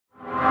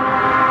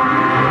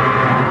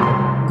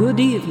Good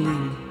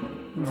evening.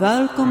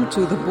 Welcome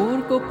to the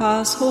Borgo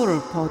Pass Horror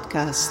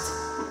Podcast.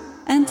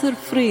 Enter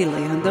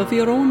freely and of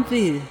your own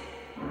will.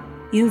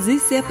 In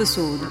this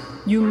episode,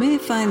 you may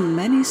find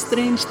many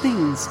strange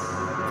things,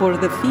 for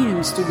the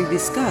films to be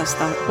discussed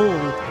are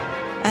old,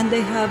 and they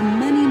have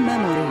many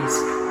memories.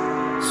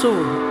 So,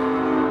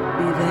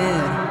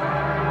 beware.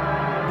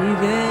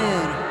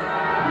 Beware.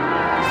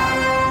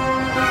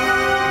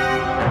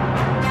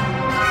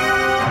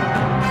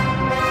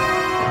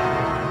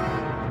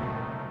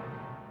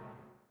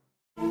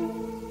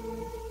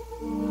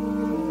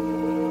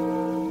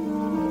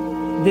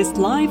 This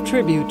live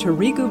tribute to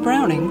Riku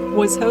Browning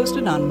was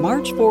hosted on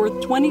March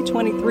 4th,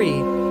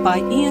 2023 by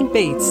Ian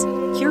Bates,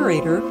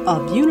 curator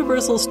of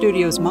Universal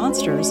Studios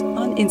Monsters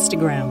on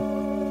Instagram.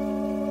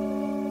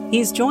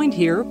 He's joined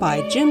here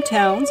by Jim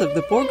Towns of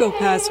the Borgo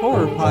Pass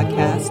Horror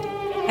Podcast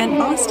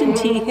and Austin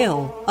T.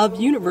 Hill of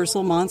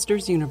Universal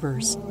Monsters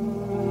Universe.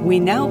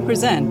 We now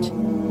present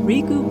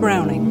Riku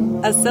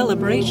Browning, A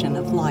Celebration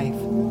of Life.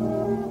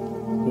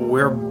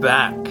 We're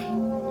back.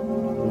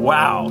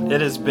 Wow,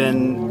 it has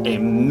been a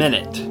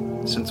minute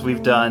since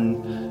we've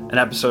done an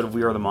episode of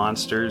We Are the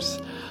Monsters.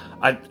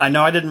 I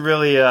know I didn't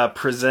really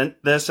present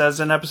this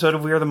as an episode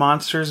of We Are the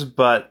Monsters,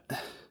 but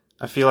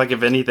I feel like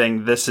if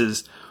anything, this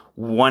is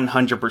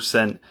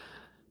 100%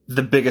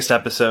 the biggest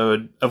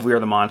episode of We Are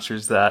the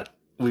Monsters that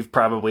we've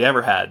probably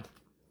ever had.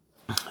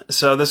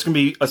 So this is going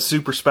to be a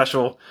super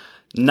special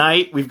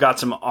night. We've got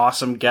some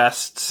awesome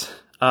guests.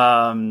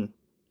 Let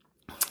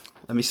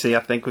me see, I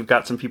think we've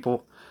got some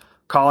people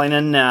calling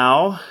in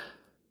now.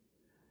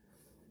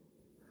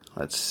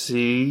 Let's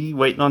see.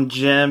 Waiting on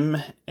Jim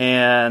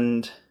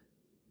and...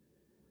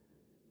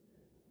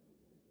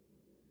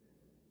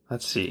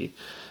 Let's see.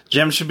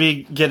 Jim should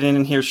be getting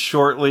in here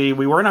shortly.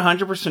 We weren't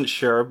 100%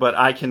 sure, but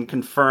I can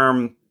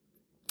confirm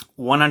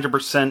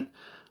 100%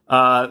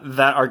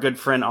 that our good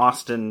friend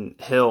Austin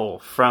Hill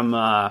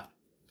from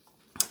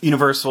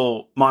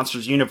Universal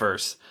Monsters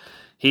Universe,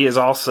 he is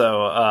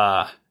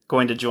also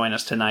going to join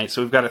us tonight.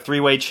 So we've got a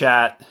three-way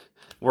chat.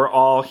 We're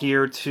all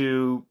here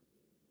to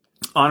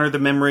honor the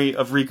memory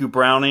of Riku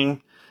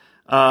Browning.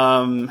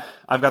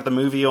 I've got the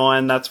movie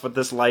on. That's what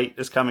this light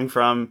is coming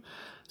from.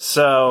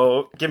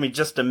 So give me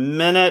just a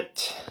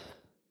minute.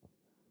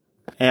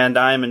 And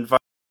I'm inviting...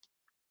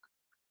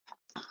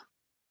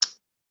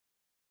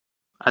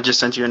 I just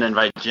sent you an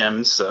invite,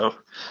 Jim. So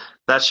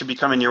that should be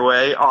coming your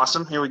way.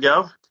 Awesome. Here we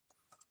go.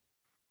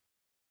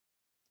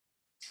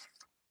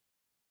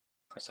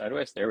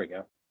 Sideways. There we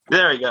go.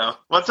 There we go.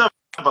 What's up,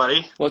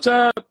 buddy? What's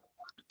up?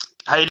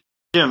 How you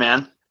doing,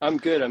 man? I'm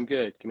good.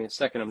 Give me a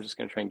second. I'm just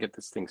going to try and get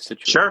this thing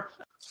situated. Sure.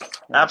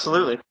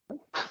 Absolutely.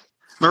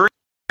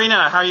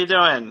 Marina, how you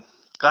doing?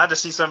 Glad to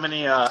see so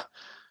many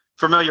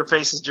familiar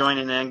faces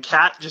joining in.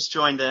 Kat just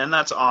joined in.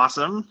 That's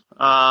awesome.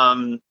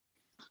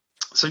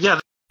 So yeah,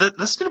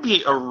 this is going to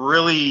be a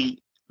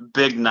really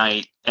big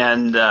night.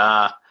 And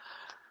I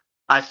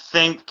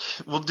think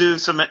we'll do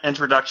some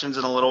introductions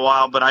in a little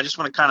while, but I just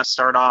want to kind of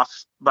start off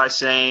by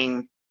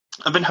saying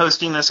I've been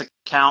hosting this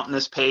account and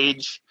this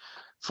page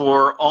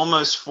for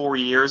almost 4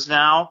 years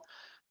now,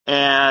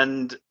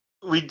 and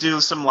we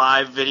do some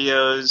live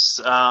videos.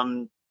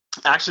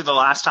 Actually, the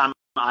last time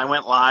I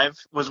went live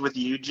was with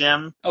you,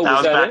 Jim. Oh, that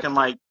was back it? in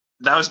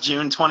that was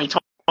June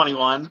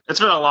 2021. It's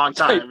been a long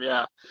time,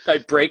 yeah.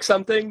 Did I break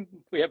something?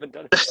 We haven't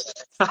done it.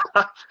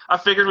 I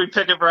figured we'd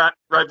pick it right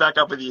back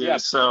up with you. Yeah,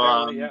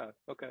 so yeah,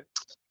 okay.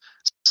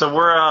 So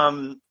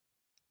we're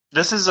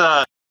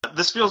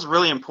this feels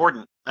really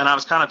important, and I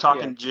was kind of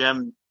talking to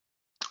Jim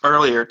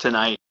earlier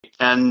tonight,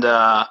 and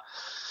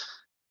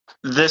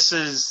this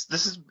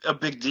is a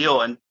big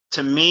deal. And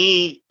to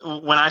me,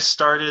 when I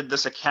started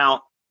this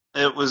account,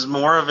 it was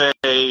more of a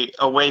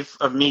way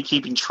of me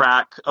keeping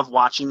track of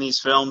watching these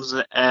films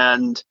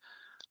and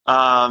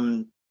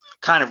kind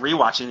of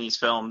rewatching these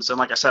films. And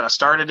like I said, I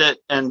started it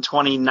in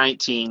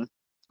 2019,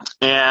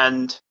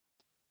 and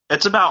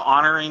it's about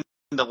honoring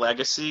the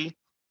legacy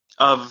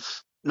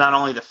of not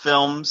only the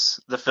films,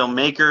 the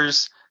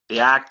filmmakers, the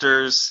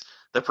actors,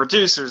 the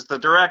producers, the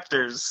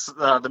directors,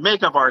 the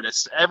makeup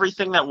artists,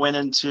 everything that went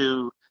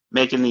into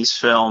making these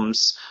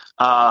films.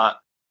 I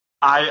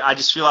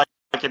just feel like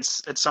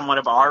it's somewhat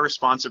of our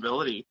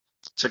responsibility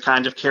to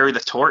kind of carry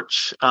the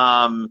torch.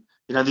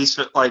 These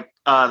The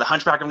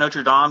Hunchback of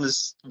Notre Dame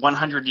is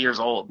 100 years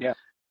old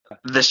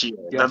this year.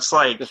 Yeah. That's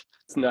like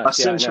a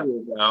century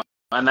ago,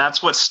 and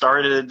that's what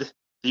started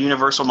the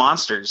Universal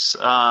Monsters.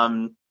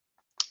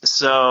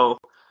 So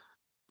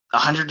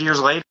 100 years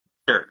later,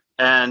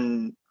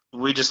 and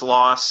we just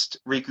lost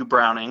Riku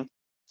Browning.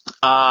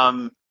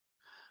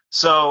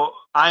 So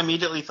I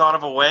immediately thought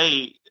of a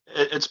way.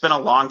 It's been a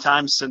long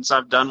time since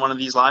I've done one of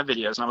these live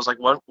videos, and I was like,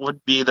 what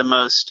would be the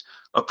most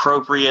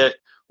appropriate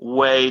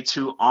way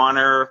to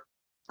honor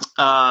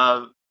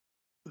the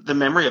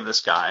memory of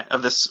this guy,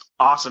 of this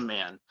awesome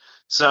man?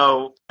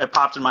 So it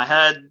popped in my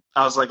head.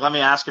 I was like, let me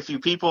ask a few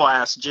people. I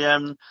asked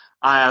Jim.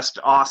 I asked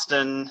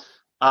Austin.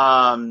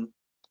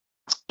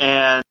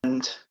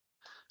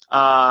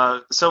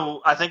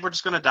 So I think we're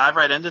just going to dive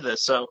right into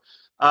this. So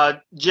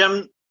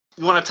Jim,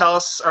 You want to tell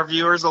us, our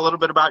viewers, a little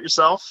bit about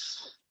yourself?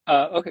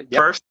 Okay. Yeah.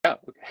 First? Yeah.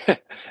 Okay.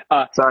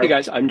 Sorry. Hey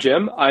guys, I'm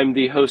Jim. I'm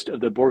the host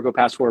of the Borgo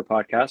Pass Horror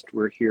Podcast.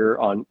 We're here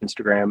on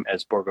Instagram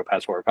as Borgo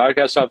Pass Horror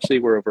Podcast. Obviously,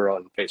 we're over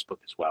on Facebook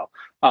as well.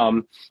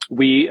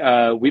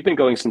 We've been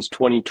going since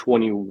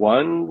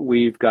 2021.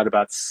 We've got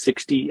about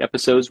 60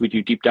 episodes. We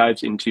do deep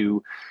dives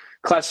into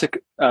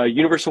classic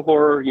Universal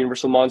horror,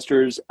 Universal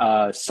monsters,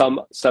 some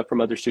stuff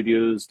from other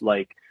studios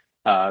like,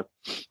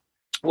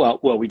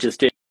 we just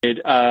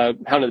did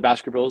Hound of the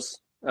Baskervilles.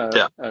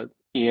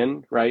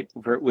 Ian, right?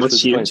 Which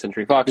was the 20th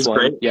Century Fox one.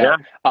 Great. Yeah.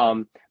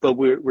 But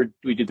we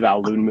do the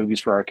Val Loon movies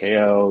for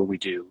RKO. We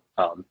do,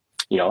 Island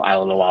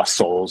of Lost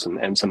Souls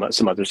and some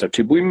other stuff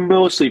too. But we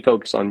mostly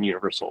focus on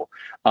Universal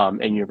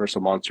and Universal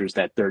monsters,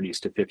 that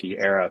 30s to 50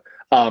 era.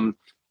 And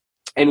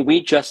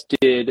we just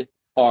did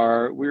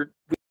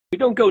we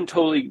don't go in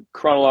totally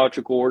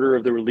chronological order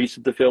of the release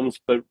of the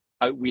films, but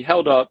we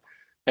held up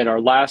in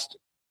our last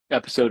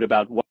episode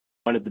about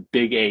one of the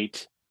big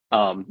eight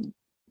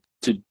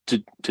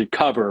to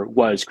cover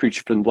was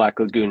Creature from the Black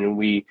Lagoon,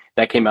 and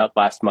that came out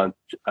last month,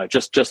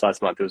 just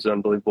last month. It was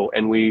unbelievable,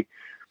 and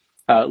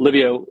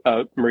Livio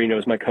Marino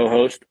is my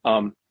co-host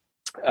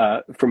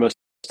for most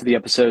of the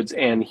episodes,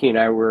 and he and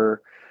I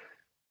were,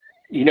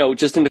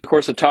 just in the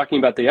course of talking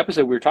about the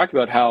episode, we were talking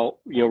about how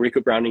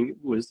Rico Browning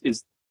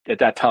is at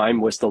that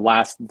time was the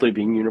last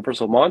living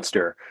Universal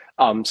monster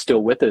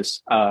still with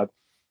us,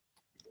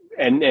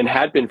 and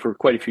had been for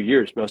quite a few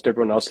years. Most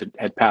everyone else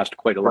had passed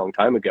quite a long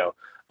time ago.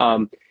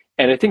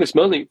 And I think it's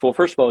mostly, well,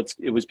 first of all,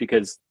 it was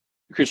because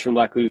Creature from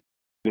Black Lagoon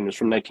was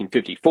from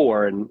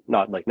 1954 and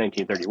not like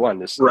 1931,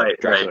 this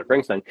Dracula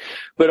Frankenstein.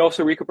 But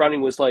also Rico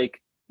Browning was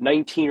like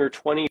 19 or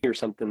 20 or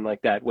something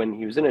like that when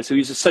he was in it. So he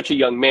was just such a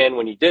young man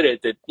when he did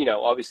it that,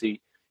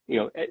 obviously,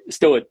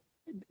 still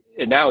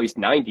and now he's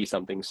 90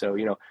 something. So,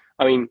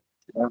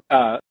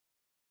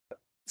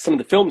 some of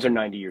the films are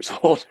 90 years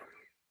old.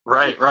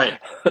 Right.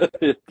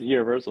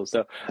 Universal.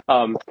 So,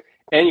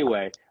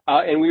 anyway,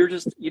 and we were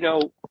just,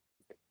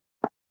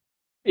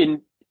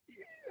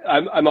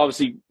 I'm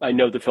obviously, I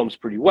know the films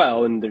pretty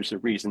well, and there's a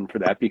reason for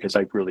that because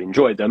I really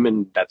enjoyed them,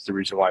 and that's the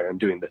reason why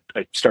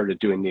I started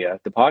doing the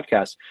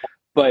podcast.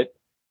 But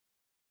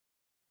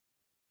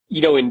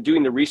in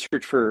doing the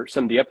research for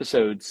some of the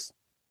episodes,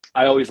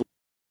 I always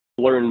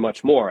learn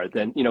much more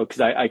than because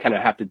I kind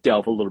of have to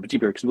delve a little bit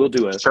deeper, because we'll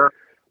do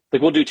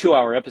we'll do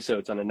 2-hour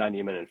episodes on a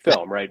 90-minute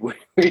film, right? We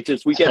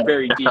get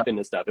very deep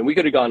into stuff, and we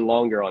could have gone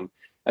longer on.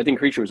 I think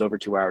Creature was over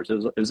 2 hours.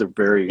 It was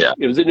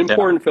an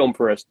important film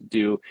for us to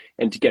do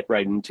and to get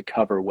right and to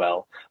cover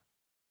well.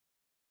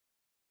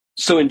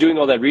 So in doing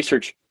all that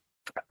research,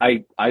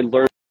 I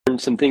learned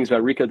some things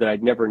about Rico that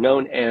I'd never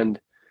known. And,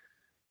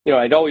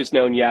 I'd always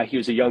known, he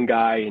was a young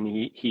guy, and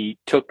he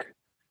took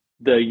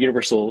the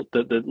Universal,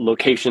 the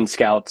location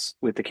scouts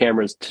with the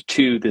cameras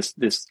to this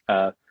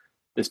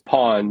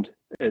pond,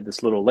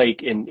 this little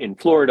lake in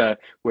Florida,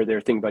 where they're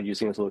thinking about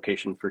using as a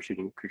location for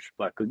shooting Creature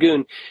from Black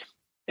Lagoon.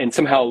 And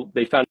somehow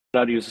they found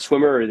out he was a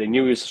swimmer, or they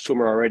knew he was a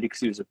swimmer already because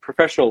he was a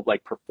professional,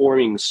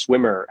 performing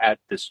swimmer at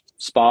this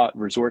spa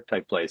resort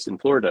type place in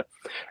Florida.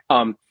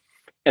 And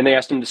they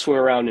asked him to swim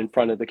around in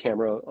front of the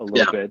camera a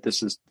little bit.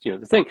 This is, the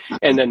thing.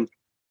 And then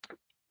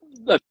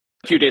a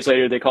few days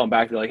later, they call him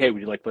back. They're like, "Hey,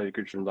 would you like to play the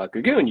Creature from Black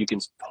Lagoon? You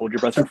can hold your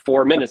breath for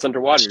 4 minutes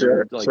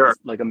underwater."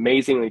 Like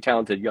amazingly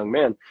talented young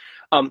man.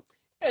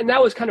 And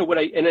that was kind of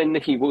and then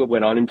he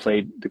went on and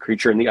played the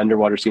creature in the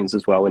underwater scenes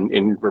as well,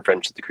 in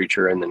Revenge of the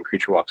Creature, and then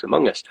Creature Walks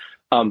Among Us.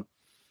 And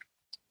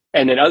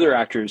then other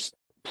actors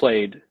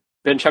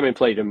Ben Chapman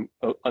played him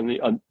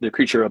on the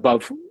creature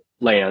above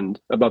land,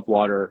 above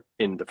water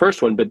in the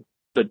first one, but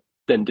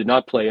then did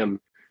not play him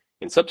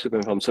in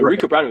subsequent films. So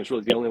Rico Browning was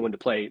really the only one to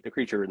play the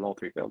creature in all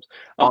three films.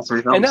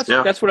 And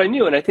that's what I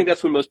knew, and I think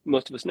that's what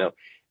most of us know.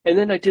 And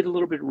then I did a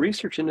little bit of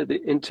research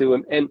into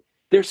him, and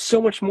there's so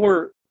much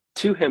more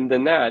to him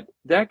than that.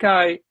 That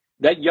guy,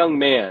 that young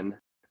man,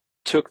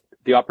 took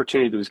the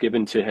opportunity that was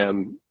given to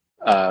him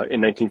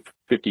in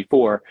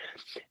 1954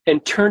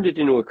 and turned it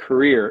into a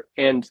career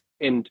and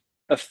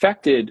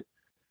affected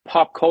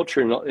pop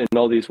culture in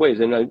all these ways.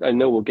 And I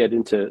know we'll get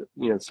into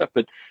stuff,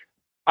 but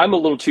I'm a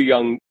little too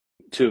young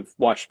to have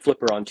watched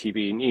Flipper on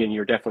TV, and Ian,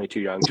 you're definitely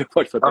too young to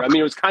watch Flipper. I mean,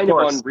 it was kind of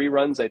on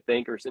reruns, I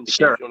think, or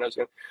syndication when I was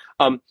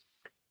young.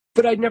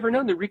 But I'd never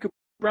known that Rico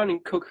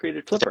Browning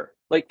co-created Flipper.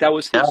 Like, that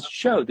was his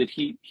show that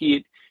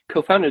he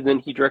co-founded, and then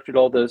he directed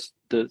all this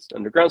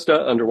underground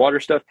stuff, underwater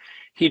stuff.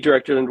 He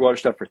directed underwater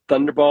stuff for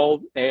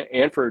Thunderball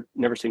and for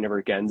Never Say Never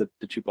Again,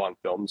 the two Bond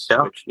films,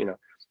 which,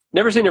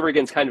 Never Say Never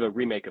Again is kind of a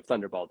remake of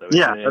Thunderball, though.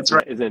 That's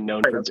right. Isn't it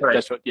known for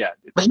that's what? Yeah,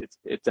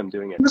 it's them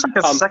doing it. He was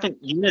like a second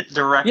unit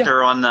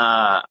director on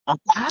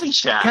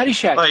Caddyshack.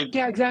 Caddyshack,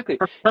 yeah, exactly.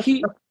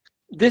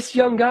 This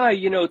young guy,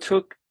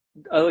 took,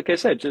 like I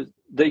said,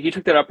 he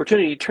took that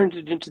opportunity, he turned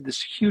it into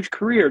this huge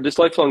career, this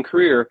lifelong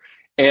career,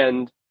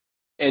 and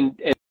then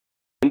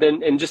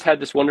just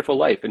had this wonderful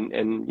life, and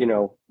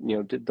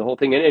did the whole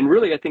thing, and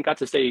really, I think, got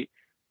to stay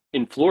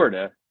in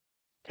Florida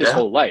his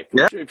whole life,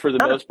 for the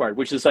most part,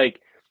 which is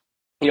like.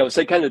 It's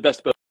like kind of the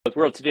best of both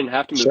worlds. He didn't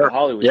have to move to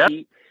Hollywood. Yeah.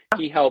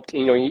 he helped.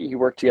 You know, he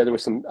worked together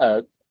with some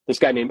this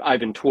guy named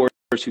Ivan Tors,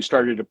 who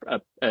started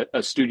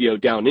a studio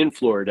down in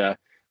Florida,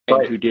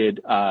 and who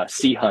did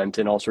Sea Hunt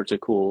and all sorts of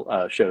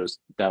cool shows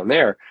down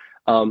there.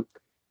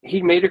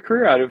 He made a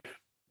career out of,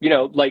 you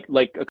know, like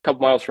a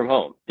couple miles from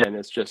home, and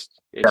it's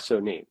so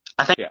neat.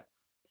 I think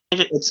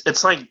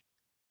it's like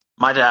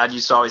my dad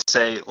used to always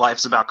say,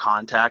 life's about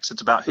contacts.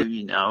 It's about who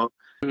you know.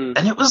 Mm-hmm.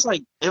 And it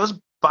was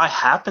by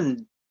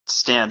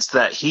happenstance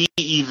that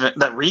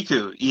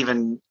Riku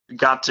even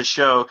got to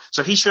show.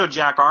 So he showed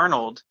Jack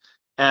Arnold,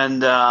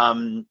 and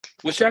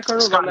was Jack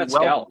Arnold on that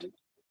scout?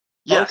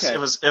 Yes, okay. It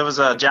was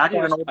Jack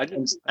Arnold,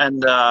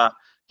 and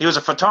he was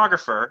a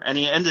photographer, and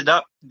he ended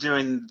up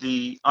doing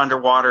the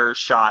underwater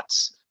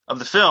shots of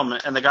the film,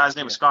 and the guy's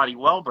name was Scotty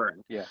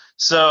Welburn. Yeah.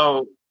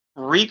 So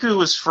Riku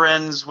was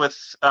friends with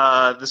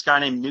this guy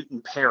named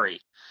Newton Perry,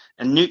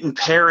 and Newton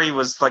Perry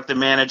was like the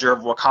manager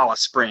of Wakulla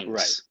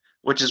Springs,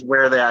 which is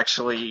where they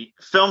actually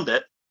filmed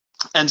it.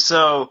 And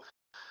so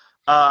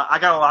I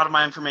got a lot of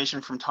my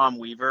information from Tom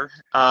Weaver,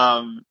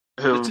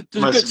 who it's a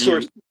good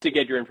source to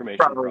get your information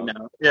probably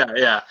know.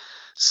 Yeah.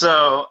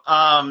 So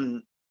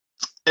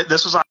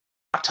this was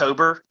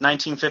October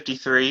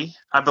 1953,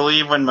 I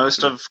believe, when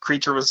most of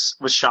Creature was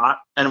shot,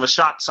 and it was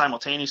shot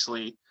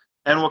simultaneously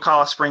in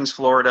Wakulla Springs,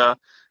 Florida,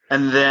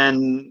 and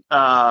then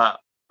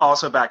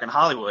also back in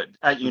Hollywood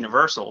at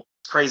Universal.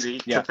 It's crazy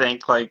to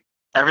think like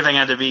everything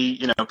had to be,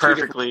 you know,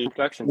 perfectly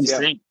in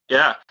sync.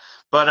 Yeah.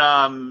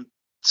 But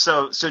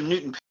so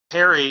Newton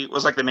Perry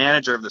was like the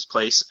manager of this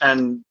place,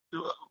 and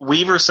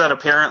Weaver said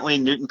apparently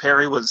Newton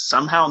Perry was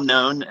somehow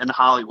known in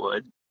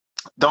Hollywood.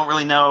 Don't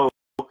really know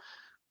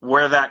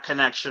where that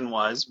connection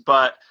was,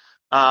 but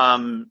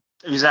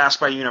he was asked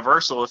by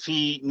Universal if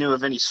he knew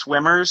of any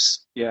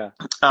swimmers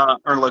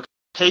or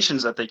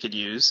locations that they could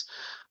use.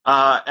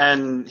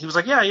 And he was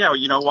like, yeah,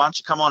 you know, why don't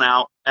you come on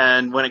out?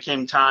 And when it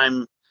came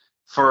time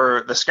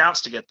for the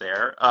scouts to get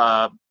there,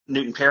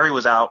 Newton Perry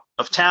was out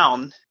of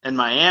town in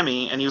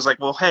Miami, and he was like,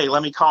 well, hey,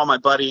 let me call my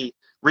buddy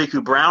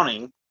Riku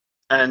Browning,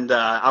 and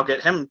I'll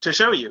get him to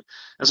show you.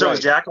 And so it was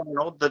Jack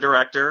Arnold, the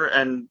director,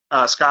 and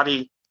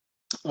Scotty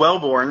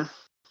Welborn.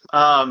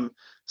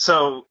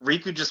 So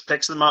Riku just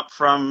picks them up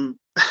from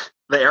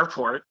the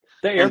airport.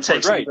 And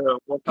takes them to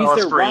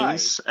Wakulla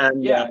Springs.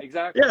 And,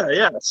 exactly.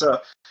 Yeah. So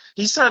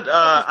he said,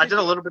 I did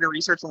a little bit of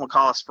research on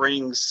Wakulla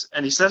Springs,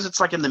 and he says it's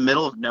like in the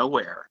middle of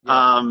nowhere.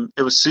 Yeah.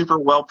 It was super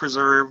well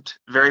preserved,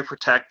 very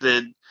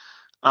protected.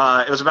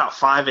 It was about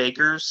 5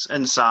 acres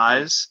in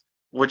size,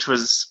 which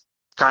was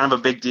kind of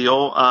a big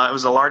deal. It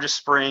was the largest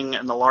spring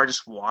and the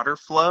largest water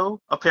flow,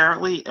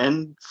 apparently,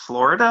 in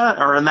Florida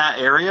or in that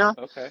area.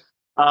 Okay.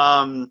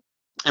 And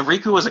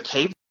Riku was a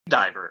cave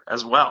diver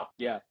as well.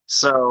 Yeah.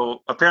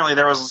 So apparently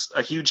there was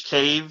a huge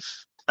cave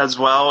as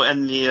well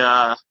in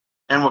the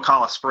in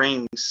Wakulla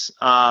Springs.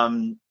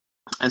 And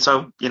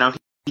so, you know,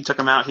 he took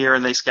them out here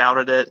and they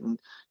scouted it, and,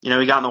 you know,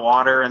 he got in the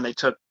water and they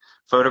took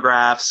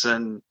photographs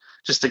and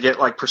just to get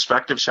like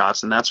perspective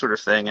shots and that sort of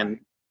thing. And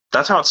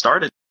that's how it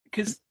started.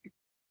 Because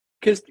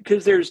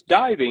there's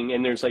diving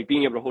and there's like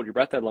being able to hold your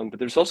breath that long, but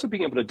there's also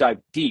being able to dive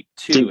deep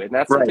too. And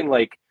that's something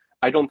like,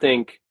 I don't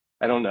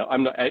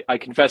know. I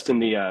confessed in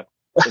the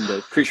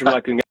Creature from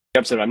Black Lagoon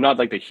episode, I'm not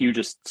like the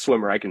hugest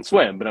swimmer. I can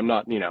swim, but I'm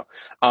not, you know.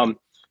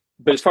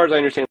 But as far as I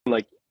understand,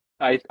 like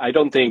I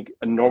don't think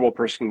a normal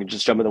person can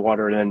just jump in the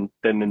water and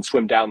then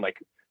swim down like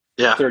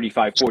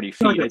 35, 40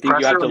 feet. I think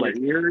you have to like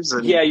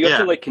you have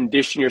to like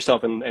condition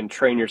yourself and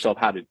train yourself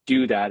how to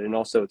do that. And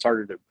also it's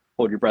harder to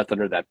hold your breath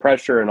under that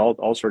pressure and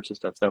all sorts of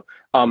stuff. So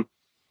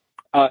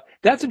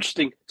that's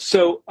interesting.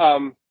 So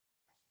I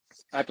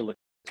have to look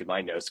at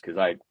my notes because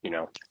I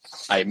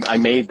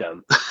made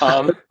them.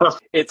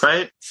 It's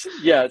right.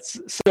 Yeah.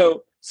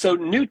 So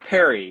Newt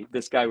Perry,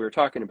 this guy we were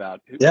talking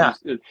about,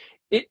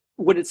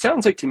 what it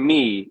sounds like to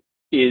me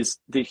is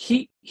that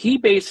he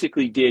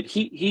basically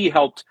he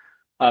helped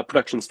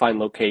productions find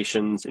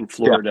locations in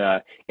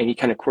Florida, and he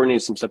kind of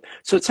coordinated some stuff.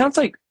 So it sounds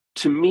like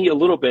to me a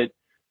little bit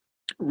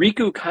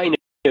Riku kind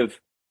of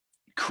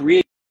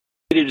created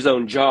his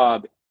own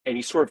job, and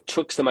he sort of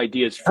took some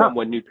ideas from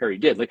what Newt Perry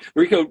did. Like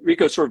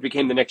Rico sort of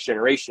became the next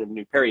generation of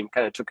Newt Perry and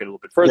kind of took it a little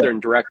bit further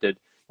and directed,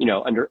 you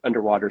know,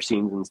 underwater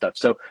scenes and stuff.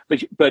 So,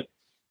 but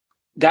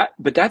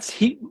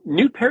that's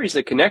Newt Perry's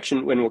the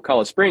connection when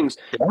Wakulla Springs,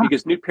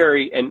 because Newt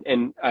Perry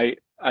and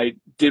I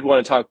did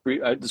want to talk.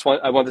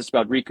 I want this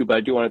about Riku, but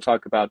I do want to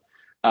talk about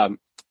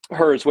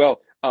her as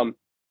well.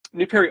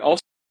 Newt Perry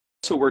also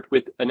worked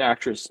with an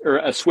actress or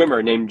a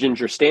swimmer named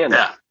Ginger Stanley,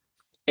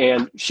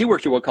 and she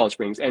worked at Wakulla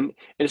Springs. And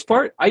as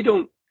far I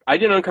didn't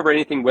uncover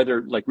anything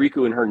whether like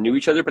Riku and her knew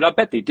each other, but I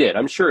bet they did.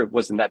 I'm sure it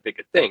wasn't that big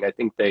a thing. I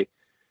think they.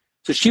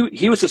 So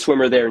he was a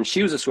swimmer there, and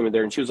she was a swimmer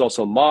there, and she was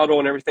also a model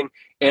and everything.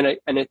 And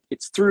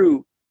it's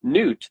through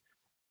Newt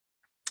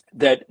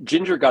that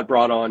Ginger got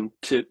brought on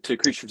to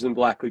Creatures in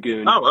Black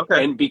Lagoon,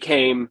 and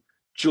became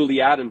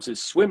Julie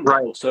Adams' swim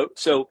model.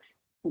 So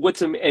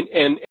what's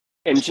and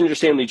Ginger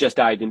Stanley just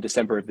died in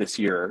December of this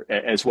year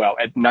as well,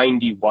 at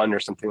 91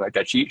 or something like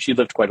that. She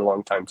lived quite a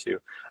long time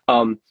too.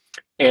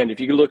 And if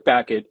you look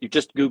back at, you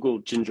just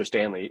Googled Ginger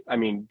Stanley. I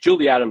mean,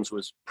 Julie Adams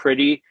was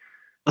pretty,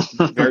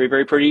 very,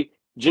 very pretty.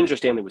 Ginger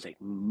Stanley was a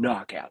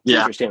knockout. Yeah.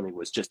 Ginger Stanley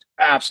was just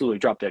absolutely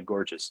drop dead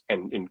gorgeous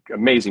and in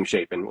amazing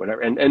shape and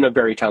whatever, and a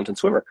very talented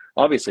swimmer,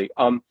 obviously.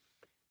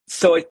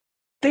 So I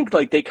think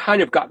like they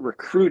kind of got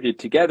recruited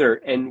together.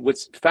 And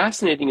what's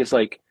fascinating is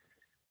like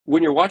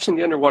when you're watching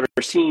the underwater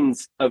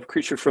scenes of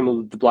Creature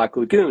from the Black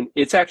Lagoon,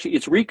 it's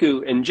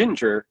Riku and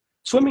Ginger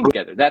swimming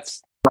together.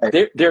 That's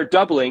right. They're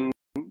doubling,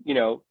 you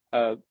know,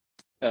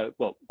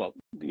 well,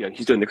 you know,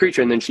 he's doing the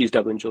creature, and then she's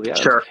doubling Julie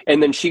Adams. Sure.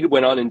 And then she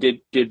went on and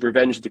did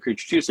Revenge of the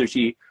Creature too. So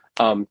she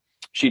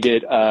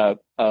did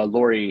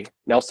Laurie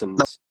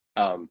Nelson's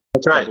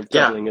That's right.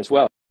 doubling as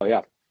well. Oh,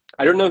 yeah.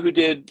 I don't know who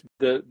did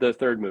the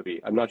third movie.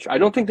 I'm not sure. I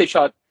don't think they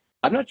shot.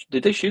 I'm not.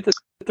 Did they shoot the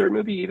third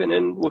movie even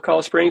in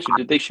Wakulla Springs, or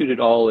did they shoot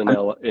it all in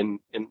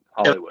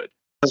Hollywood?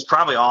 It was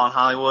probably all in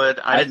Hollywood.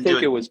 I didn't think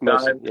do it was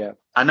mostly. Yeah.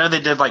 I know they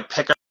did like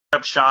pickup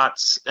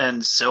shots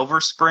in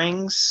Silver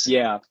Springs.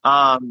 Yeah.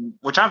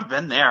 Which I've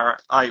been there.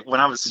 Like when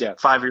I was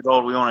 5 years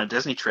old, we went on a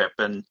Disney trip,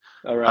 and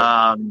all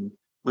right.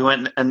 we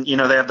went and you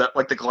know they have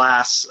the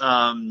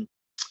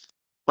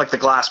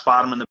glass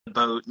bottom in the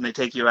boat, and they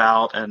take you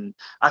out. And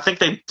I think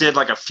they did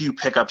like a few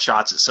pickup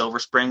shots at Silver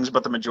Springs,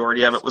 but the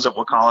majority of it was at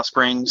Wakulla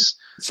Springs.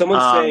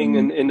 Someone's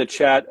saying in the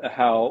chat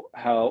how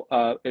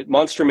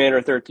Monster Manor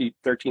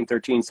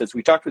 1313 says,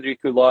 we talked with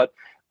Riku a lot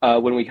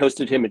when we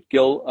hosted him at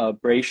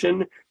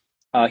Gilbration.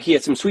 He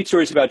had some sweet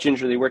stories about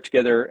Ginger. They worked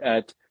together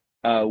at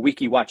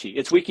Wiki Wachi.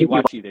 It's Wiki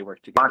Wachi they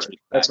worked together.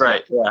 That's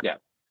right. Yeah.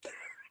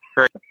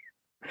 Very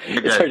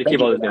it's hard to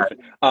keep all those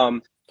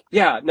names.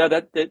 Yeah, no,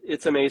 that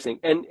it's amazing,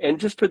 and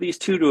just for these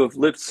two to have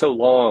lived so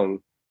long,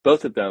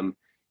 both of them,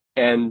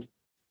 and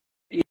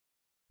you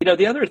know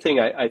the other thing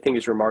I think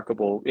is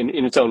remarkable in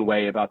its own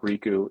way about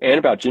Riku and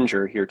about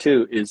Ginger here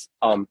too is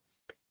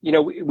you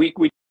know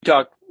we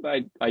talk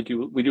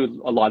we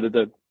do a lot of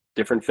the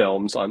different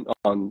films on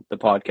the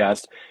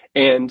podcast,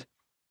 and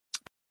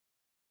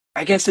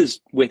I guess as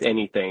with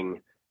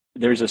anything,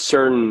 there's a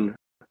certain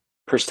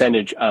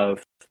percentage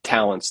of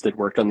talents that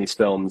worked on these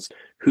films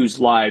whose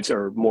lives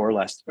are more or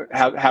less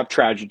have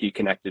tragedy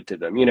connected to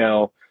them, you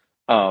know,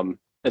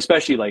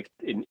 especially like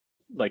in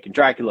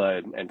Dracula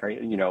and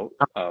you know,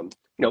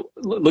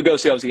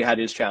 Lugosi obviously had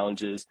his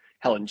challenges.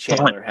 Helen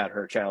Chandler had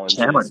her challenges.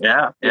 You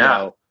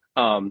know,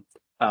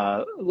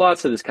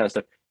 lots of this kind of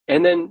stuff.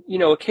 And then, you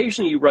know,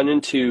 occasionally you run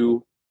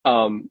into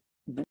some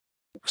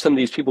of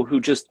these people who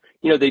just,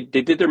 you know, they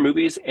did their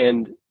movies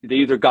and they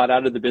either got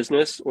out of the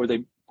business or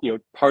they, you know,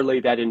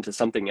 parlay that into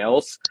something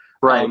else.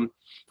 Right.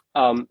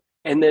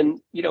 And then,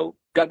 you know,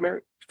 got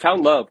married,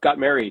 found love, got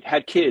married,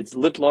 had kids,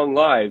 lived long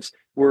lives,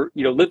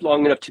 lived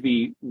long enough to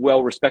be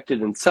well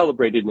respected and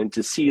celebrated, and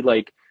to see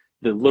like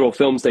the little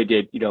films they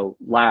did, you know,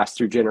 last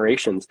through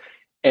generations,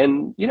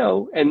 and, you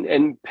know,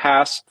 and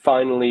pass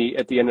finally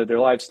at the end of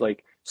their lives,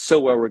 like so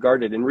well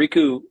regarded. And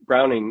Riku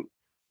Browning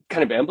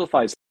kind of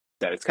amplifies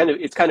that. It's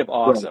kind of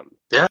awesome.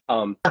 Yeah.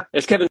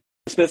 As Kevin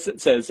Smith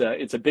says,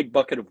 it's a big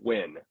bucket of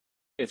win.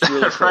 It's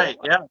really cool. Right.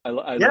 Yeah. I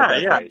love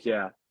that phrase.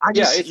 Yeah.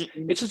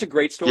 It's just a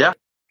great story. Yeah.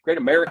 Great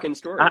American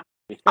story.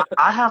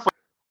 I halfway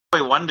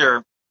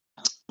wonder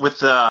with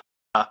the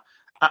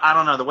I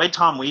don't know, the way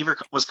Tom Weaver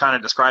was kind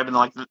of describing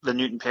like the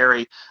Newton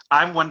Perry.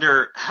 I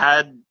wonder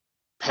had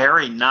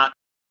Perry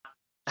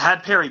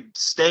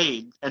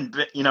stayed and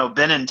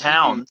been in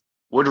town,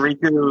 would he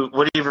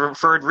have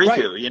referred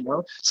Riku? Right. You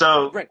know,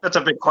 so that's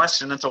a big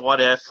question. It's a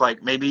what if.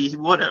 Like maybe he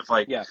would have.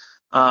 Like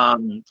I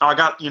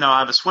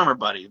have a swimmer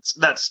buddy.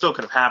 That still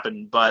could have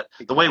happened, but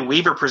the way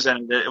Weaver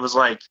presented it, it was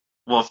like,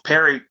 well, if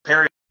Perry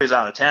is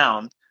out of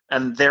town,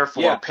 and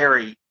therefore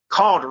Perry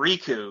called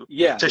Riku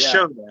to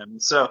show them.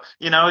 So,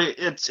 you know,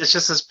 it's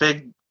just this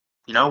big,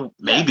 you know,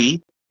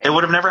 maybe it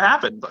would have never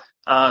happened.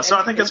 So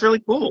I think it's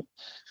really cool.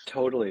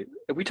 Totally.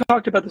 We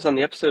talked about this on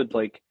the episode.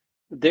 Like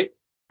there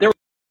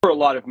were a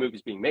lot of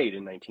movies being made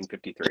in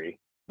 1953.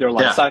 There were a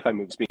lot of sci-fi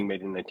movies being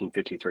made in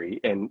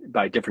 1953, and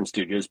by different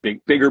studios,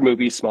 bigger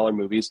movies, smaller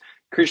movies.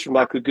 Creature from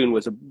Black Lagoon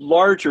was a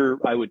larger,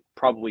 I would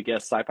probably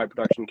guess, sci-fi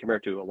production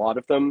compared to a lot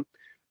of them.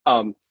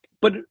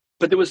 But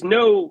there was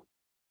no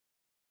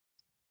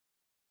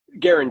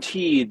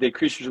guarantee that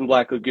Creatures from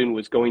Black Lagoon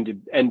was going to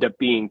end up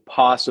being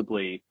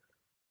probably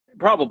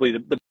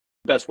the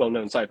best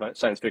well-known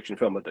science fiction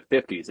film of the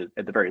 50s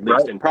at the very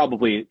least, and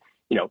probably,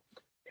 you know,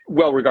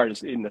 well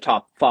regarded in the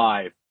top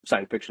 5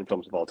 science fiction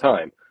films of all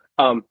time.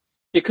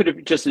 It could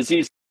have just as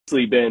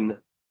easily been,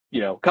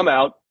 you know, come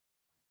out,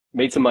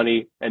 made some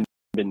money, and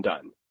been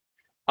done.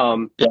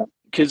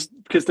 Because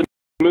the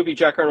movie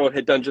Jack Arnold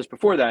had done just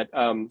before that,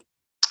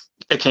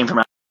 it came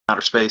from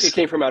outer space. It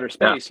came from outer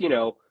space. You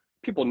know,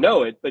 people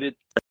know it, but it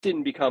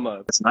didn't become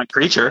a. It's not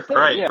Creature,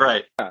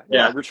 right?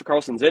 Yeah. Richard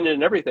Carlson's in it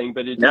and everything,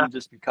 but it didn't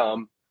just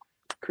become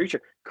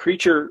Creature.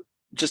 Creature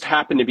just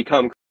happened to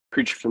become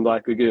Creature from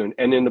Black Lagoon.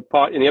 And in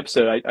the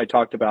episode, I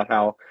talked about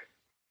how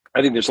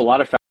I think there's a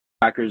lot of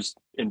factors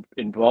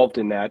involved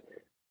in that.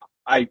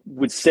 I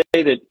would say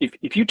that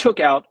if you took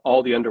out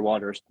all the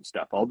underwater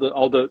stuff, all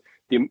the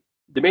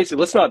amazing.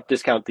 Let's not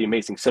discount the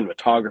amazing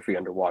cinematography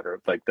underwater,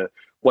 like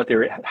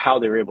how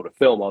they were able to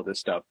film all this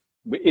stuff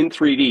in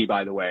 3D.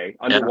 By the way,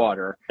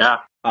 underwater. Yeah.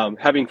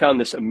 Having found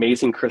this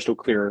amazing crystal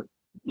clear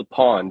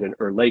pond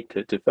or lake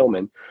to film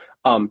in,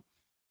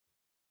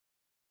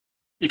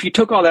 if you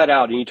took all that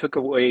out and you took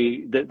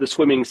away the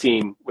swimming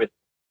scene with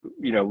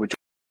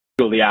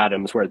Julie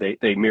Adams where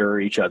they mirror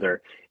each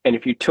other, and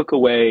if you took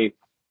away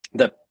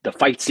the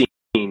fight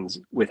scenes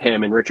with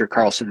him and Richard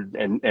Carlson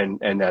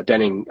and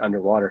Denning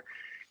underwater,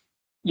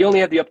 you only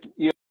have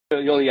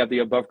the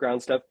above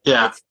ground stuff.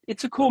 Yeah,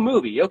 it's a cool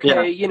movie.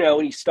 Okay, yeah.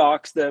 And he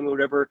stalks them or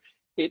whatever.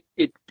 It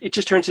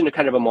just turns into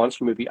kind of a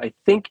monster movie. I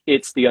think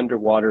it's the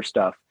underwater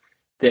stuff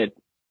that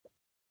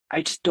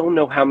I just don't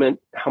know how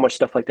much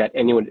stuff like that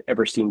anyone had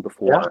ever seen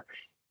before.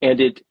 Yeah.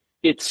 And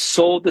it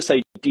sold this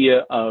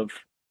idea of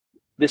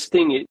this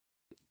thing.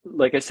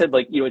 Like I said,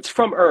 it's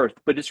from Earth,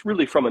 but it's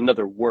really from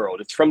another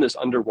world. It's from this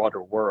underwater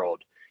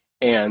world.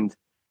 And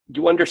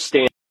you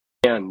understand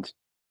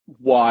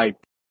why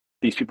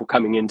these people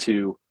coming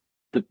into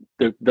the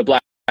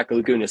Black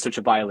Lagoon is such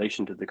a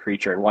violation to the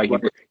creature, and why he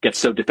gets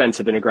so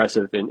defensive and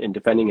aggressive in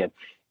defending it.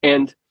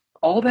 And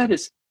all that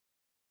is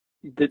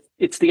that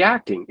it's the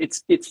acting.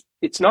 It's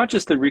not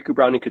just that Riku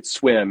Browning could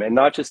swim, and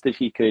not just that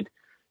he could,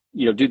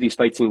 do these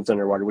fight scenes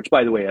underwater, which,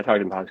 by the way, I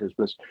talked about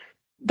this.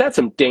 That's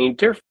some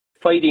they're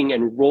fighting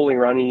and rolling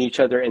around in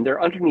each other, and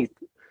they're underneath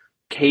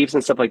caves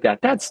and stuff like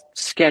that. That's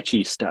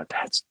sketchy stuff.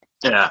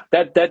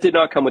 That did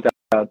not come without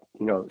a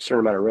certain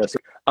amount of risk.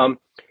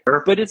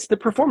 But it's the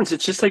performance.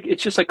 It's just like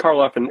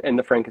Karloff and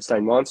the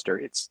Frankenstein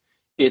monster.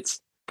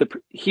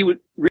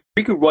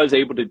 Riku was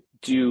able to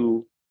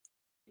do.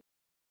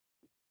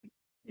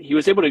 He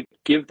was able to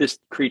give this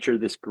creature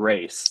this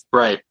grace,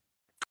 right,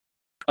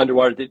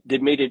 underwater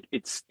that made it.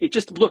 It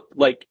just looked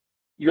like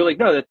you're like,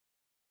 no,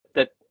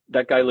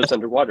 that guy lives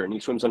underwater and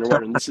he swims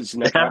underwater, and this is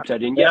an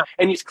habitat. And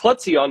and he's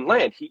klutzy on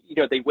land.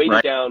 They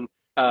weighted down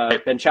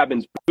Ben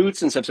Chapman's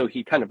boots and stuff, so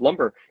he kind of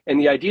lumber. And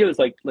the idea is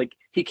like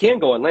he can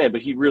go on land,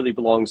 but he really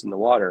belongs in the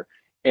water.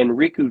 And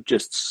Riku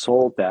just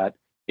sold that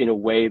in a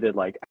way that,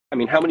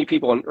 how many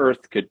people on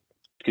Earth could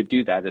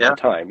do that at the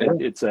time?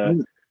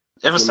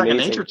 It was second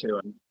nature to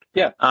him.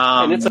 Yeah,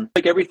 and it's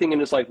like everything in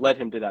his life led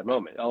him to that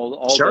moment. All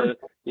the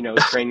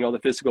training, all the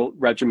physical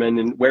regimen,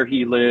 and where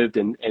he lived,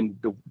 and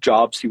the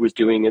jobs he was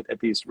doing at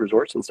these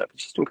resorts and stuff.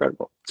 It's just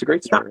incredible. It's a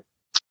great story.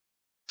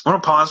 I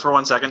want to pause for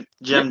 1 second,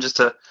 Jim, just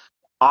to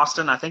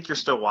Austin. I think you're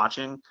still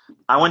watching.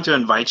 I went to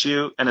invite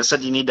you, and it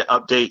said you need to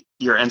update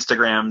your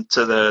Instagram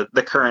to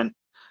the current.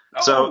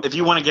 Oh. So if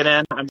you want to get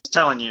in, I'm just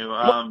telling you.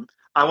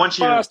 I want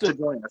you to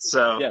join us.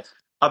 So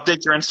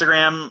update your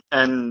Instagram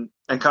and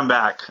come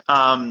back.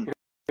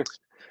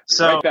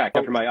 So right back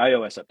after my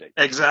iOS update.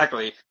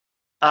 Exactly.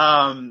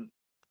 I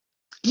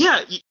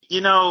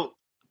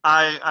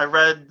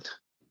read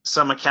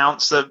some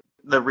accounts that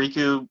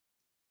Riku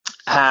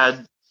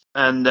had,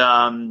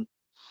 and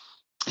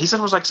he said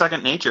it was like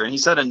second nature. And he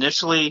said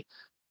initially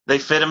they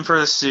fit him for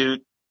the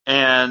suit,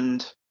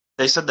 and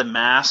they said the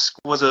mask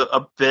was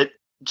a bit,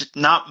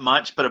 not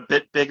much, but a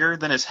bit bigger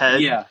than his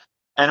head. Yeah.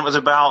 And it was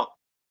about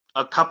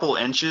a couple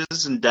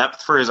inches in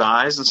depth for his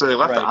eyes, and so they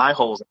left the eye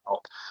holes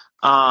out.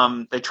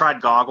 They tried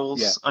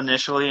goggles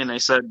initially, and they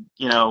said,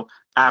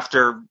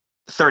 after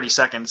 30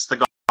 seconds,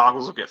 the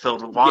goggles will get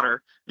filled with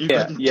water. You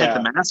couldn't take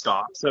the mask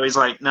off. So he's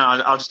like, no,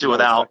 I'll just do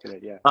without.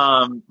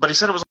 But he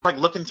said it was like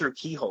looking through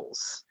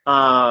keyholes.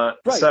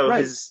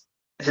 His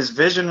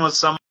vision was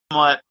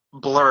somewhat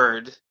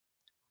blurred,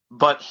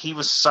 but he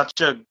was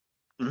such a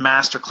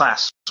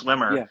masterclass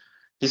swimmer. Yeah.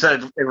 He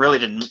said it really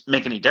didn't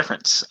make any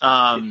difference.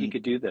 He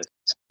could do this.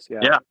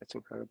 Yeah. That's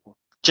incredible.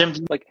 Jim,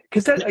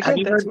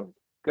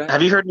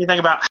 have you heard anything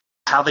about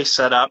how they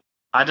set up?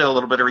 I did a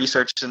little bit of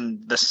research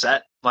in the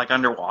set,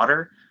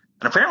 underwater,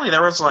 and apparently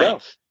there was a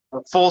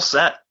full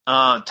set,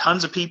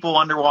 tons of people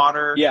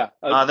underwater. Yeah,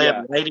 they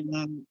had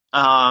lighting,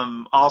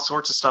 all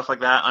sorts of stuff like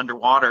that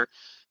underwater,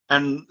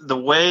 and the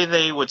way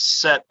they would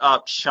set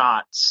up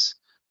shots,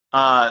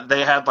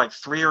 they had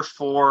 3 or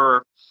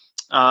 4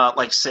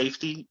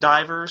 safety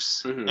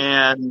divers,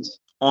 and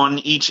on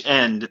each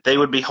end they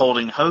would be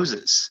holding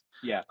hoses.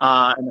 Yeah,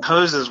 and the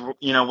hoses,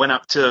 went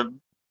up to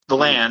the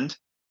land,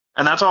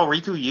 and that's all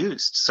Riku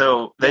used.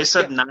 So they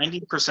said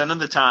 90% of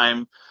the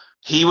time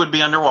he would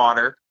be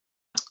underwater,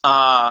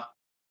 and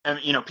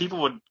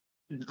people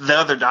the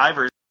other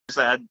divers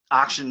that had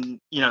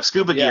oxygen,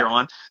 scuba gear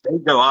on,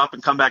 they'd go up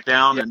and come back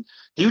down, and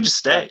he would just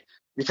stay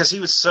because he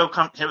was so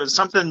it was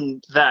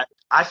something that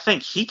I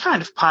think he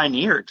kind of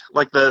pioneered,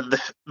 the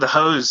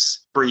hose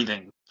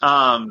breathing.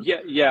 And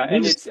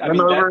it's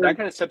that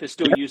kind of stuff is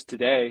still used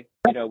today.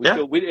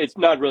 It's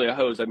not really a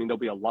hose. I mean, there'll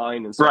be a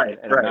line and stuff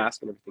and a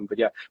mask and everything.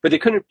 But they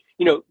couldn't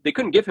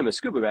give him a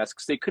scuba mask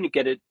because they couldn't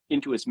get it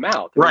into his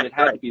mouth. It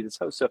had to be this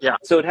hose.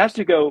 So it has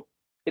to go.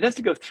 It has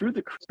to go through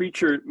the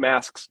creature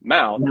mask's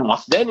mouth,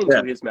 then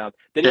into his mouth.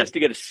 Then he has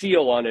to get a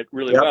seal on it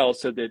really well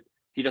so that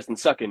he doesn't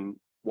suck in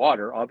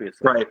water.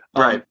 Obviously,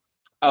 right.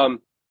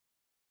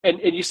 And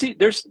you see,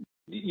 there's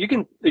you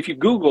can, if you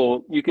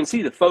Google, you can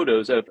see the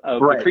photos of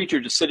Right. the creature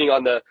just sitting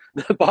on the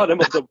bottom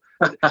of the.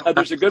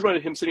 There's a good one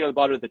of him sitting on the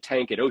bottom of the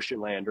tank at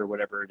Oceanland or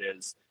whatever it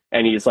is,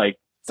 and he's like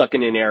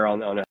sucking in air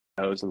on a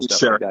hose and stuff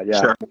Sure, like that.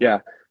 Yeah, sure. yeah.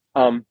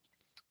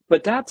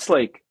 But that's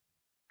like,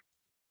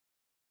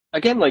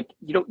 again, like,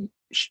 you know,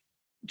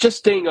 just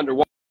staying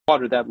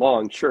underwater that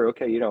long, sure,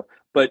 okay, you know,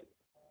 but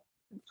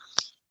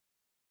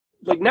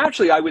like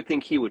naturally I would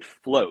think he would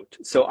float.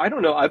 So I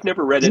don't know. I've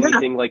never read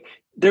anything like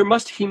they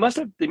must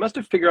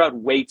have figured out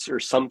weights or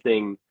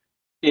something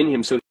in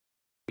him so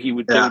they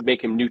would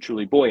make him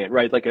neutrally buoyant,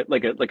 right? Like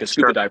a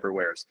scuba diver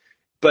wears.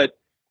 But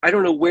I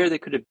don't know where they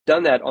could have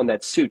done that on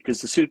that suit,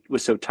 because the suit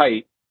was so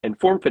tight and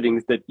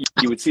form-fitting that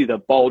you would see the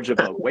bulge of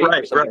a weight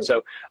or something. Right.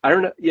 So I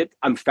don't know. Yet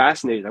I'm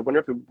fascinated. I wonder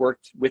if it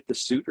worked with the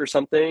suit or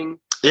something.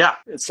 Yeah,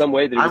 in some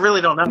way that I really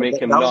don't know. Make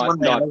him not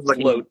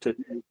float to,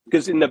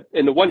 because in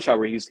the one shot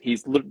where he's you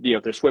know,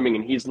 they're swimming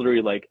and he's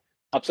literally like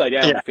upside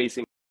down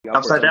facing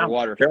upside down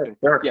water.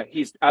 Sure. Yeah,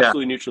 he's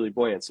absolutely neutrally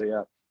buoyant. So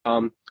yeah,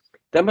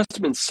 that must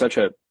have been such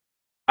a.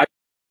 I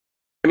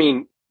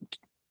mean,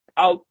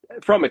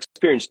 from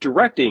experience,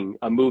 directing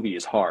a movie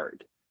is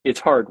hard.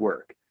 It's hard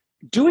work.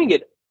 Doing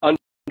it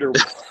underwater,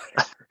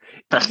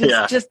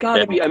 it's just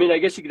gotta be. I mean, I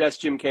guess you could ask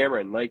Jim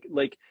Cameron.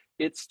 Like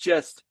it's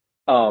just.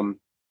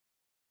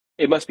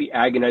 It must be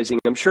agonizing.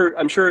 I'm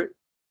sure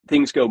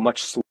things go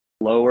much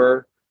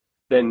slower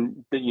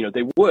than you know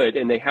they would,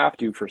 and they have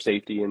to for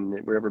safety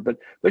and whatever. But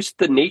it's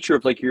the nature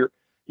of like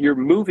you're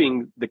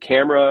moving the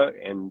camera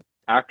and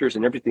actors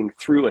and everything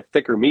through a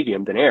thicker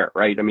medium than air,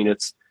 right? I mean,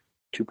 it's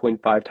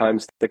 2.5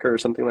 times thicker or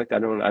something like that. I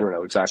don't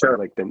know exactly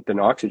like than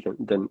oxygen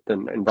than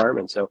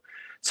environment. So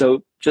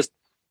just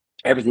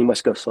everything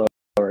must go slower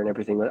and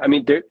everything. I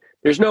mean,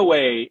 there's no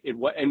way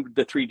and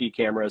the 3D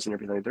cameras and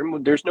everything.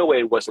 There's no way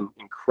it wasn't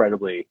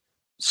incredibly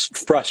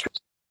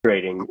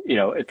frustrating, you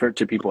know,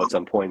 to people at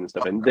some point and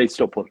stuff, and they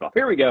still pulled it off.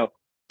 Here we go.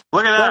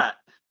 Look at that,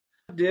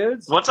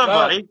 dudes. What's up,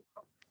 buddy?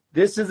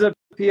 This is a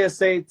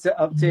PSA to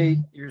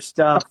update your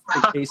stuff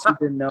in case you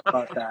didn't know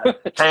about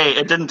that. Hey,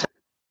 it didn't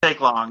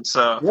take long,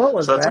 so what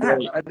was that?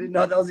 Great. I didn't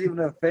know that was even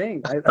a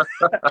thing.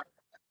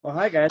 Well,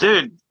 hi guys,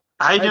 dude.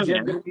 How you doing,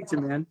 Jim? Good to meet you,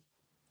 man.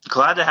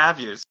 Glad to have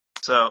you.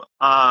 So,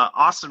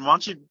 Austin, why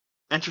don't you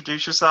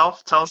introduce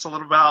yourself? Tell us a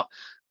little about.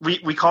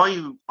 We call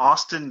you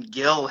Austin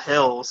Gill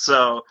Hill,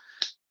 so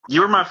you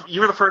were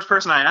the first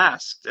person I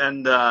asked,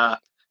 and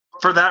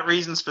for that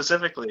reason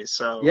specifically.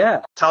 So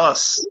tell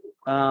us.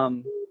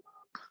 Gill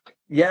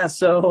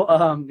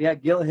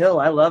Hill,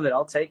 I love it.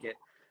 I'll take it.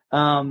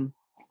 I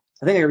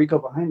think I got Rico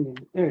behind me.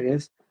 There it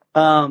is.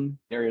 There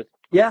he is.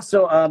 Yeah,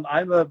 so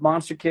I'm a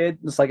monster kid,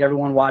 just like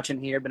everyone watching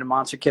here. Been a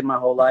monster kid my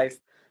whole life.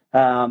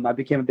 I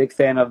became a big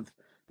fan of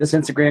this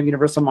Instagram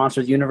Universal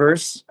Monsters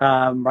universe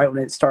right when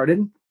it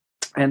started.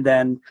 And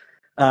then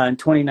in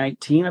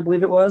 2019, I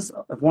believe it was,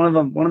 one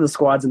of the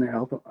squads in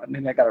there,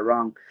 maybe I got it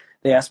wrong,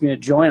 they asked me to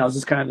join. I was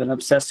just kind of an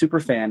obsessed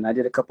super fan. I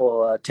did a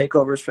couple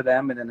takeovers for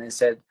them, and then they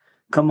said,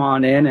 come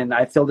on in. And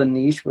I filled a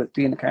niche with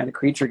being the kind of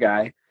creature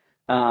guy.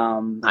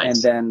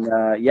 Nice. And then,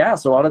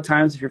 so a lot of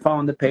times if you're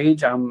following the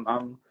page,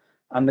 I'm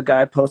the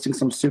guy posting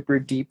some super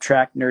deep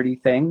track nerdy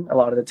thing a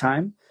lot of the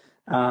time.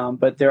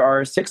 But there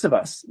are 6 of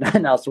us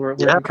now, so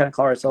we kind of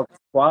call ourselves a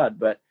squad.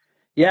 But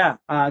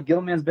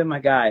Gilman's been my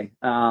guy.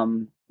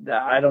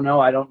 I don't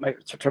know. In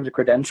terms of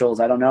credentials,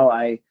 I don't know.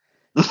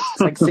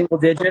 It's like single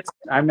digits.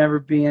 I remember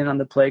being on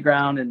the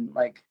playground and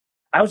like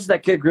I was just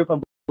that kid who grew up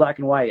on black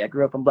and white. I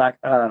grew up on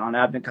on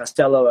Abbott and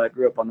Costello. I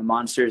grew up on the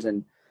Monsters,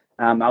 and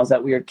I was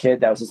that weird kid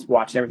that was just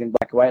watching everything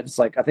black and white. It's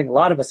like I think a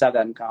lot of us have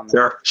that in common.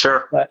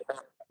 Sure. But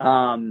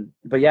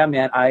yeah,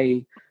 man,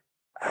 I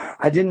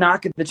did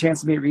not get the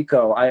chance to meet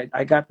Rico.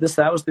 I got this.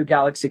 That was through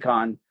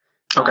GalaxyCon.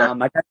 Okay. I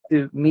got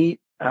to meet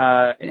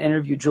and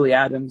interview Julie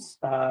Adams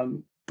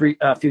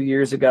a few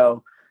years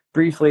ago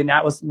briefly, and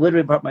that was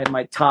literally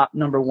my top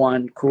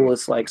 #1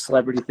 coolest like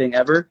celebrity thing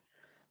ever.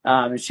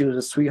 And she was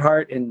a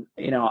sweetheart, and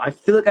you know I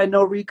feel like I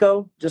know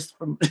Rico just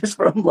from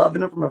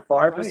loving him from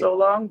afar for so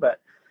long,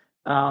 but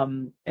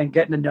and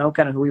getting to know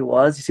kind of who he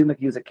was. He seemed like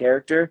he was a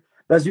character.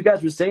 But as you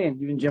guys were saying,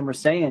 you and Jim were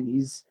saying,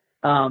 he's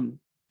kind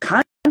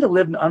of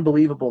lived an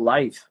unbelievable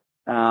life.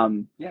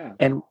 And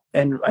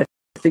I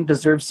think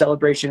deserves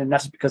celebration, and not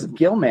just because of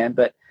Gilman,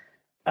 but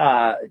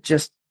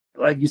just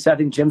like you said, I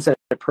think Jim said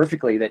it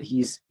perfectly that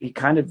he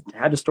kind of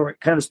had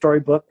a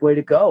storybook way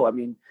to go. I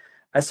mean,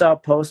 I saw a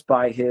post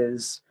by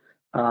his,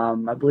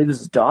 I believe it was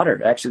his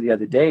daughter actually the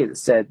other day that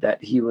said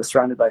that he was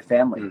surrounded by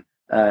family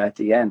at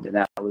the end, and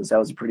that was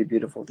a pretty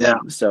beautiful thing. Yeah.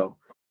 So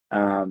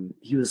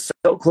he was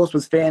so close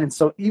with his fan, and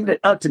so even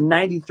up to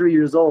 93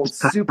 years old,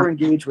 super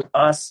engaged with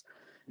us.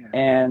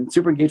 And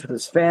super engaged with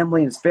his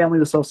family, and his family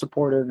was so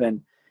supportive,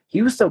 and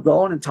he was still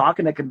going and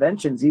talking at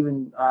conventions,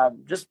 even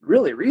just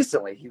really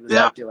recently he was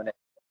out doing it.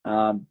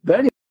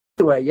 But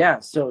anyway,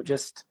 so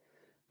just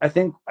I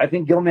think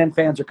Gilman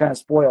fans are kind of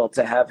spoiled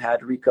to have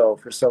had Rico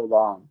for so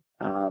long,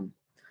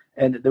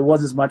 and there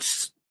was as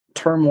much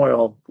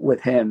turmoil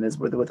with him as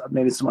with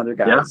maybe some other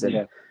guys.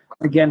 And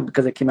again,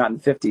 because it came out in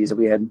the 50s,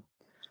 we had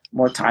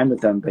more time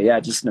with him. But yeah,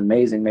 just an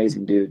amazing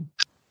dude.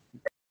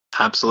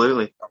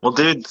 Absolutely. Well,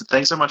 dude,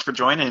 thanks so much for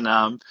joining.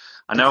 I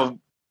know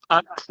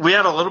we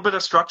had a little bit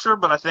of structure,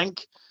 but I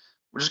think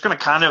we're just going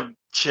to kind of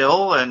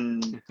chill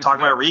and talk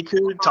about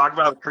Riku, talk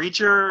about the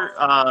creature,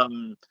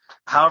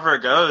 however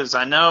it goes.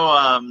 I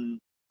know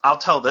I'll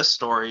tell this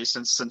story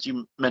since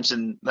you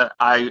mentioned that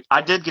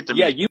I did get to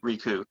meet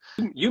Riku.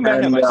 You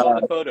met him. I saw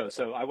the photo,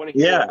 so I want to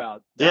hear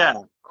about that.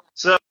 Yeah.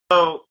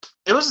 So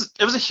it was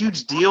a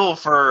huge deal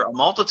for a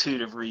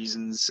multitude of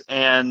reasons,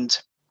 and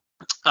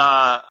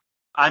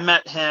I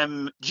met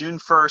him June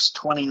 1st,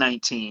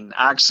 2019.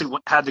 I actually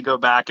had to go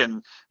back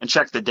and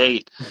check the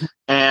date.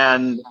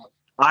 And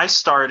I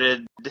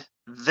started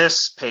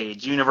this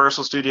page,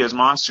 Universal Studios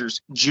Monsters,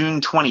 June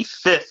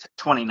 25th,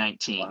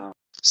 2019. Wow.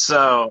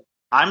 So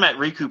I met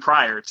Riku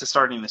prior to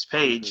starting this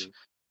page. Mm-hmm.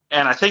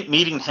 And I think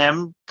meeting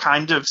him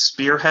kind of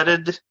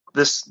spearheaded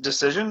this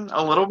decision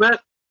a little bit.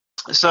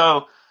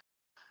 So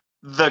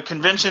the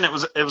convention, it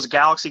was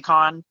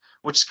GalaxyCon,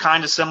 which is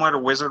kind of similar to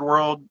Wizard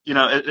World. You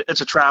know,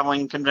 it's a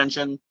traveling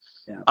convention.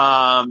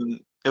 Yeah.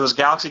 It was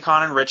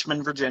GalaxyCon in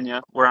Richmond,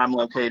 Virginia, where I'm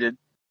located.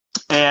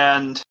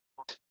 And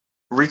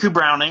Riku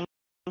Browning,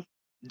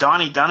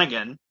 Donnie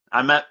Dunnigan,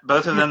 I met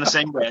both of them the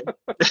same day.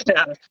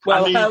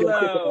 Well,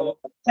 hello.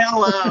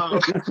 Hello.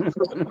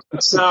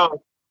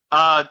 So,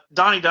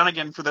 Donnie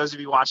Dunnigan, for those of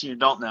you watching who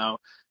don't know,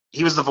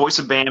 he was the voice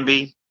of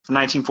Bambi from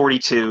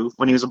 1942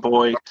 when he was a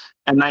boy.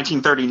 And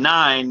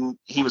 1939,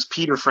 he was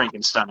Peter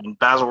Frankenstein,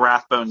 Basil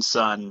Rathbone's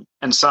son,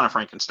 and son of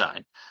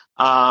Frankenstein.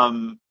 So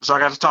I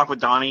got to talk with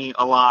Donnie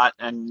a lot,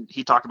 and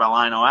he talked about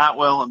Lionel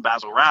Atwill and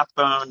Basil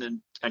Rathbone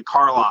and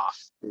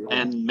Karloff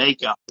and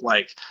makeup.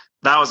 Like,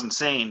 that was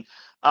insane.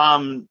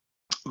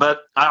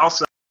 But I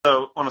also,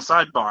 on a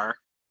sidebar,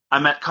 I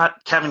met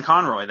Kevin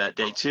Conroy that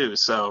day too.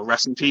 So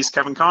rest in peace,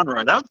 Kevin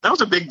Conroy. That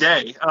was a big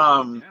day.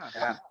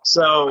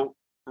 So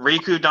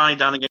Riku, Donnie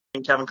Dunnigan,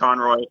 Kevin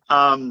Conroy.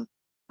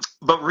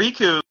 But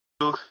Riku,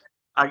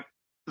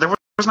 there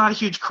was not a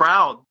huge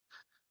crowd,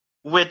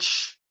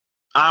 which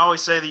I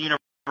always say the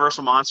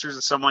Universal Monsters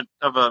is somewhat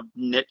of a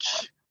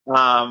niche,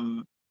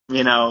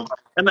 you know,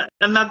 and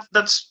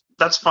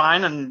that's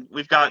fine. And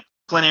we've got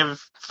plenty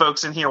of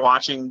folks in here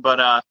watching,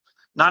 but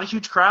not a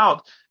huge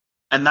crowd.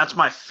 And that's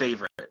my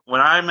favorite. When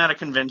I'm at a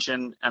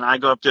convention and I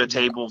go up to a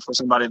table for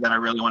somebody that I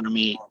really want to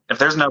meet, if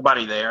there's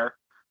nobody there,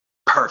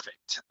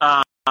 perfect.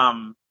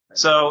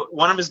 So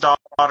one of his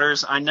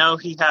daughters, I know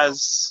he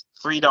has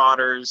 3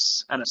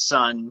 daughters and a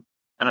son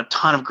and a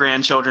ton of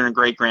grandchildren and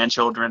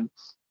great-grandchildren.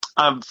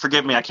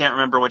 Forgive me, I can't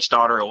remember which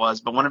daughter it was,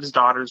 but one of his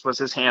daughters was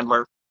his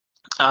handler.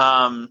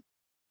 And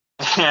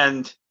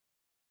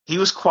he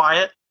was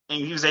quiet, and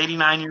he was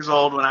 89 years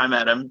old when I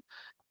met him.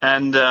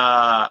 And,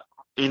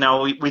 you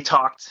know, we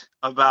talked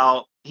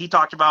about, he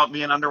talked about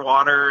being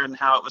underwater and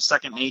how it was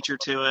second nature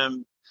to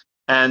him.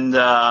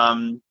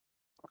 And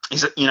he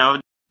said, you know,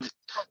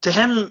 to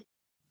him,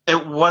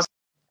 it wasn't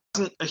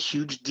a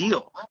huge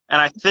deal.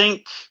 And I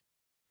think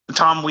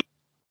Tom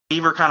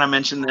Weaver kind of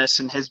mentioned this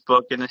in his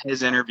book and in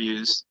his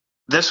interviews.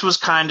 This was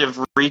kind of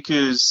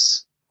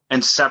Riku's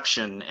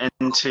inception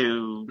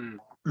into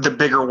the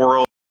bigger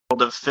world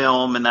of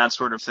film and that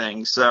sort of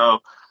thing. So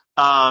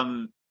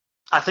I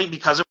think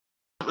because it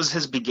was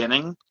his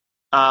beginning,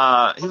 he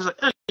was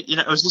like, you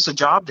know, it was just a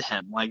job to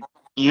him. Like,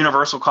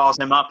 Universal calls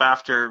him up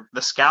after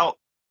the Scout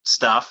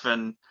stuff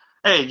and,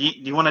 hey, do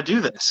you want to do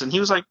this? And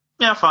he was like,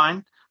 yeah,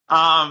 fine.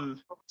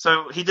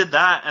 So he did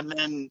that, and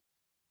then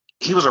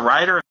he was a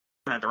writer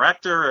and a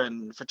director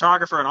and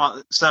photographer and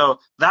all. So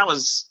that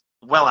was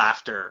well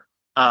after,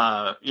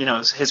 you know,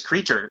 his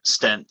creature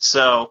stint.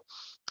 So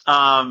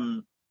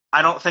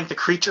I don't think the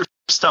creature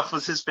stuff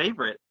was his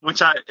favorite,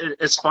 which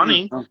it's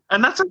funny,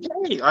 and that's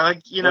okay. I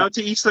like, you know,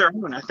 to each their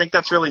own. I think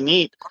that's really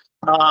neat.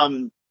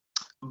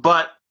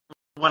 But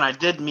when I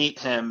did meet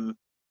him,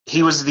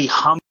 he was the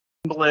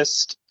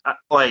humblest.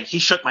 Like, he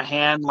shook my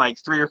hand like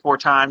 3 or 4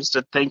 times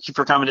to thank you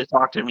for coming to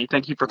talk to me.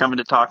 Thank you for coming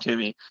to talk to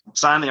me.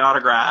 Sign the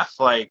autograph.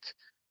 Like,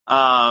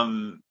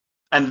 and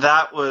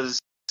that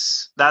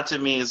to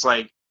me is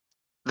like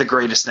the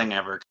greatest thing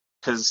ever.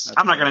 Because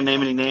I'm not going to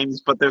name any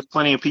names, but there's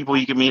plenty of people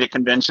you can meet at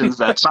conventions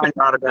that sign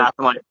your autograph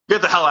and like,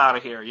 get the hell out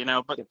of here, you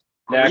know. But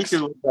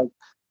Riku was like,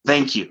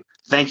 thank you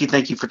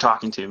for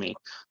talking to me.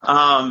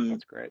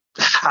 That's great.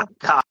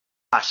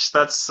 Gosh,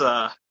 that's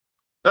a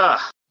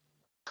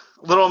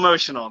little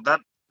emotional.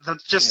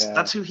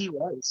 That's who he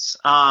was.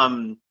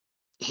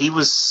 He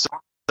was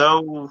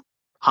so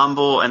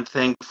humble and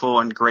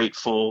thankful and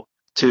grateful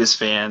to his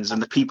fans and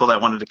the people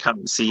that wanted to come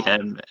and see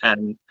him.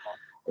 And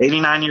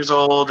 89 years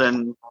old,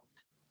 and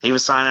he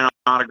was signing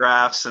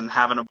autographs and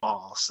having a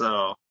ball.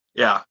 So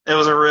yeah, it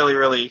was a really,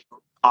 really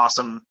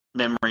awesome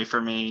memory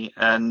for me.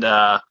 And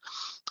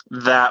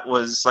that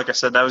was, like I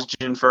said, that was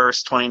June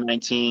 1st,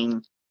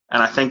 2019.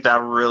 And I think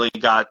that really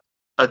got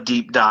a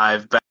deep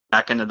dive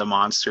back into the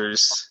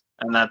monsters.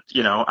 And that,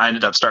 you know, I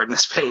ended up starting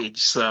this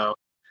page. So,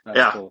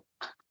 that's cool.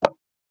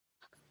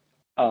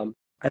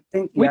 I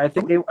think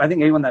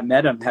anyone that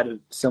met him had a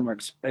similar,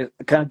 it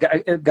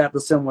got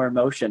the similar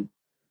emotion.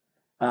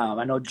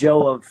 I know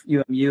Joe of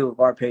UMU of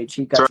our page,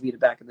 he got to meet it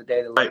back in the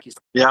day. Like he's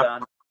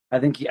done. I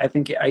think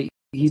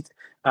he's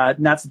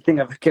and that's the thing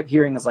I've kept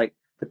hearing is like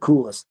the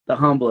coolest, the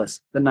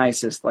humblest, the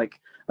nicest,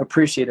 like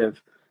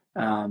appreciative.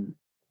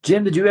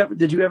 Jim, did you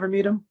ever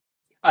meet him?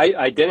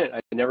 I didn't.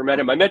 I never met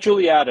him. I met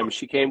Julie Adams.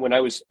 She came when I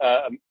was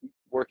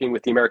working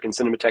with the American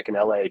Cinematheque in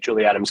LA.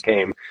 Julie Adams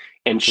came,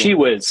 and she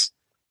was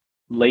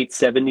late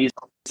 70s,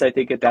 I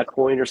think, at that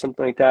point or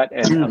something like that.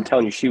 And I'm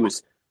telling you, she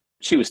was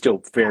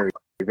still very,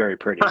 very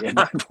pretty at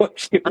that point.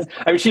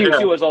 She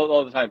was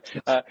all the time.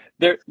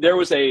 There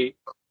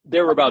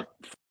were about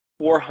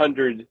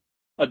 400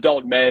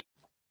 adult men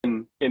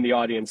in the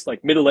audience,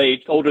 like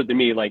middle-aged, older than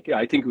me. Like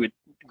I think who had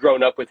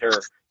grown up with her,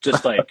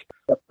 just like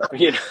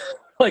it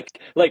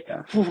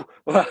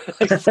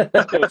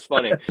was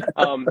funny.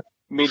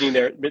 Meeting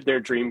their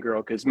dream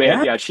girl, because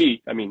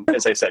she, I mean,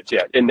 as I said,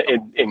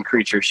 in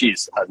Creature,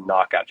 she's a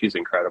knockout. She's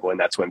incredible in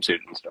that swimsuit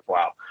and stuff.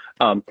 Wow.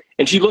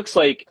 And she looks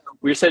like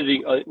we were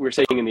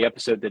saying in the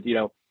episode that,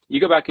 you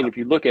go back and if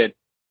you look at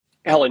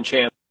Helen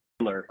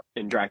Chandler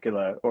in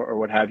Dracula or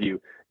what have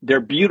you, they're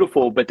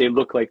beautiful, but they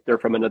look like they're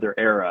from another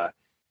era.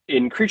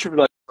 In Creature from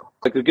the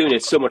Lagoon,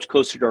 it's so much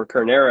closer to our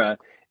current era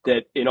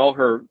that in all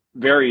her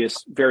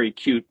various very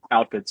cute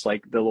outfits,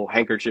 like the little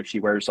handkerchief she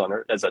wears on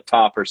her as a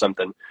top or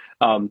something,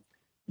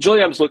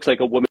 Julie Adams looks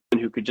like a woman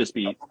who could just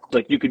be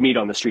like you could meet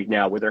on the street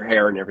now with her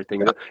hair and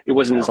everything. It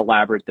wasn't as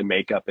elaborate, the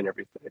makeup and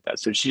everything like that.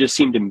 So she just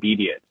seemed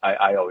immediate.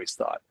 I always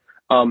thought.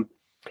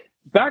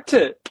 Back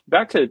to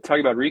talking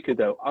about Riku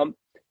though.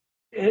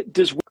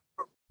 Does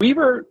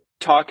Weaver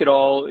talk at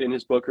all in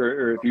his book,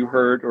 or have you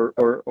heard, or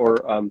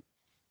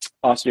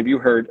Austin, have you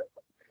heard?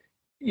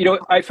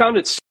 I found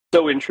it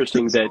so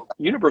interesting that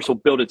Universal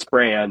built its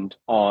brand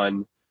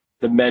on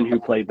the men who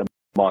played the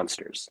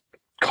monsters.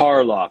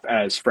 Karloff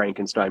as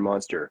Frankenstein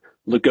monster,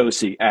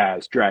 Lugosi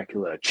as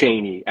Dracula,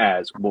 Chaney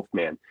as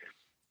Wolfman,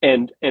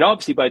 and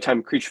obviously by the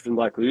time Creature from the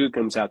Black Lagoon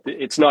comes out,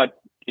 it's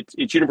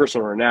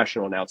Universal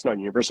International now. It's not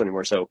Universal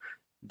anymore. So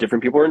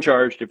different people are in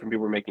charge, different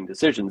people are making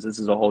decisions. This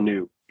is a whole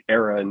new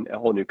era and a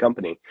whole new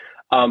company.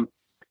 Having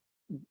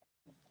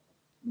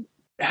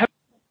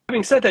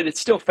said that, it's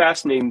still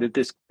fascinating that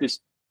this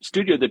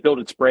studio that built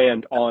its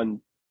brand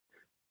on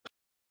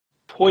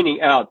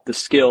pointing out the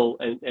skill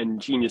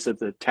and genius of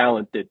the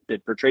talent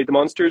that portrayed the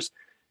monsters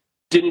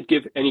didn't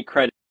give any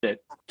credit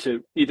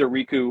to either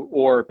Riku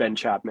or Ben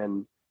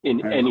Chapman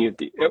in any of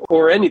the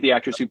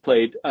actors who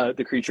played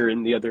the creature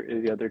in the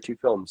other two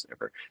films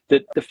ever.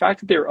 That the fact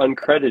that they're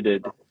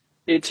uncredited,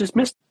 it just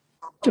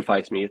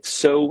mystifies me. It's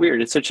so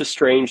weird. It's such a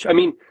strange. I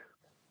mean,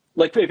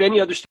 like if any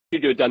other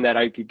studio had done that,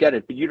 I could get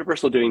it. But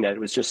Universal doing that, it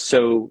was just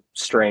so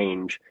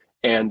strange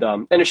and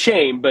a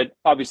shame. But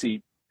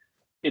obviously,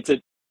 it's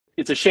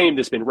a shame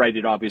that's been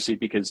righted, obviously,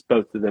 because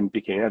both of them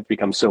have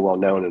become so well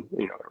known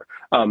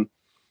and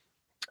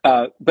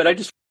but I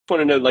just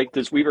want to know, like,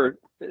 do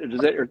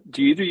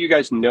either of you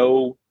guys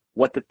know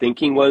what the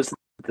thinking was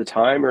at the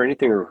time or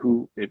anything, or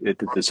who if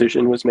the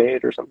decision was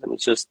made or something?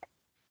 It's just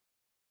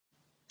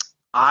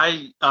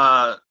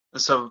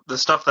so the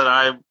stuff that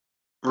I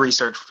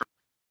researched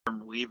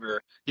from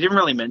Weaver, he didn't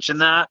really mention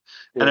that.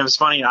 And it was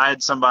funny, I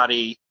had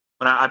somebody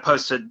when I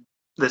posted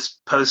this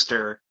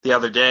poster the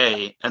other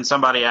day, and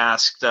somebody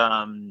asked,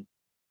 why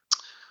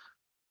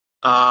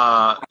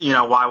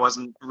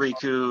wasn't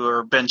Riku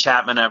or Ben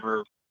Chapman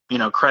ever,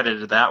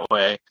 credited that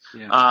way?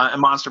 And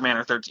Monster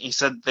Manor 13, he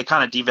said they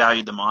kind of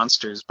devalued the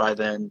monsters by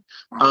then.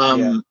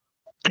 Like,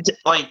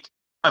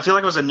 I feel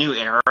like it was a new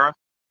era,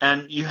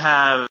 and you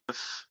have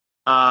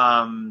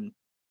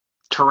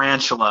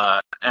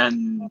Tarantula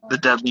and the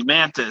Deadly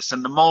Mantis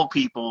and the Mole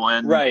People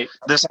and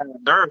this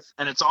and Earth,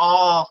 and it's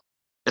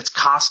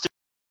costumes,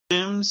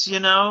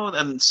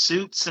 and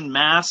suits and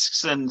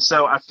masks, and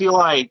so I feel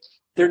like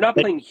they're not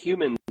playing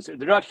humans.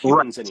 They're not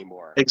humans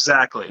anymore.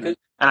 Exactly. And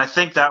I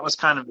think that was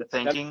kind of the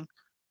thinking.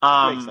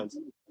 Makes sense.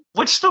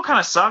 Which still kind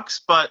of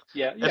sucks, but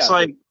it's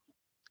like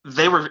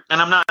they were, and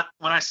I'm not,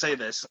 when I say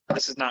this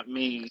is not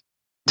me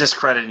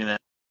discrediting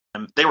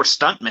them. They were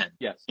stuntmen.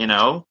 Yes.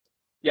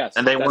 Yes.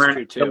 And they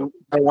weren't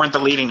the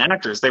leading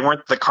actors. They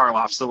weren't the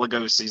Karloffs, the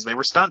Lugosis. They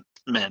were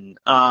stuntmen.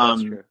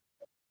 That's true.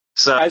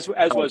 So as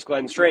was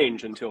Glenn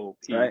Strange until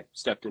he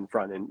stepped in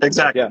front and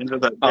exactly.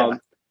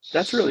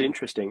 That's really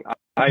interesting.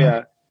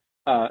 I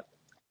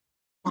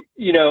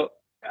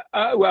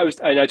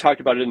talked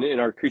about it in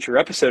our Creature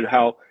episode,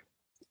 how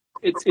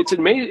it's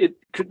amazing.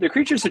 The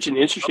Creature is such an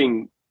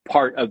interesting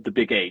part of the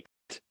Big Eight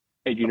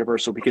at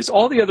Universal, because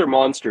all the other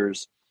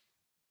monsters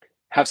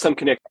have some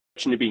connection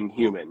to being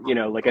human.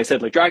 Like I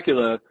said, like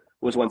Dracula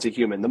was once a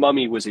human. The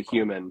Mummy was a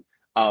human.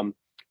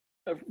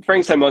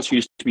 Frankenstein monster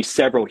used to be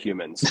several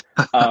humans.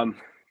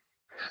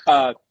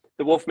 The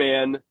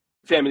Wolfman,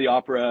 Family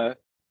Opera,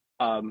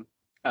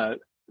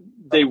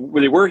 they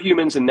were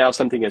humans, and now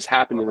something has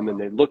happened to them, and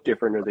they look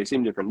different or they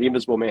seem different. The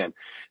Invisible Man.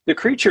 The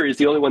Creature is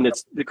the only one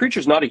the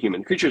Creature's not a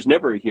human. The Creature's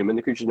never a human.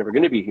 The Creature's never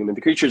going to be a human.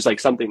 The Creature's like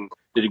something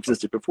that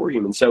existed before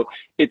humans. So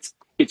it's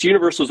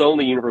Universal's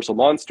only universal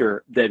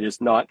monster that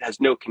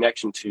has no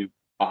connection to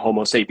a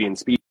Homo sapien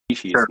species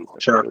Sure, and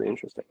stuff. sure. Really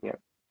interesting. Yeah.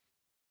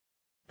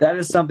 That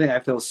is something I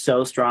feel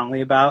so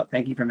strongly about.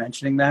 Thank you for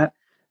mentioning that.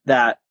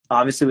 That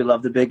obviously we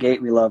love the Big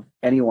Eight. We love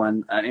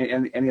anyone,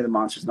 any of the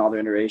monsters and all their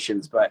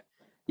iterations. But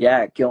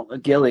yeah,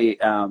 Gilly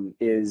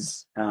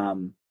is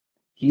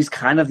he's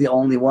kind of the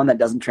only one that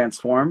doesn't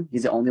transform.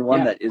 He's the only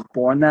one that is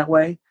born that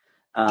way.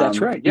 That's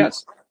right.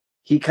 Yes.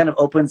 He kind of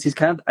opens. He's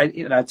kind of.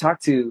 I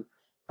talked to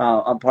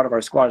on part of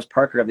our squad is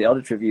Parker of the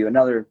Eldritch Review,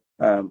 another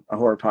a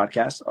horror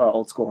podcast,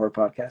 old school horror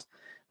podcast.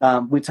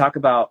 We talk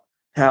about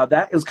how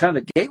that was kind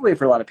of the gateway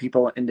for a lot of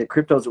people into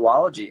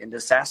cryptozoology, into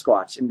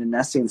Sasquatch, into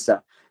Nessie and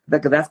stuff.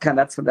 That's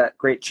that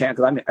great chant.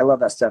 Because I love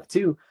that stuff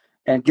too.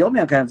 And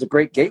Gilman kind of is a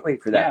great gateway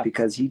for that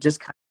because he just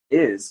kind of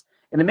is,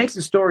 and it makes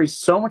the story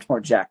so much more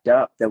jacked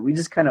up that we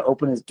just kind of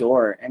open his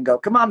door and go,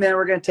 "Come on, man,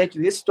 we're going to take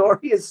you." This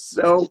story is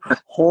so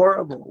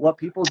horrible. What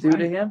people do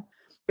to him.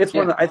 It's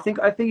one of the, I think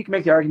you can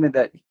make the argument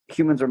that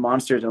humans are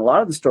monsters in a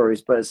lot of the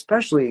stories, but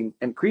especially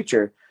in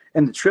Creature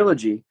and the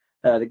trilogy,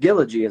 the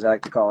Gilogy, as I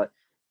like to call it.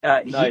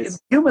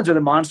 Nice. Humans are the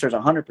monsters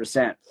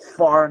 100%,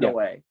 far and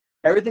away.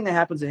 Everything that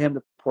happens to him,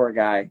 the poor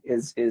guy,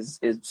 is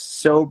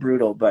so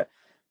brutal. But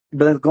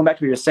going back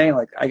to what you're saying,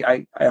 like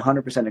I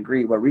 100%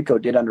 agree. What Rico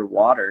did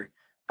underwater,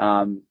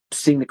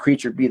 seeing the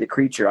creature be the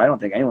creature, I don't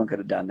think anyone could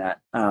have done that.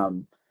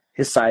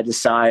 His side to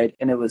side,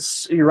 and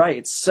you're right.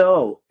 It's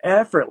so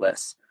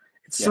effortless.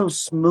 It's so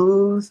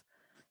smooth.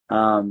 But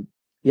I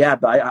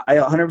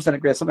 100%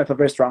 agree. That's something I feel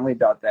very strongly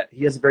about, that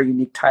he has a very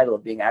unique title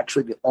of being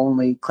actually the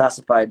only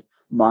classified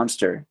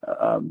monster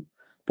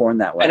born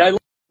that way. And I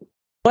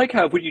like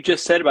how what you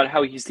just said about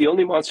how he's the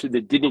only monster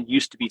that didn't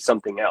used to be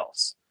something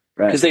else.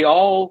 Because they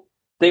all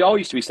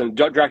used to be something.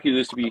 Dracula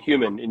used to be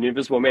human, and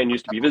Invisible Man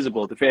used to be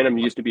visible. The Phantom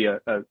used to be a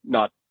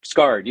not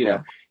scarred. You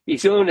know,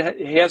 he's the only one.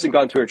 He hasn't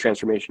gone through a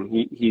transformation.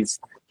 He's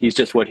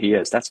just what he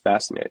is. That's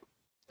fascinating.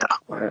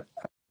 Yeah.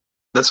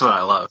 That's what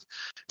I love.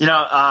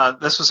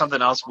 This was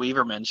something else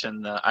Weaver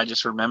mentioned that I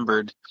just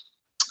remembered.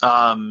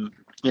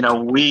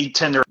 We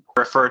tend to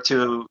refer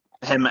to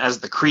him as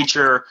the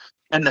Creature.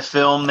 In the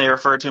film, they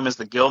refer to him as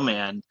the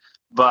Gillman.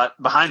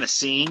 But behind the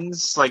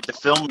scenes, like the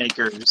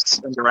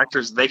filmmakers and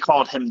directors, they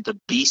called him the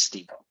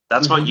Beastie.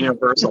 That's what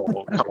Universal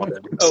called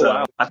him.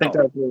 Wow. I think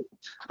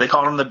they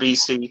called him the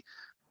Beastie.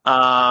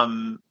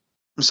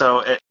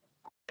 So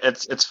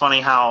it's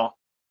funny how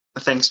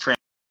things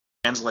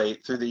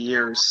translate through the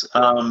years.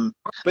 But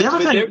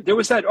there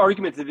was that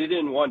argument that they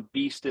didn't want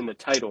Beast in the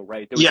title,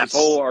 right? There was this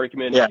whole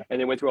argument, and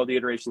they went through all the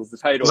iterations of the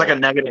title. It was like a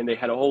negative, and they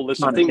had a whole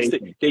list of things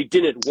that they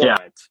didn't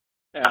want.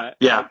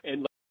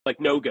 And like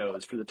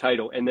no-goes for the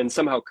title, and then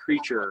somehow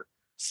Creature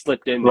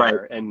slipped in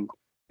there, and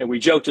we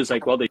joked, it's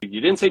like, well, you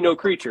didn't say no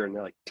Creature, and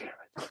they're like, damn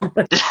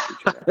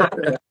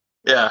it.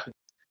 Yeah.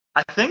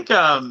 I think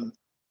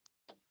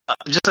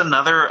just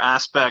another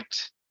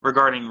aspect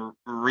regarding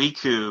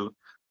Riku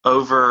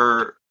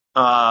over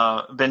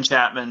Ben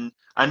Chapman.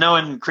 I know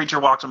in Creature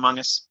Walked Among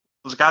Us,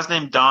 was a guy's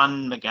named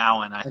Don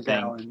McGowan, I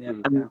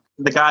think. And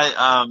the guy,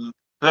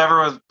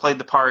 whoever played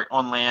the part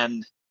on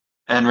land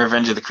and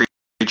Revenge of the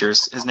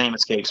Creatures, his name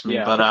escapes me.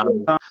 But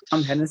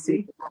Tom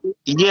Hennessy?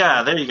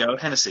 Yeah, there you go,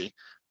 Hennessy.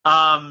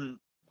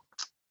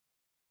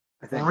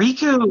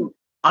 Riku,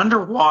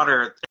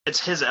 underwater, it's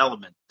his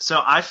element.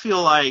 So I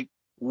feel like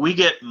we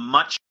get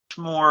much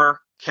more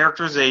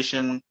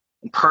characterization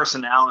and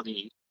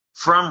personality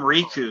from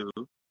Riku.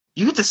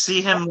 You get to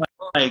see him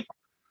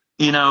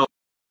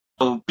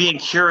being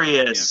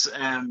curious,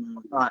 and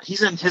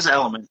he's in his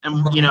element.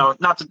 And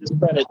not to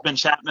discredit Ben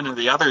Chapman or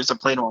the others that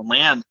played on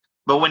land,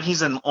 but when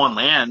he's on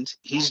land,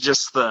 he's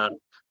just the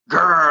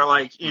grr,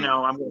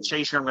 I'm going to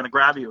chase you, I'm going to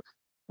grab you.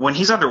 When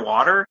he's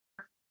underwater,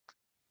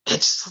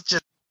 it's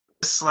just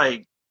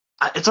like,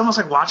 it's almost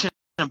like watching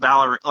a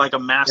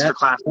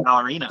masterclass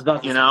ballerina.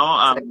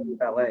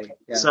 Ballet.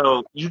 Yeah.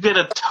 So you get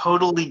a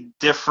totally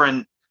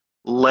different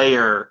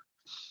layer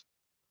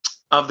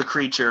of the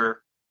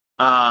Creature,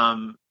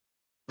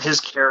 his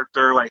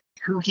character, like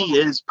who he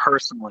is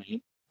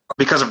personally,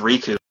 because of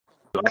Riku,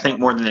 I think,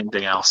 more than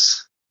anything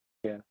else.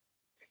 Yeah.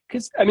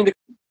 Because, the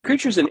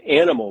Creature's an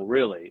animal,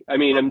 really.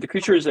 The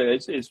Creature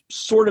is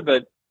sort of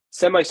a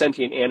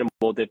semi-sentient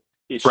animal that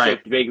is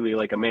shaped vaguely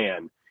like a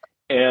man.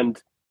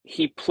 And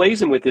he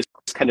plays him with this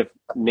kind of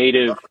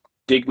native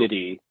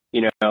dignity,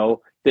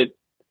 that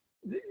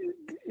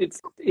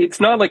it's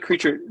not like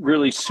Creature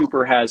really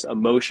super has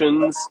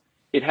emotions.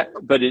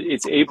 But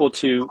it's able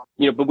to,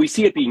 but we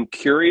see it being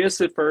curious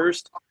at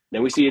first,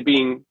 then we see it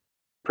being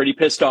pretty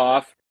pissed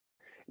off,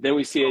 then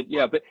we see it,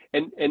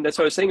 and that's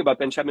what I was saying about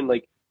Ben Chapman,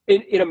 like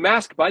in a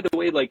mask, by the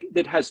way, like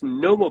that has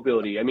no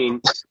mobility.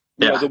 Lon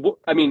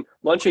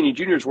Chaney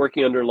Jr. is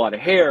working under a lot of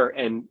hair,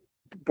 and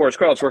Boris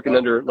Karloff's working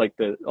under like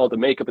all the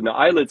makeup and the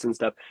eyelids and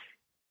stuff.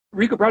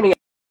 Rico Browning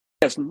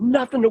has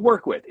nothing to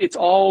work with. It's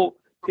all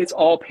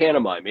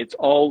pantomime. It's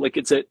all like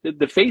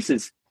the face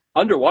is.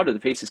 Underwater, the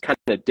face is kind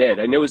of dead.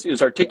 I know it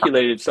was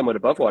articulated somewhat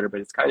above water,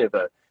 but it's kind of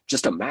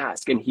just a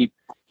mask, and he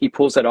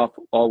pulls that off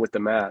all with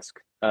the mask.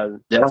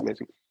 That's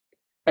amazing.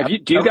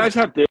 Do you guys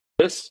have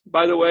this,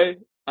 by the way?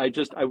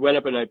 I went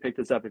up and I picked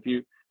this up. If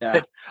you,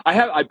 Yeah.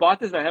 I bought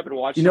this and I haven't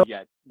watched it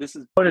yet. This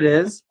is what it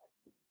is.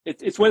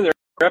 It's one of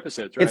their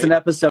episodes, right? It's an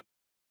episode,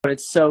 but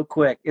it's so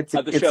quick. It's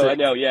the show. I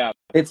know. Yeah.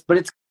 It's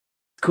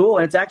cool,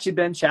 and it's actually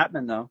Ben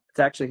Chapman though. It's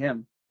actually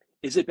him.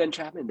 Is it Ben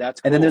Chapman?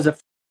 That's cool. And then there's a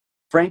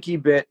Frankie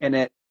bit in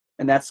it,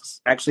 and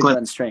that's actually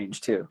Glenn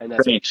Strange too. And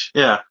that's Strange.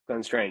 Yeah.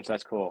 Glenn Strange.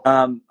 That's cool.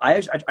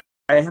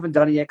 I haven't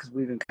done it yet because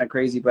we've been kind of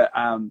crazy, but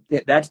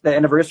that's the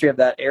anniversary of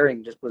that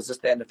airing. Was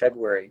just the end of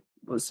February.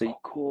 So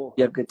cool.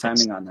 You have good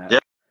timing on that. Yeah.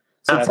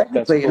 So that's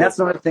technically, cool. And that's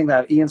another thing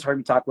that Ian's heard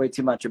me talk way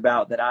too much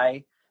about.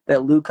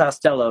 That Lou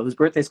Costello, whose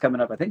birthday's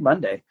coming up, I think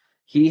Monday,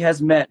 he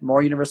has met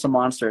more Universal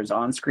monsters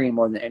on screen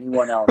more than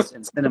anyone else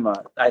in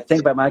cinema. I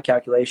think by my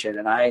calculation,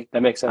 and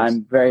that makes sense.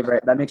 I'm very, very.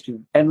 That makes me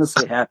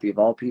endlessly happy. Of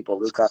all people,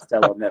 Lou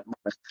Costello met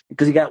more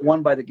because he got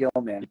won by the Gill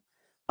Man.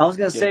 I was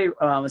going to say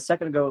a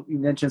second ago you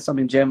mentioned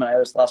something, Jim, and I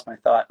just lost my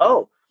thought.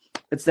 Oh,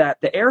 it's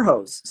the air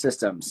hose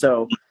system.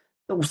 So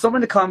someone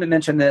in the comment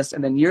mentioned this,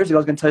 and then years ago I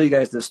was going to tell you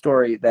guys this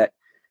story that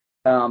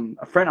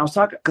a friend I was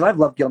talking because I've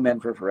loved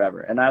Gilman for forever,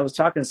 and I was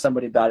talking to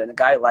somebody about it, and the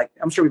guy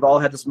I'm sure we've all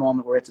had this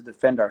moment where we have to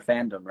defend our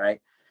fandom, right?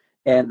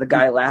 And the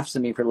guy laughs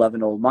at me for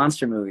loving old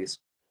monster movies.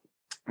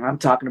 And I'm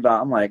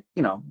like,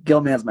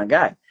 Gilman's my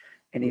guy,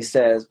 and he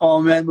says,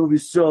 "Oh man,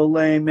 movie's so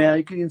lame, man.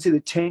 You couldn't even see the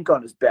tank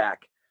on his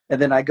back."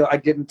 And then I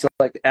get into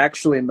like the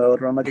actually mode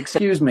where I'm like,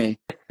 "Excuse me,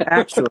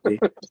 actually,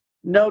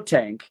 no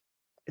tank.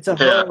 It's a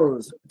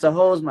hose. It's a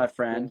hose, my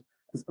friend."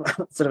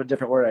 Instead of a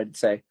different word, I'd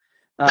say.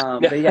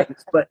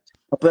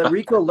 But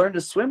Rico learned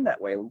to swim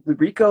that way.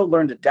 Rico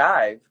learned to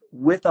dive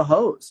with a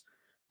hose.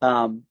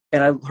 And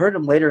I heard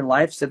him later in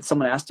life said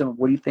someone asked him,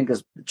 "What do you think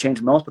has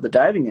changed most with the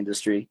diving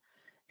industry?"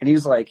 And he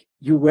was like,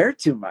 "You wear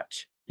too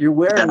much. You're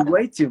wearing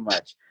way too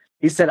much."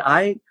 He said,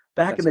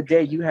 Back in the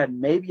day, you had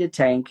maybe a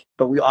tank,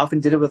 but we often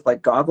did it with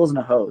like goggles and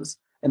a hose.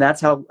 And that's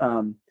how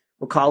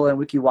Wakala and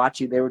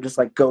Wikiwachi, they would just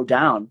like go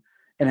down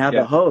and have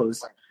a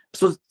hose.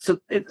 So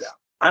I don't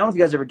know if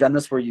you guys have ever done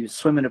this where you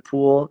swim in a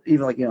pool,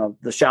 even like,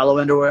 the shallow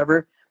end or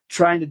whatever,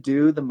 trying to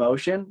do the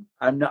motion.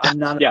 I'm not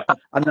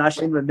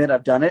ashamed to admit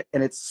I've done it,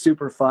 and it's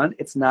super fun.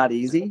 It's not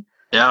easy.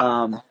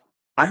 Yeah.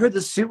 I heard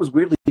the suit was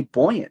weirdly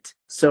buoyant.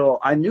 So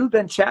I knew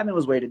Ben Chapman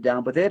was weighted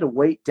down, but they had to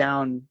weight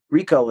down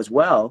Rico as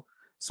well.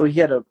 So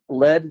he had a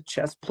lead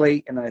chest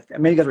plate, and I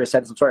mean, you guys already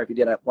said this. I'm sorry if you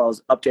did while I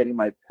was updating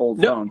my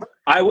old phone.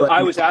 I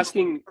was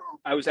asking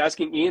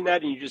Ian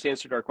that, and you just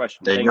answered our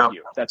question. Thank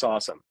you. That's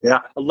awesome.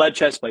 Yeah, a lead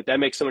chest plate, that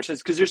makes so much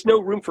sense because there's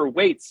no room for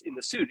weights in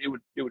the suit. It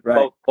would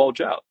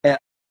bulge out. So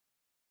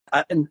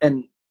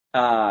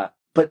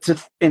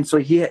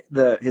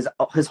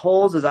his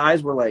holes, his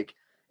eyes were like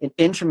an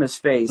inch from his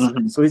face.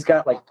 Mm-hmm. So he's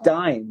got like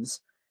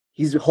dimes.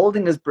 He's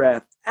holding his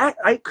breath.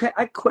 I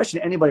question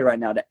anybody right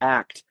now to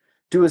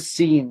do a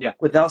scene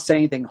without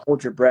saying anything,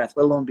 hold your breath,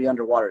 let alone be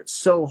underwater. It's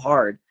so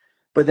hard.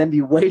 But then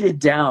be weighted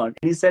down.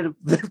 And he said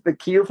the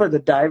cue for the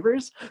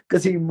divers,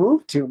 because he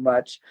moved too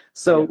much.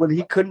 So when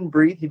he couldn't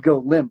breathe, he'd go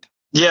limp.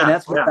 Yeah. And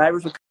that's when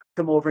divers would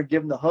come over and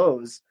give him the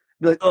hose.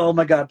 Be like, "Oh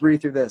my God,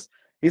 breathe through this."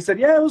 He said,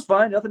 "Yeah, it was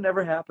fine. Nothing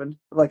ever happened."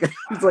 Like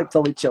he's like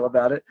totally chill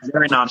about it.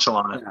 Very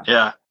nonchalant.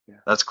 Yeah.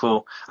 That's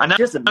cool. I know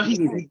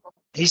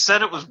he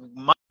said it was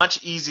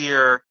much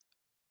easier.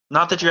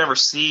 Not that you ever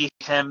see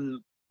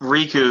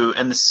Riku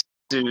in the suit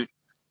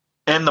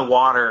in the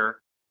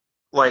water,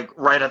 like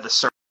right at the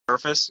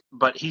surface,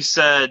 but he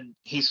said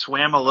he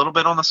swam a little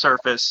bit on the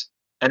surface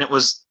and it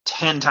was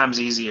 10 times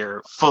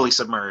easier fully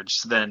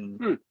submerged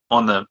than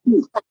on the.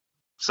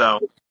 So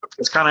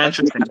it's kind of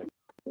interesting.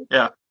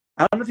 Yeah.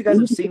 I don't know if you guys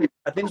have seen it.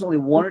 I think there's only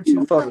 1 or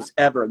 2 photos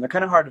ever, and they're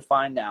kind of hard to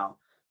find now.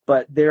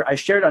 But I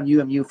shared on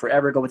UMU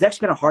forever ago. It's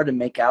actually kind of hard to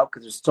make out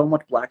because there's so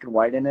much black and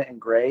white in it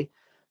and gray.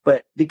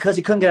 But because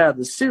he couldn't get out of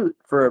the suit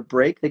for a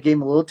break, they gave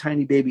him a little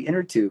tiny baby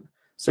inner tube.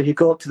 So he'd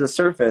go up to the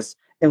surface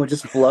and would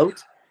just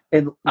float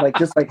and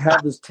just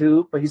have this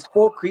tube. But he's a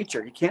full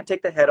creature. He can't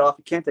take the head off.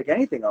 He can't take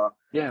anything off.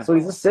 Yeah. So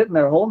he's just sitting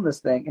there holding this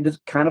thing and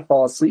just kind of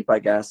fall asleep, I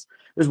guess.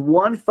 There's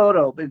one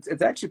photo, but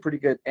it's actually a pretty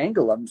good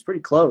angle of him. It's pretty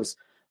close.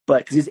 But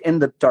because he's in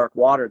the dark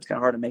water, it's kind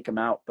of hard to make him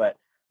out. But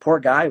poor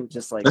guy would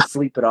just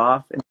sleep it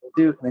off and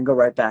then go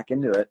right back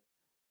into it.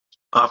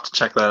 I'll have to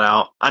check that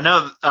out. I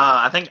know.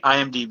 I think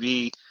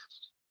IMDb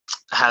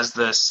has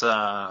this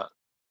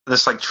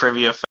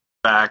trivia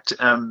fact,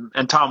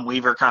 and Tom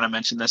Weaver kind of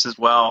mentioned this as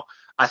well.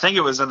 I think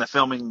it was in the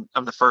filming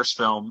of the first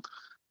film.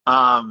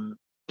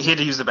 He had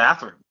to use the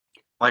bathroom,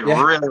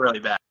 really, really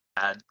bad,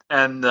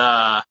 and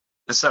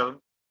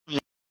so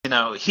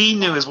he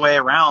knew his way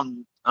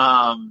around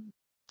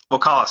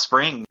Wakala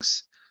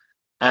Springs,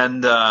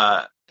 and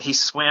he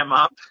swam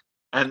up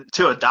and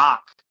to a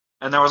dock,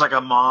 and there was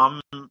a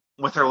mom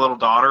with her little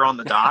daughter on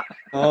the dock.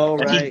 Oh,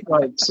 right.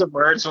 And he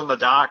submerged on the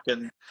dock,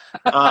 and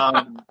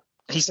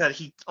he said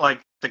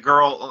the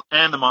girl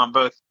and the mom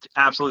both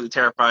absolutely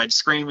terrified,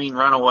 screaming,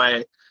 run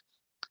away.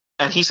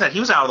 And he said he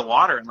was out of the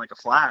water in a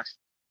flash,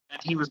 and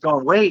he was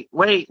going, wait,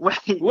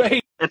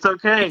 it's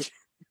okay.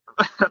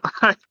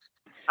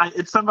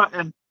 It's somebody,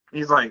 and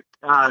he's like,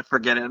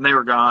 forget it, and they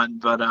were gone.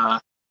 But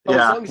as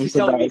Yeah. long as he's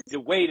telling me to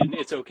wait and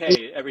it's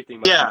okay, everything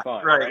must Yeah, be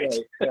fine. right.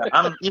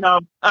 Yeah.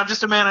 I'm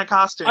just a man in a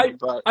costume,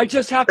 but I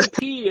just have to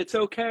pee. It's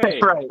okay.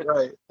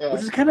 right. Yeah.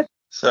 Which is kind of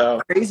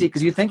So crazy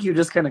because you think you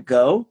just kind of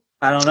go.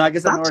 I don't know. I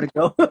guess I know where to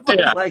go. But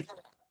Yeah. like,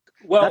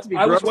 Well, not to be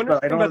I was gross, wondering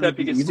but I don't about know that if it'd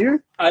be because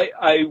easier.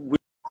 I would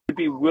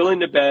be willing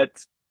to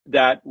bet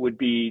that would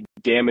be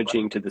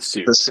damaging to the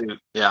suit. the suit,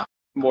 yeah.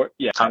 More,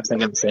 yeah. I'm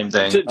thinking the same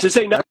thing. To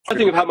say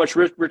nothing of how much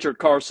Richard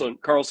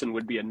Carlson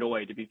would be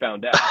annoyed if he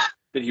found out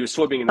that he was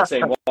swimming in the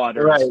same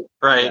water.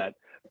 Right. That.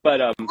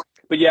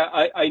 But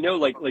yeah, I know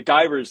like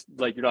divers,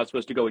 like you're not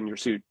supposed to go in your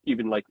suit,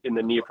 even like in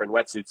the neoprene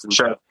wetsuits and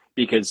Sure. stuff,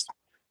 because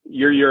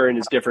your urine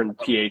is different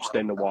pH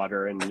than the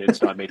water, and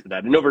it's not made for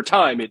that. And over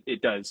time,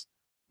 it does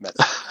mess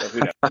up.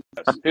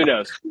 So who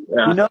knows?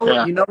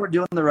 Yeah. You know, we're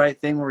doing the right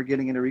thing when we're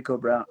getting into Rico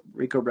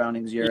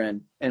Browning's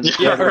urine. And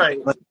Yeah, right.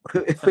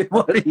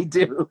 What did he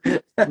do?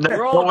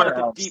 We're all Nowhere about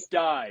the else. deep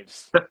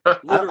dives.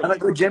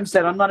 Like what Jim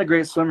said, I'm not a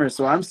great swimmer,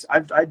 so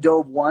I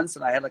dove once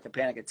and I had like a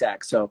panic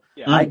attack. So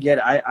Yeah. I get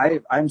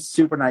it. I'm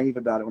super naive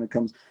about it when it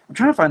comes. I'm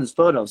trying to find this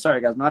photo.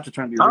 Sorry guys, I'm not just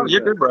trying to be rude. Oh,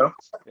 you're good, bro.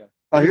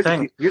 Oh, here's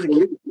Thing. a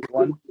cute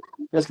one.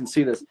 You guys can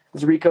see this.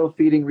 This is Rico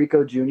feeding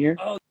Rico Jr.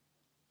 Oh,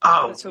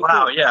 That's so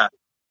wow, cool. yeah.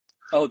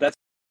 Oh, that's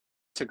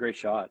a great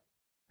shot.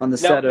 on the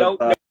set of.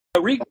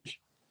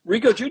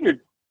 Rico Jr.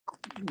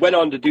 went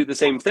on to do the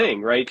same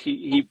thing, right?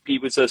 He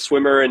was a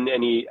swimmer and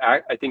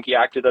I think he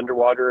acted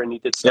underwater and he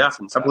did stunts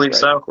and stuff, I believe right?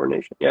 so.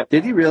 Coordination. Yeah.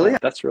 Did he really?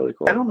 That's really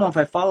cool. I don't know if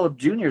I follow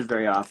juniors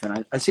very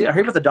often. I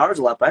heard about the daughters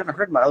a lot, but I haven't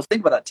heard about. I was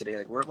thinking about that today.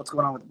 Like, what's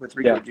going on with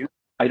Rico Jr.?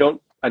 I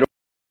don't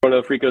know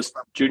if Rico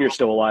Jr. is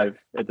still alive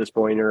at this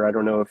point, or I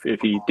don't know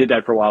if he did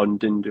that for a while and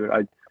didn't do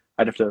it.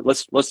 I'd have to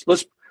let's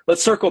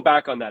circle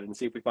back on that and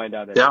see if we find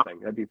out anything.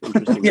 That'd be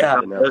interesting.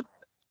 Yeah. To know.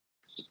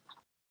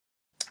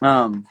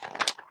 I'm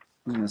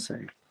gonna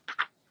say,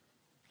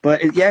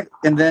 but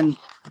and then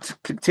to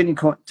continue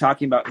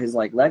talking about his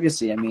like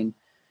legacy. I mean,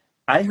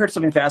 I heard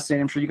something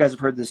fascinating. I'm sure you guys have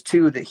heard this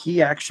too. That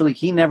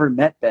he never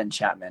met Ben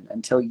Chapman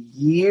until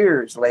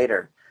years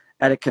later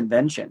at a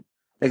convention.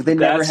 Like they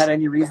never had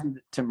any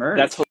reason to merge.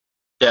 That's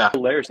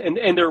hilarious.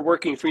 And they're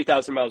working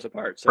 3,000 miles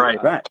apart. So,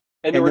 right.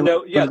 And there were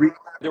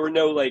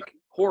no like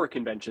horror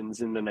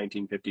conventions in the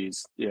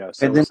 1950s. Yeah.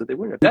 So they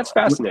wouldn't have. That's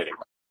fascinating.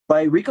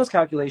 By Rico's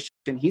calculation,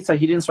 he said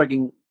he didn't start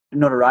getting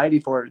notoriety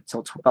for it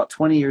until about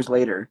 20 years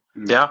later.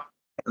 Yeah.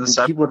 And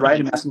people would write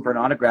him asking for an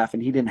autograph,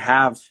 and he didn't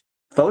have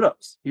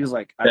photos. He was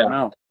like, I don't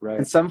know. Right.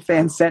 And some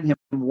fans sent him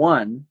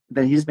one.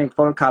 Then he just made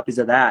photocopies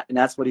of that, and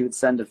that's what he would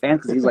send to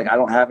fans because he's like, I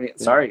don't have any.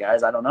 Sorry,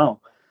 guys, I don't know.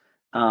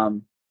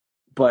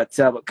 But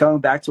coming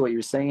back to what you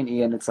were saying,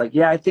 Ian, it's like,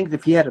 I think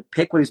if he had to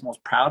pick what he's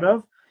most proud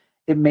of,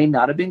 it may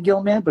not have been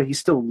Gilman, but he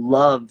still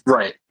loved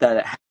that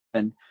it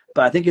happened.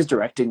 But I think his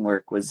directing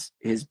work was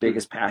his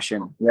biggest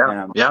passion.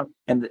 Yeah.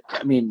 And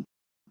I mean,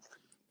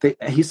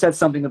 he said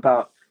something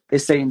about, they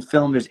say in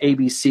film there's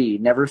ABC,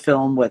 never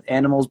film with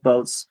animals,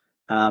 boats,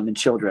 and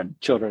children.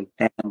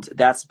 And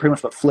that's pretty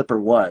much what Flipper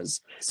was.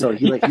 So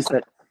he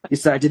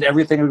said I did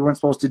everything we weren't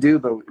supposed to do,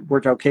 but it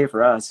worked okay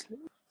for us.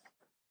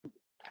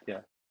 Yeah.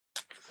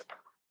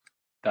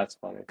 That's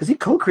funny. Because he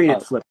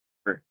co-created Flipper.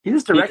 He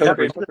just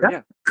directed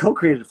Flipper.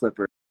 Co-created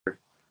Flipper.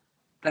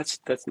 That's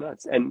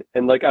nuts. And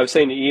like I was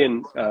saying to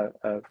Ian,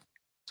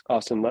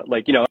 Austin,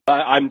 like,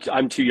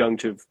 I'm too young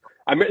to.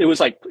 It was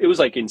like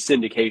in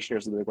syndication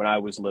or something when I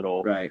was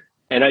little, right?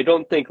 And I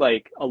don't think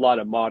like a lot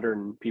of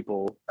modern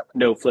people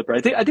know Flipper. I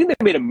think they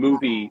made a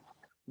movie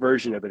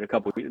version of it a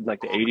couple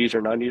like the 80s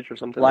or 90s or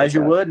something.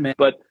 Elijah Wood, man.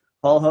 But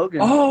Paul Hogan.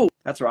 Oh,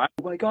 that's right.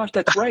 Oh my gosh,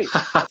 that's right.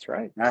 That's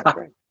right.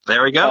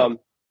 There we go.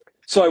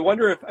 So I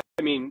wonder if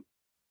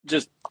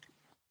just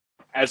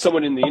as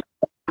someone in the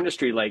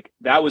industry, like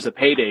that was a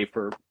payday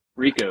for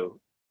Rico.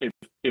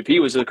 If he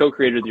was the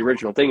co-creator of the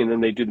original thing and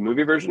then they do the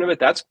movie version of it,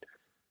 that's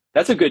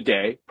a good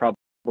day,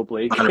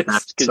 probably.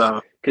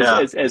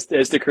 Because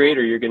as the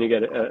creator, you're going to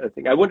get a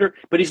thing. I wonder,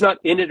 but he's not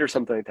in it or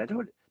something like that.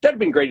 That'd have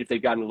been great if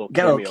they'd gotten a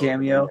little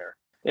cameo.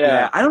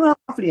 Yeah, I don't know how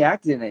often he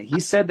acted in it. He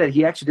said that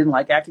he actually didn't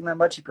like acting that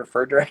much. He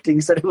preferred directing.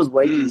 He said it was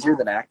way easier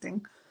than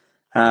acting,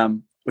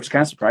 which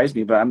kind of surprised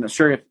me. But I'm not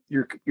sure if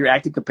your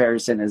acting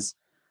comparison is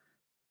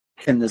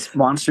in this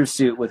monster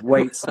suit with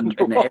weights and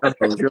air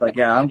hose. You're like,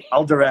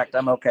 I'll direct.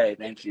 I'm okay.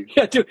 Thank you.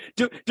 Yeah,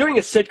 doing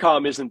a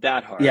sitcom isn't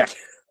that hard. Yeah.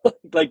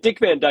 Like Dick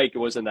Van Dyke, it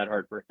wasn't that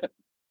hard for him.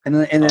 And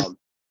then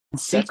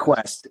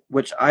Sequest,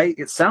 which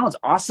it sounds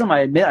awesome. I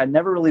admit I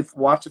never really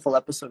watched a full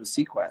episode of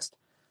Sequest,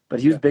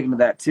 but he was big into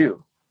that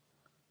too.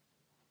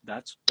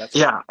 That's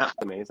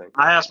amazing.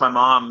 I asked my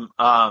mom.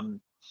 Of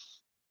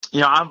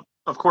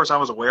course I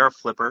was aware of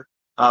Flipper,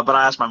 but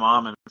I asked my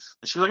mom, and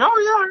she was like,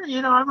 "Oh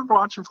yeah, I remember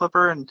watching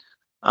Flipper," and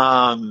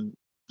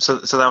so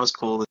that was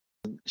cool.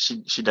 She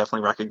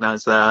definitely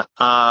recognized that.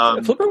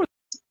 Flipper was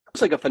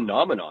like a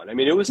phenomenon. I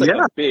mean, it was like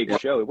a big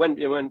show. It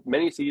went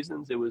many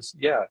seasons. It was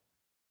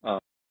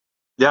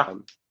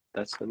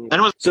that's funny. And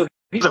it was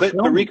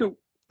Rico.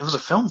 It was a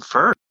film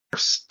first.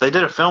 They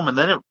did a film, and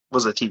then it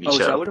was a TV show. Is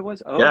that what it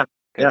was? Oh, yeah.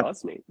 Okay,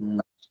 that's neat.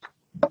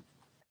 Let's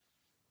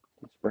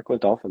work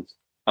with dolphins.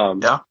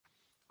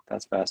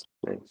 That's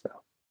fascinating. So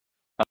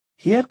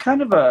he had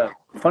kind of a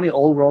funny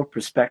old world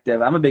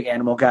perspective. I'm a big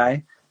animal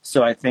guy,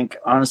 so I think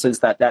honestly, it's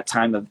that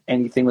time of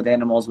anything with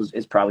animals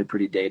is probably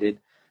pretty dated.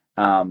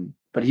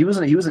 But he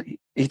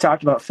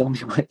talked about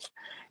filming with.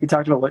 He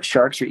talked about what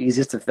sharks are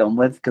easiest to film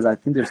with because I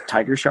think there's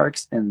tiger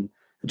sharks in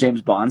the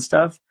James Bond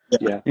stuff.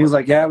 yeah, He was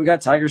like, "Yeah, we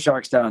got tiger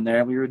sharks down there,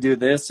 and we would do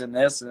this and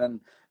this, and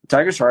then the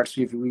tiger sharks.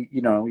 If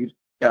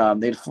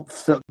they'd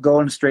go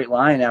in a straight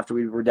line after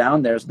we were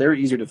down there, so they were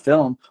easier to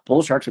film.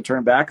 Bull sharks would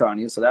turn back on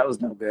you, so that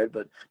was no good.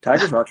 But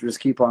tiger sharks would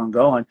just keep on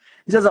going."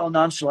 He says all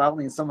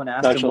nonchalantly, and someone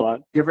asked him,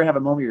 "Do you ever have a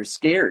moment you're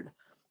scared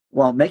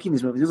while making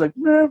these movies?" He was like,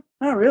 "No,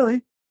 not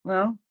really.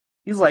 No."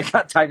 He's like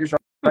got tiger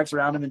sharks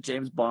around him in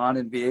James Bond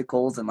and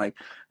vehicles and like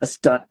a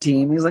stunt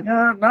team. He's like,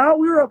 "No,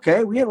 we were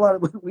okay. We had a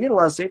lot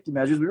of safety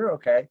measures. We were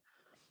okay."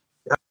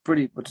 It's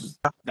funny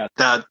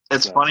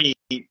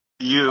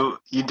you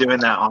doing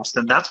that,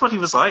 Austin. That's what he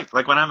was like.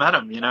 Like when I met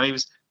him, he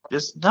was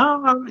just it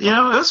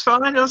was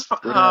fine. It was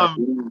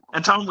fun.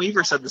 And Tom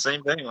Weaver said the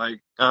same thing.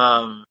 Like,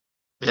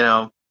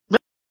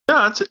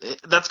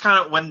 that's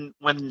kind of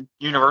when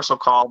Universal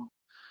called,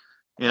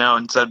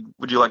 and said,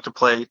 "Would you like to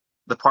play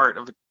the part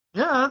of the?"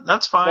 Yeah,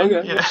 that's fine.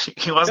 Okay.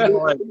 He wasn't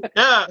like,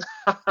 yeah.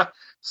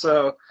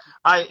 So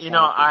I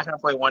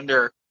halfway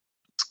wonder.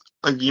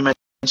 Like you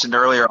mentioned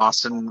earlier,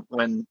 Austin,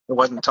 when it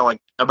wasn't until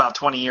like about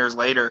 20 years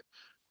later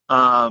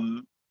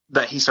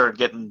that he started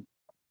getting,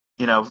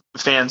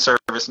 fan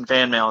service and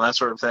fan mail and that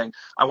sort of thing.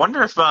 I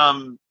wonder if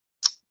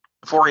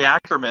Forey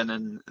Ackerman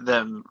and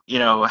them,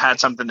 had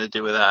something to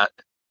do with that.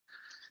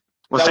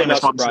 That would not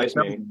surprise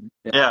me.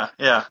 Yeah.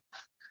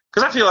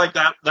 Because I feel like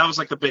that was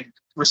like a big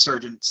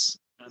resurgence,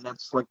 and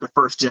that's like the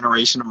first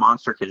generation of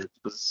Monster Kids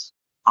was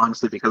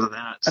honestly because of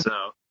that.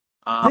 So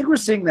I think we're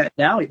seeing that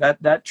now.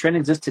 That trend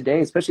exists today,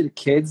 especially the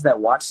kids that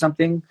watch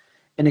something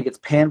and it gets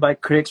panned by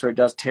critics or it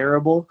does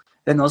terrible.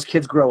 Then those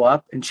kids grow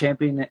up and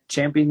championing. You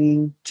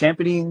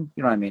know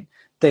what I mean?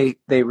 They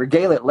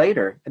regale it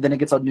later, and then it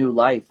gets a new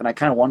life. And I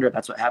kind of wonder if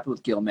that's what happened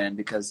with Gilman,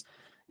 because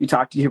you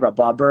hear about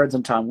Bob Burns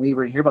and Tom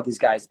Weaver, and you hear about these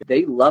guys.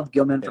 They loved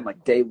Gilman from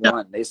like day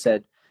one. They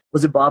said,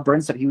 was it Bob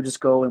Burns said he would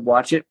just go and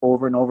watch it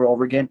over and over and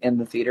over again in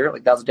the theater?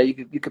 Like that was a day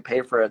you could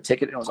pay for a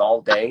ticket, and it was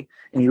all day,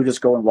 and he would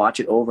just go and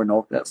watch it over and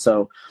over.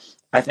 So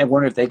I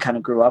wonder if they kind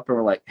of grew up and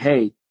were like,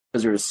 hey,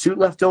 is there a suit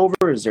left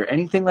over? Is there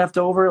anything left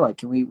over? Like,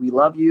 can we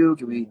love you?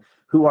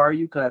 Who are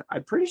you? Because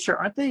I'm pretty sure,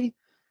 aren't they,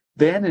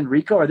 Ben and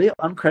Rico, are they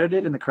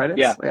uncredited in the credits?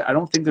 Yeah. Like, I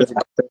don't think there's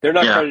they're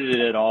not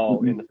credited at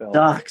all in the film.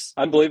 Sucks.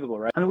 Unbelievable,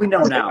 right? I mean, we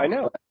know now. I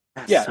know.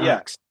 That Yeah.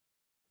 sucks.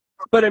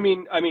 But I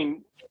mean,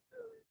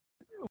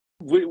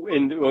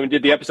 when we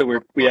did the episode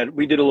where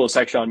we did a little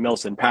section on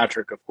Millicent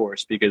Patrick, of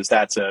course, because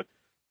that's a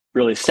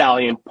really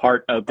salient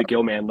part of the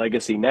Gilman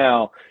legacy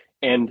now,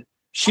 and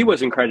she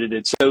wasn't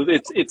credited. So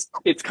it's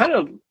kind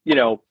of,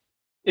 it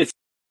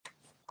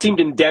seemed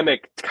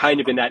endemic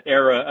kind of in that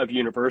era of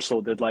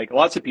Universal that like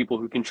lots of people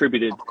who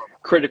contributed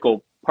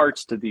critical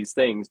parts to these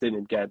things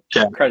didn't get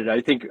credit. I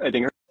think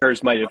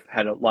hers might have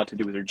had a lot to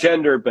do with her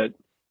gender, but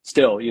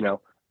still,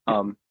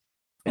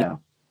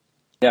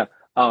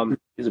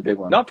 He's a big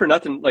one. Not for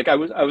nothing. Like I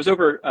was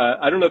over.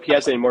 I don't know if he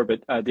has it anymore,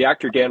 but the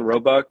actor Dan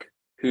Roebuck,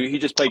 who he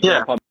just played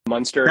Grandpa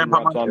Munster in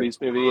Rob Zombie's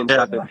movie and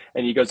stuff,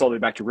 and he goes all the way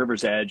back to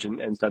River's Edge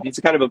and stuff. He's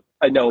kind of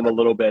I know him a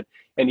little bit,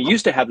 and he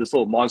used to have this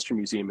little monster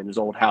museum in his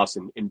old house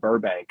in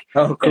Burbank.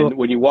 Oh, cool. And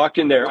when you walked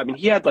in there, I mean,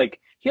 he had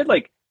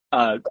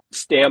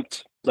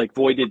stamped like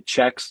voided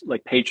checks,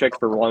 like paychecks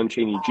for Ron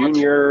Chaney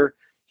Jr.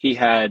 He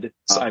had,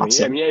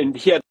 and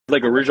he had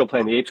like original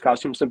Planet of the Apes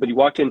costumes, but he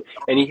walked in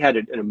and he had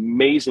an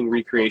amazing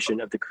recreation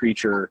of the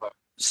creature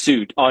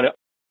suit on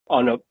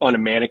a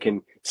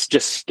mannequin,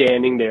 just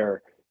standing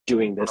there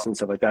doing this and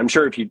stuff like that. I'm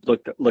sure if you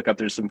look up,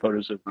 there's some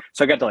photos of.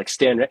 So I got to like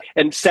stand,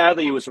 and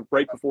sadly, it was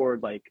right before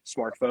like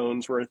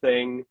smartphones were a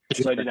thing,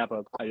 so I didn't have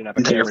a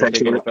camera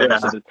taking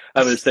photos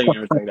of this thing and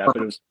everything like that.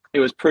 But it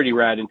was pretty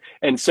rad,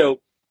 and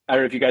so I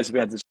don't know if you guys have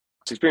had this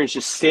experience,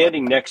 just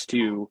standing next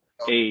to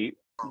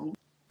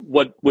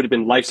what would have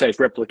been life-size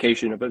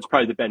replication of it was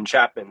probably the Ben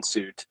Chapman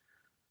suit,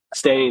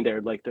 standing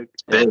there like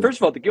first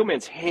of all, the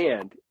Gilman's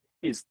hand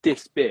is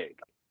this big.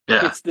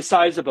 Yeah. It's the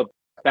size of a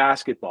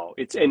basketball.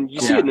 And you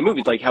see it in the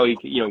movies, like how he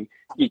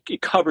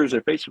covers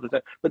their face with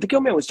that. But the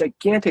Gilman was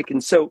gigantic,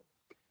 and so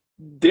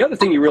the other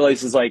thing you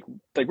realize is like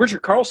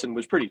Richard Carlson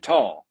was pretty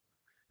tall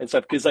and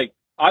stuff, because like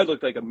I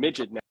looked like a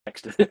midget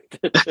next to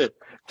the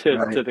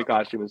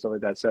costume and stuff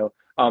like that. So,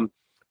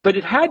 but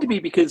it had to be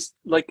because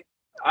like.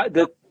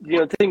 The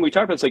thing we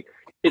talked about is like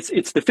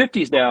it's the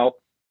 50s now,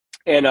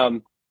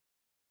 and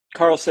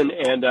Carlson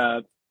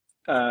and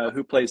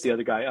who plays the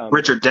other guy,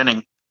 Richard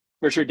Denning.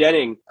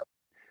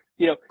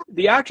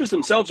 The actors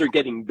themselves are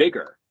getting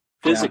bigger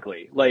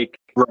physically. Like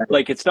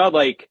it's not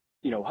like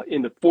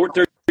in the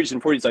 30s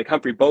and 40s like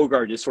Humphrey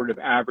Bogart is sort of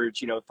average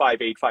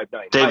 5'8",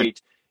 5'9"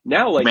 height.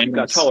 Now like you've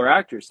got taller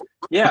actors.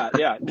 Yeah.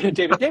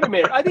 David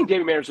Manners. I think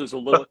David Manners was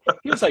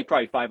he was like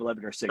probably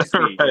 5'11" or 6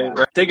 feet.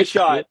 Right. Take a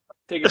shot.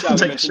 We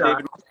mentioned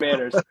David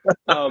Manners.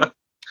 But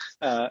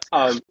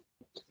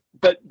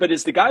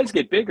as the guys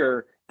get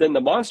bigger, then the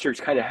monsters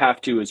kind of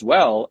have to as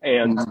well.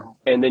 And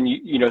then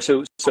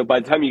so by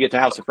the time you get to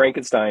House of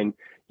Frankenstein,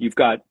 you've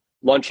got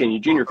Lon Chaney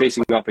Jr.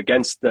 facing off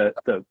against the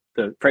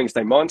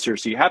Frankenstein monster.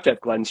 So you have to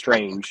have Glenn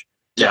Strange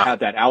to have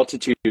that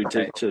altitude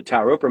to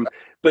tower over him.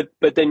 But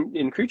then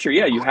in Creature,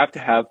 you have to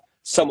have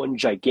someone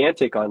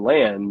gigantic on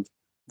land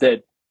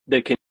that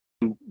can,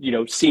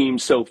 seem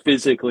so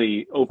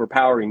physically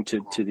overpowering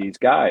to these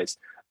guys.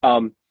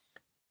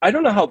 I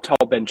don't know how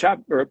tall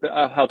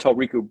how tall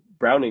Rico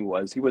Browning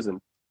was. He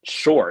wasn't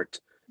short.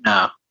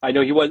 No, I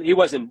know he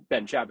wasn't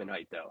Ben Chapman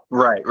height though.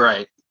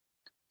 Right.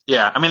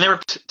 Yeah, I mean they were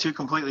two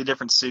completely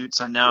different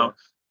suits. I know.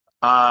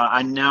 Yeah.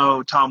 I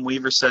know Tom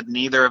Weaver said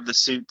neither of the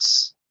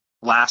suits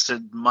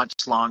lasted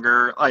much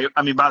longer. I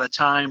mean, by the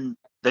time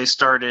they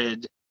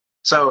started,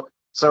 so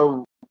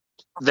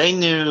they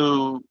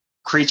knew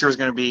Creature was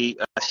going to be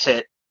a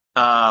hit,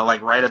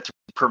 right at the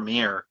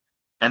premiere,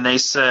 and they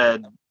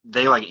said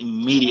they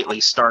immediately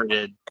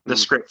started the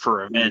script for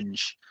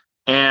Revenge.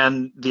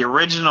 And the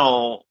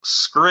original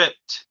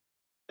script,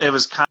 it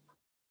was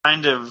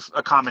kind of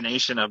a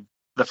combination of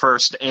the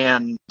first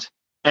and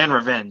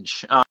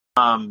Revenge,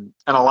 and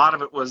a lot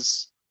of it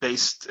was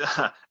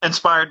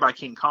inspired by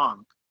King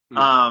Kong.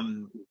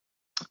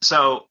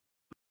 So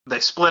they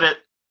split it.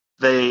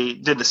 They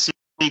did the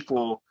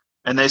sequel,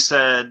 and they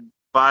said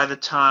by the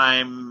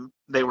time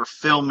they were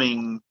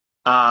filming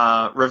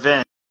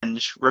Revenge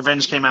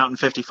came out in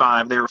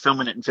 1955. They were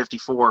filming it in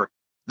 1954.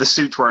 The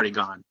suits were already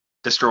gone,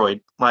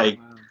 destroyed.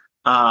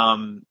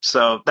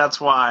 So that's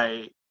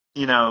why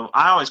I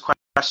always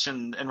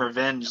questioned in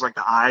Revenge,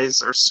 the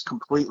eyes are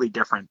completely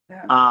different.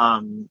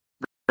 Yeah.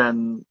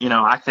 Than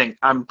I think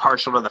I'm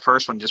partial to the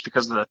first one just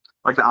because of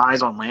the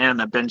eyes on land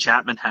that Ben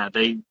Chapman had.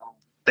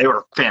 They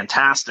were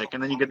fantastic,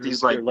 and then you get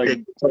these they're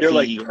big, they're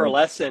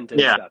pearlescent and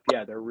stuff.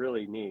 Yeah, they're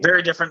really neat.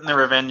 Very different than the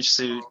Revenge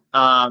suit.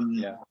 But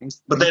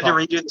they had to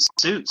redo the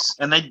suits,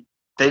 and they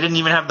didn't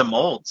even have the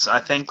molds. I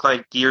think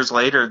years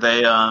later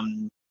they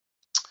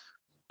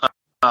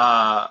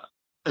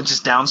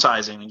just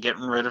downsizing and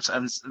getting rid of,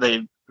 and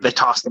they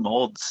tossed the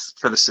molds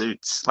for the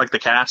suits, the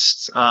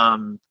casts.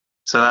 So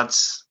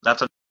that's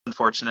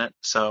unfortunate.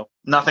 So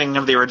nothing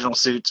of the original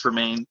suits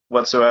remain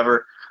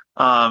whatsoever.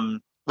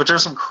 Which are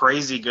some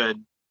crazy good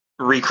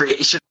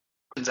recreations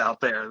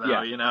out there,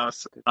 though.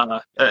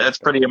 It's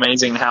pretty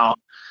amazing how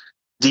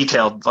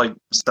detailed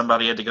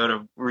somebody had to go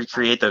to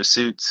recreate those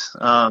suits.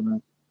 I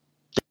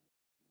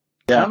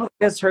don't know if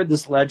you guys heard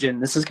this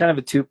legend. This is kind of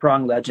a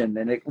two-pronged legend,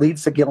 and it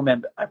leads to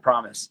Gilman, I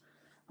promise.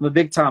 I'm a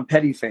big Tom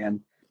Petty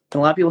fan. And a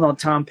lot of people know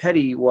Tom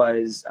Petty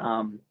was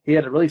he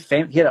had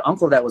an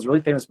uncle that was a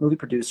really famous movie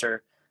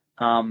producer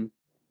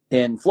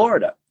in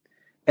Florida.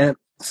 And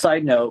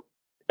side note,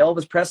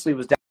 Elvis Presley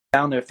was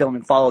down there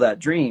filming Follow That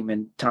Dream,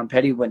 and Tom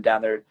Petty went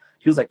down there.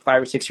 He was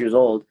 5 or 6 years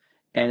old,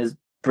 and his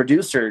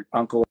producer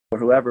uncle or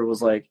whoever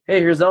was like, "Hey,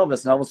 here's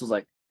Elvis," and Elvis was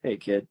like, "Hey,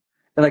 kid,"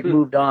 and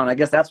moved on. I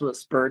guess that's what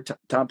spurred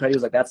Tom Petty.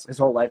 Was that's his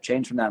whole life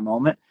changed from that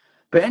moment.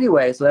 But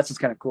anyway, so that's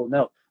just kind of cool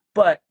note.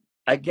 But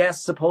I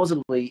guess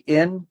supposedly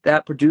in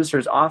that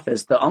producer's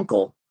office, the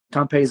uncle,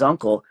 Tom Petty's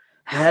uncle,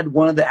 had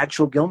one of the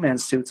actual Gilman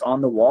suits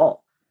on the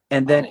wall,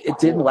 and then it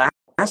didn't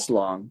last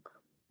long.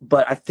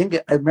 But I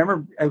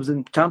remember I was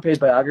in Tom Petty's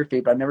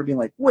biography, but I remember being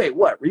like, wait,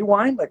 what?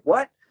 Rewind?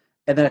 What?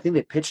 And then I think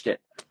they pitched it.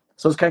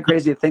 So it's kind of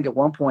crazy to think at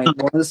one point,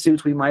 one of the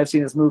suits we might have seen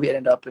in this movie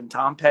ended up in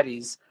Tom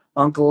Petty's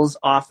uncle's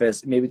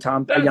office. Maybe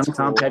Tom Petty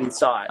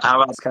saw it.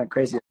 That's kind of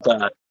crazy.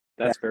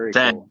 That's very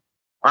cool.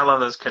 I love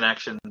those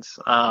connections.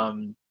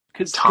 Tom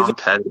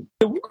Petty.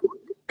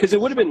 Because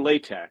it would have been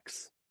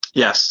latex.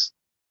 Yes.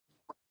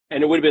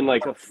 And it would have been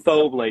a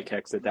foam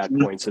latex at that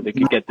point, so they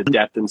could get the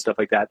depth and stuff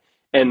like that.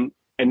 And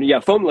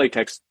foam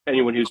latex,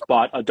 anyone who's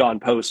bought a Dawn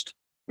Post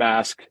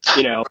mask,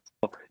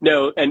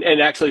 no,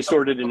 and actually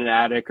stored it in an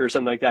attic or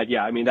something like that.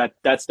 Yeah, I mean,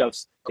 that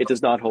stuff's, it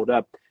does not hold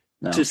up.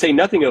 No. To say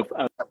nothing of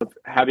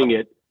having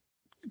it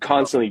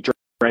constantly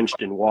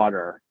drenched in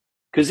water.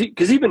 Because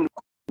even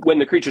when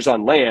the creature's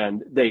on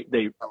land,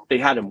 they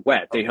had him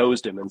wet. They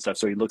hosed him and stuff,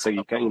 so he looks like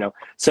he can,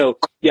 So,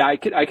 yeah, I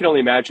can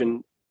only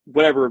imagine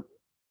whatever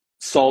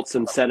salts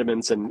and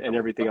sediments and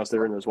everything else that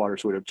are in those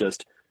waters would have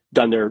just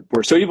done their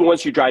work. So even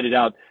once you dried it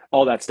out,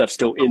 all that stuff's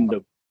still in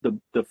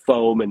the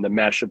foam and the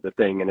mesh of the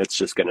thing, and it's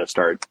just going to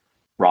start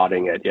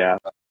rotting it. Yeah.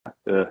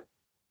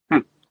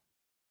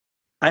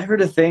 I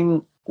heard a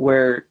thing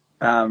where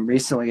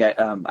recently,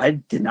 I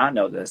did not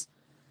know this.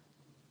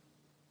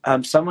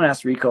 Someone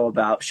asked Rico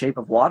about Shape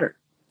of Water.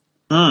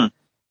 And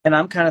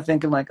I'm kind of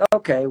thinking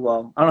okay,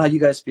 well, I don't know how you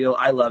guys feel.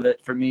 I love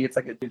it. For me, it's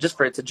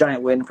it's a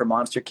giant win for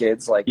monster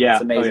kids.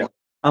 It's amazing.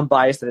 I'm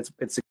biased that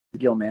it's a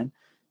Gilman.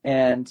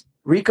 And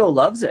Rico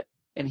loves it.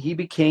 And he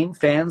became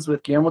fans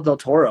with Guillermo del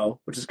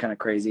Toro, which is kind of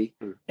crazy,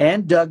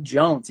 and Doug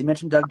Jones. He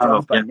mentioned Doug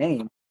Jones by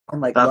name.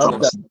 I'm loved awesome.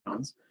 Doug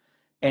Jones.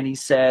 And he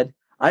said,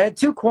 I had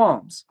two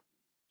qualms.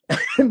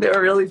 And they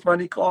were really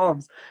funny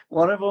qualms.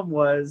 One of them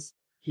was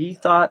he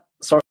thought,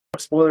 sorry,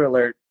 spoiler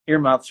alert,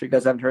 earmuffs, so you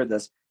guys haven't heard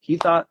this. He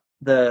thought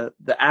the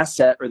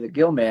asset or the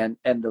Gilman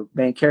and the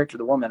main character,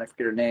 the woman, I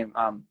forget her name,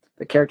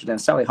 the character then,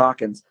 Sally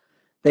Hawkins,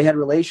 they had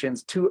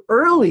relations too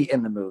early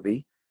in the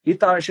movie. He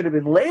thought it should have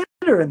been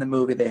later in the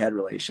movie they had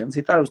relations.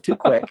 He thought it was too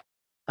quick.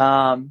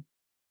 And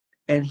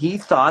he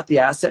thought the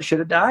asset should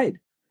have died.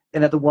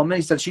 And that the woman,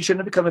 he said she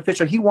shouldn't have become a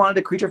fisher. He wanted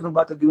a Creature from the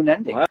Black Lagoon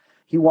ending. Wow.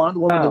 He wanted the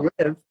woman to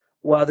live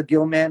while the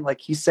gill man, like,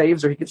 he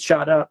saves her, he gets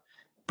shot up,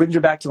 brings her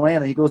back to land,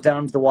 and he goes down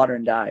into the water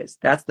and dies.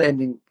 That's the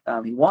ending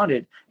he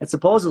wanted. And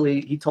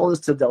supposedly, he told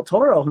us to Del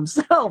Toro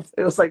himself.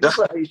 It was like, that's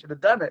how you should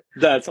have done it.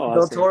 That's awesome.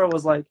 Del Toro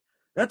was like,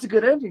 that's a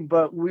good ending,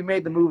 but we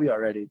made the movie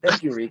already.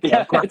 Thank you, Rico.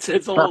 Yeah, it's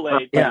a little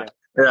late. Yeah.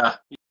 Yeah,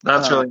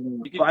 that's really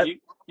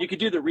neat. You could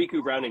do the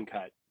Riku Browning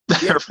cut.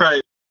 Yeah.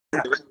 Right.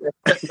 You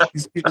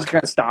just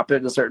kind of stop it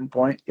at a certain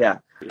point. Yeah.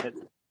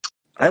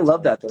 I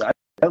love that, though.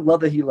 I love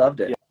that he loved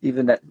it,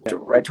 even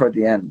right toward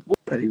the end,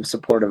 that he was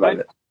supportive of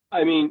it.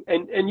 I mean,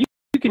 and you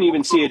can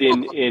even see it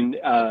in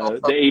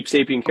the ape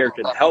sapien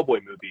character in the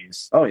Hellboy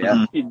movies. Oh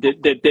yeah.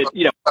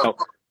 That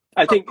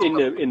I think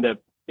in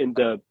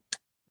the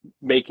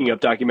making of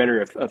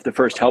documentary of the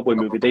first Hellboy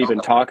movie, they even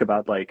talk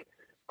about like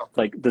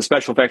the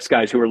special effects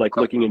guys who were like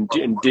looking and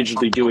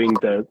digitally doing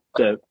the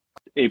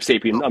ape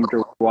sapien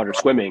underwater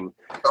swimming.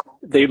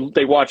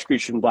 They watched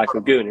Creature from the Black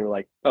Lagoon and were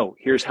like, oh,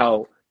 here's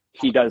how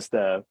he does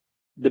the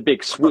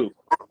big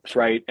swoops,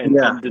 right? And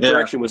the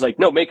direction was like,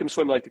 no, make him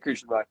swim like the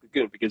Creature from the Black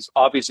Lagoon, because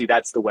obviously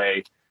that's the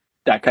way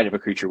that kind of a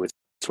creature would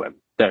swim.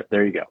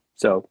 There you go.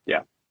 So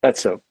yeah,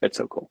 it's so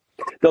cool.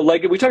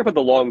 We talk about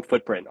the long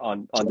footprint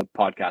on the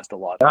podcast a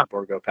lot before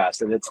we go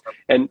past, and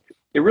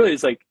it really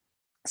is like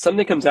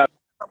something comes out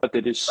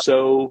that is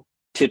so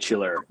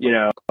titular,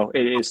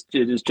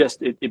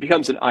 it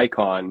becomes an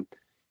icon,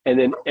 and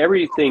then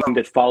everything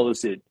that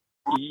follows it,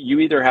 you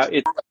either have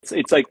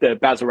it's like the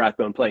Basil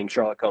Rathbone playing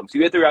Sherlock Holmes.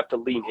 You either have to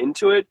lean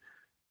into it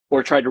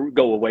or try to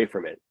go away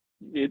from it.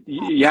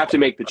 You have to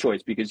make the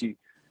choice, because you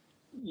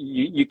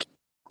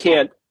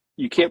can't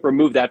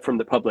remove that from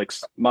the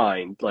public's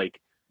mind, like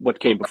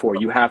what came before.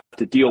 You have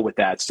to deal with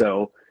that.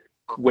 So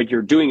when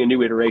you're doing a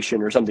new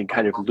iteration or something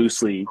kind of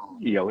loosely,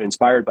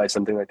 inspired by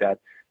something like that,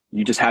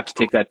 you just have to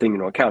take that thing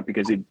into account,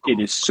 because it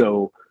is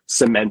so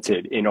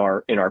cemented in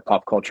our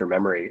pop culture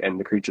memory, and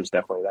the Creature's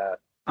definitely that.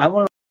 I'm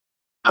one of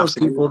those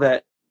people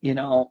that,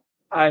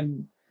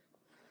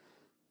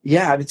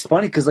 it's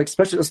funny because, like,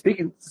 especially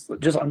speaking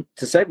just on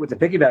to segue to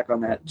piggyback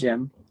on that,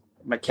 Jim,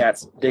 my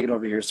cat's digging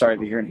over here. Sorry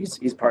to hear, and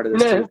he's part of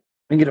this too.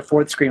 We can get a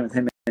fourth screen with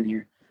him in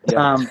here.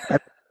 Yeah.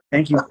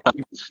 Thank you.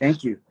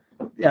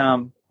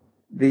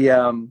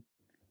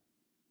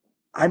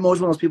 I'm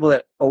always one of those people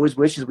that always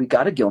wishes we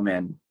got a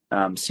Gilman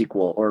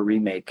sequel or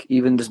remake,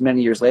 even just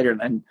many years later.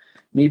 And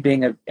me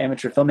being an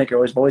amateur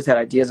filmmaker, I've always had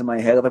ideas in my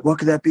head of like, what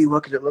could that be?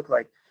 What could it look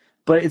like?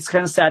 But it's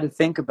kind of sad to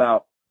think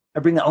about. I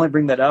only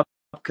bring that up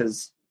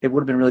because it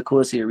would have been really cool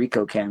to see a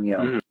Rico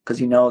cameo, because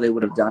they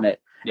would have done it.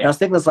 Yeah. And I was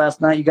thinking this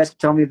last night. You guys can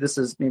tell me if this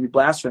is maybe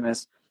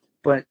blasphemous,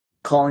 but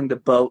calling the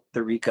boat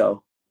the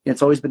Rico.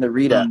 It's always been the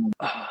Rita,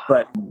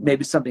 but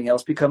maybe something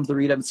else becomes the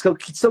Rita. And still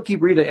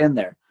keep Rita in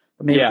there.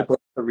 But maybe the boat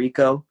the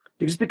Rico,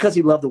 just because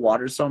he loved the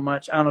water so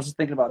much. I don't know. I was just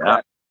thinking about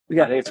that. I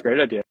think it's a great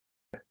idea.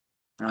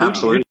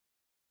 Absolutely. Who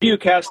do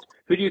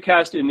you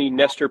cast in the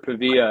Nestor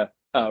Pavia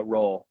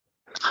role?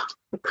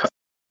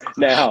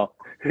 Now,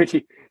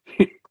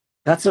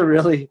 that's a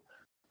really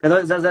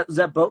is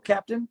that boat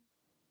captain?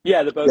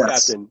 Yeah, the boat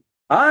captain.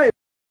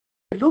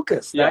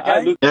 Lucas. Yeah,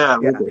 that guy?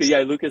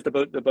 Lucas, the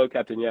boat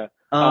captain. Yeah.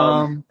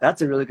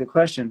 That's a really good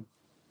question.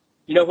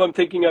 You know who I'm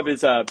thinking of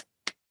is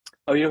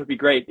who'd be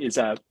great is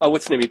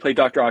what's his name? He played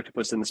Dr.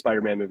 Octopus in the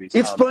Spider-Man movies.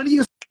 It's funny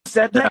you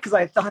said that, because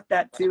I thought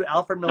that too.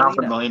 Alfred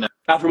Molina.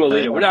 Alfred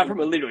Molina. When Alfred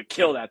Molina would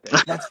kill that thing.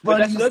 That's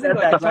funny you said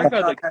that. I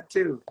thought that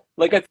too.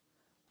 Like, I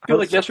feel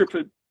like Nestor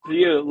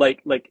Pavia,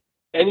 like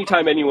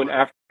anytime anyone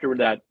after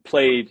that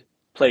plays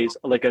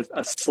like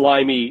a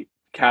slimy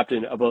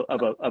captain of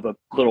a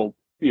little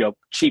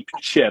cheap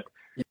ship,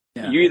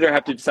 you either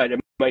have to decide, am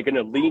I going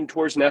to lean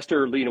towards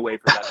Nestor or lean away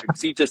from Nestor?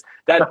 Because he just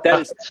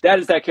that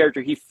is that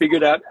character. He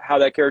figured out how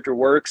that character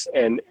works,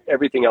 and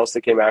everything else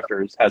that came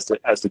after has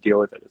to deal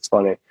with it. It's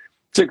funny.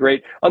 It's a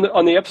great on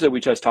the episode we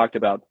just talked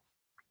about.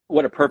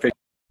 What a perfect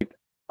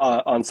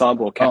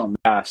ensemble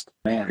cast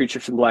Creature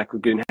from the Black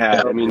Lagoon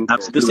had. I mean,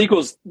 the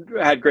sequels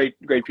had great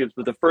people,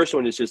 but the first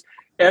one is just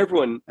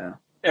everyone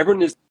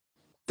is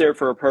there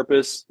for a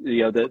purpose.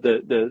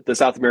 The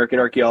South American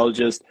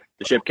archaeologist,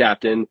 the ship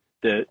captain,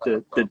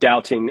 the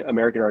doubting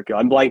American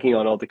archaeologist. I'm blanking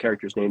on all the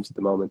characters' names at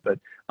the moment, but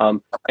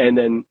and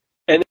then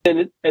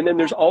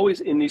there's always,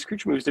 in these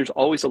creature movies, there's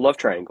always a love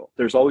triangle.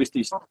 There's always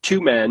these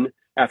two men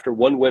after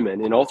one woman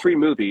in all three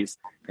movies.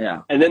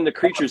 Yeah. And then the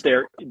creature's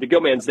there, the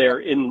Gilman's there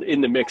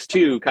in the mix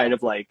too, kind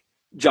of like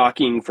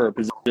jockeying for a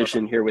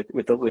position here with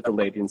the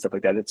lady and stuff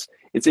like that.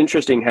 It's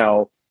interesting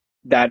how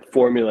that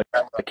formula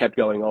kept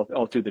going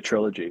all through the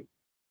trilogy.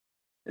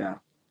 Yeah.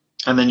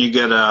 And then you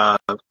get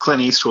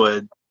Clint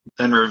Eastwood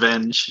in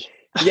Revenge.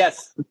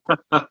 Yes.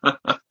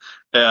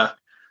 Yeah.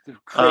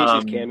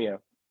 Craziest cameo.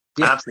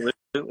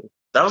 Absolutely.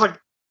 That was like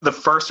the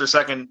first or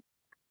second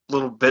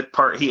little bit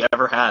part he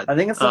ever had. I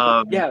think it's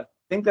I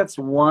think that's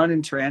one,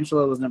 and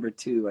Tarantula was number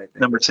 2, I think.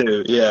 Number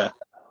 2, yeah.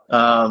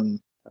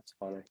 That's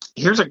funny.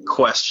 Here's a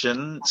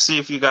question. See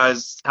if you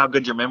guys, how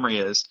good your memory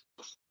is.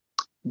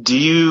 Do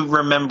you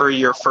remember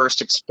your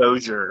first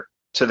exposure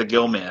to the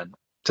Gillman,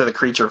 to the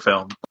Creature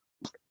film?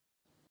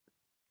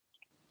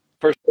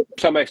 First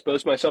time I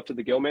exposed myself to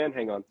the Gillman?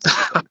 Hang on.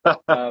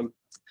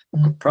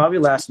 Probably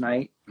last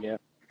night. Yeah.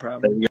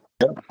 Probably.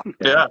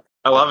 Yeah,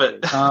 I love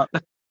it.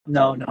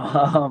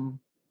 No.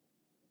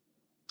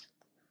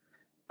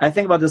 I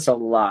think about this a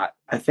lot.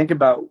 I think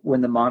about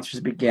when the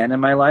monsters began in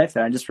my life,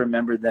 and I just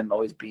remember them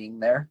always being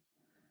there.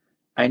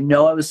 I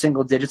know I was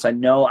single digits. I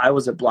know I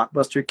was a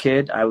Blockbuster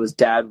kid. I was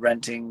dad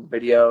renting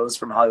videos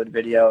from Hollywood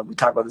Video. We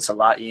talk about this a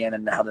lot, Ian,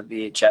 and how the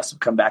VHS have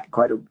come back in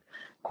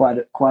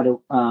quite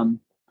a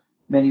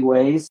many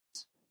ways.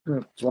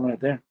 There's one right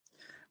there.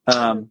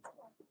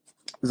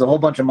 There's a whole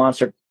bunch of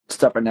monster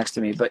stuff right next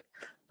to me, but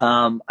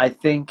I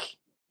think,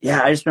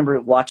 I just remember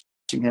watching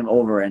him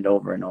over and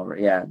over and over.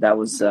 Yeah, that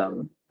was.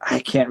 I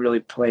can't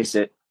really place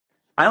it.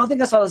 I don't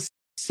think I saw the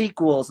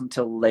sequels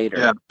until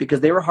later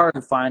because they were hard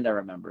to find. I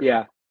remember.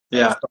 Yeah.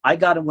 Yeah. So I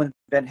got him when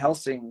Van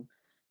Helsing.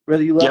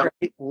 Whether you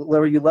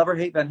love or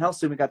hate Van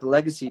Helsing, we got the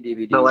Legacy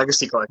DVD. The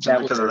Legacy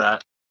collection because of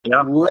that.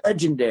 Yeah.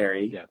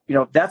 Legendary. Yeah. You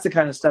know, that's the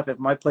kind of stuff. If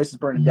my place is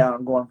burning down,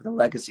 I'm going for the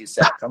Legacy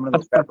set. I'm going to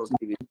grab those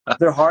DVDs.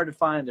 They're hard to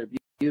find. They're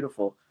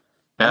beautiful.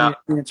 Yeah.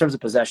 In terms of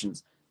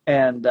possessions,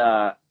 and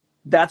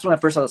that's when I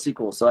first saw the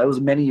sequel. So it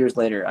was many years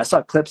later. I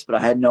saw clips, but I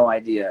had no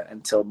idea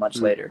until much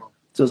later.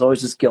 So it was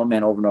always just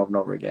Gillman over and over and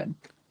over again.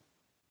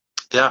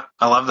 Yeah,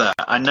 I love that.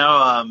 I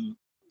know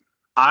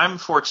I'm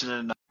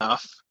fortunate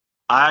enough.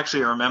 I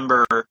actually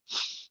remember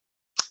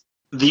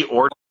the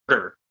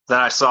order that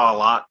I saw a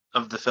lot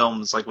of the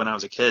films like when I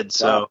was a kid.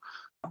 So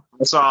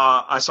I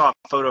saw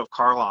a photo of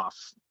Karloff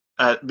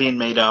being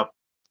made up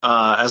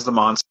as the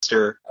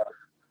monster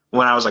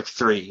when I was like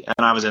 3,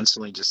 and I was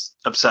instantly just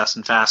obsessed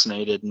and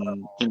fascinated,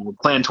 and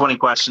playing 20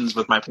 questions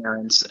with my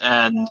parents.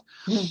 And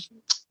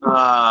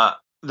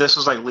this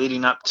was like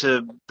leading up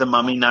to The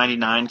Mummy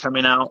 '99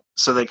 coming out,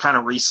 so they kind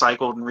of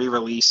recycled and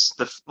re-released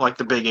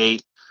the Big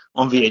 8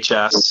 on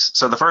VHS.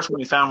 So the first one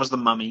we found was The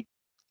Mummy,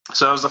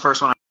 so that was the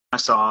first one I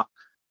saw,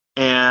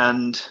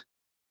 and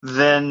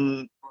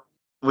then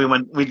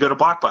we'd go to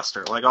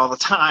Blockbuster like all the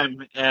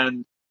time,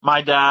 and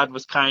my dad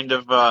was kind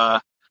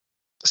of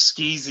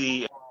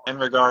skeezy in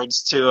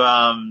regards to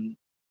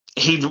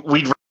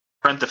we'd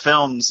rent the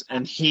films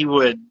and he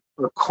would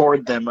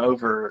record them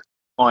over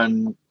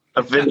on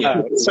a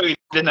video so he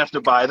didn't have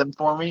to buy them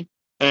for me.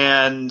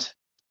 And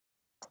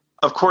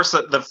of course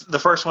the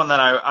first one that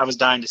I was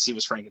dying to see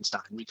was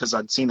Frankenstein because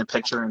I'd seen the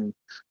picture, and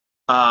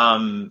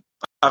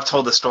I've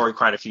told the story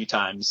quite a few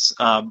times,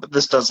 but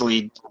this does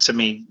lead to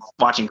me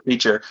watching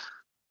Creature.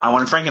 I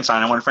wanted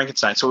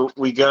Frankenstein. So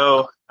we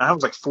go, I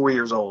was like 4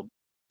 years old.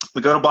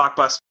 We go to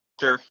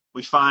Blockbuster,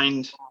 we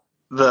find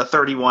the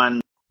 31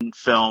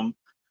 film,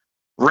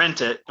 rent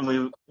it,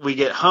 and we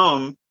get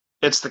home.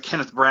 It's the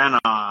Kenneth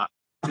Branagh,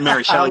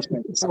 Mary Shelley. They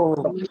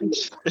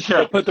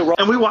put the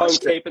wrong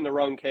tape in the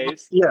wrong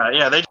case.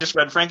 Yeah, they just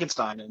read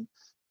Frankenstein, and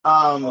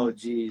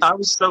geez. I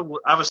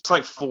was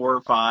like 4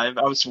 or 5.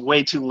 I was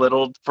way too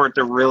little for it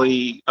to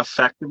really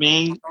affect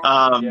me.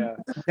 But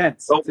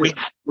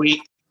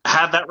we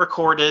had that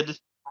recorded,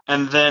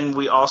 and then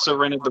we also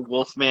rented the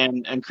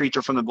Wolfman and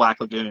Creature from the Black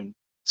Lagoon.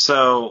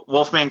 So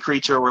Wolfman,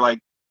 Creature were like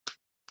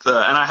and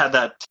I had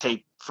that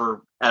tape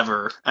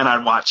forever, and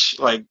I'd watch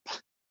like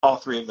all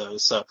 3 of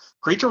those. So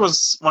Creature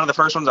was one of the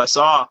first ones I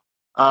saw,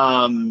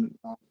 and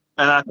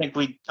I think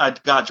I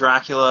got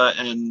Dracula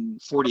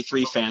and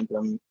 43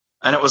 Phantom,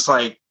 and it was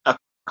like a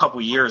couple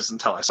years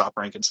until I saw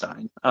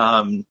Frankenstein.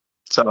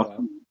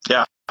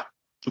 Yeah,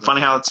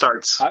 funny how it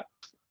starts.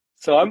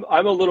 So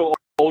I'm a little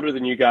older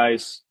than you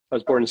guys. I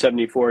was born in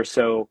 '74,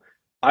 so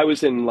I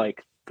was in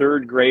like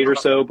 3rd grade or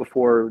so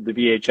before the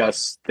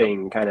VHS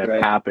thing kind of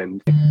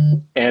happened.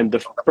 And the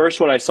first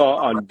one I saw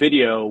on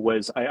video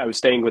was I was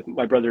staying with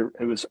my brother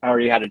I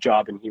already had a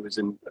job, and he was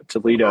in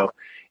Toledo,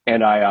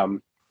 and I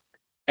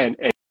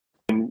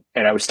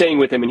was staying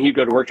with him, and he'd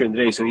go to work during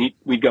the day, so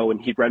we'd go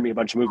and he'd rent me a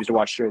bunch of movies to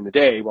watch during the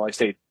day while I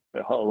stayed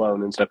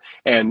alone and stuff.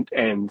 And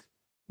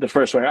the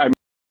first one I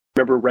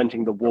remember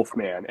renting The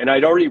Wolfman, and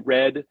I'd already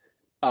read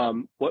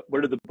what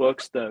are the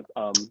books, the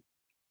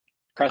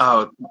Crest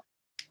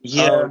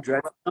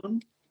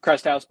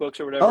House books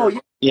or whatever. Oh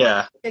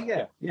yeah.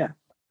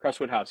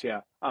 Crestwood House,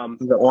 yeah.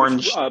 The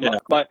orange.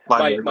 My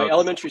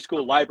elementary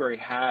school library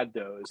had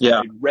those. Yeah,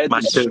 I read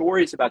the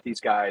stories about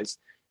these guys,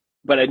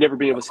 but I'd never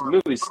been able to see the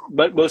movies.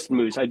 But most of the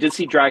movies, I did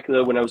see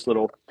Dracula when I was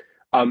little.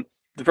 The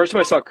first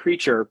time I saw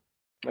Creature,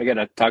 I got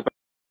to talk about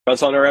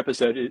this on our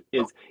episode.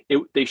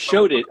 They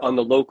showed it on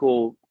the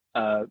local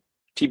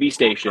TV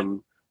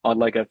station on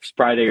like a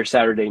Friday or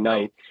Saturday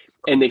night,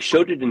 and they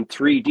showed it in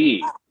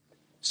 3D.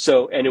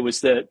 So, and it was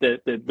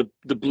the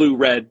blue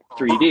red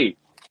 3D.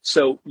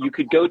 So you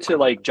could go to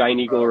like Giant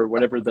Eagle or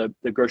whatever the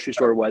grocery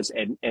store was,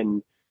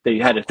 and they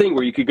had a thing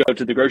where you could go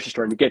to the grocery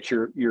store and get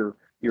your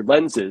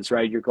lenses,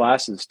 right, your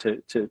glasses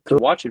to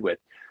watch it with.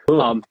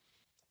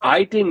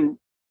 I didn't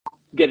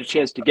get a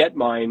chance to get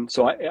mine,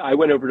 so I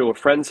went over to a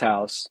friend's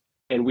house,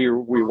 and we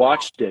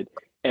watched it.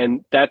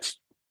 And that's,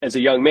 as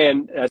a young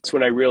man, that's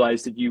when I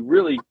realized that you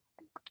really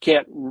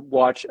can't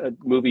watch a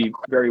movie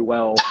very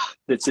well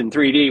that's in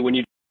 3D when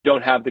you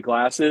don't have the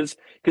glasses,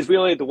 because we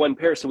only had the one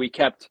pair, so we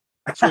kept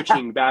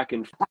switching back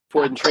and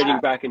forth and trading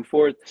back and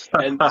forth.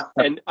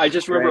 And I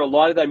just remember a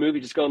lot of that movie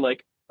just going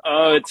like,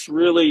 oh, it's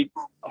really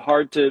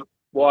hard to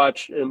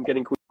watch, and I'm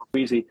getting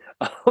queasy.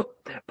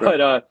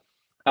 But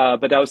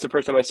that was the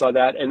first time I saw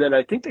that. And then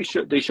I think they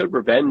showed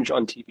Revenge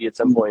on TV at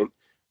some point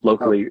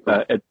locally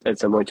at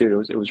some point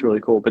too. It was really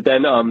cool. But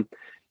then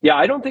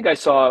I don't think I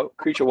saw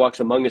Creature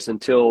Walks Among Us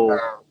until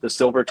the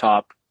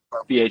Silvertop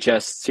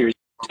VHS series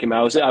came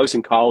out. I was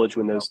in college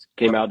when those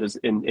came out as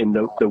in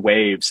the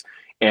waves,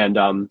 and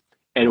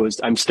it was,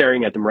 I'm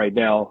staring at them right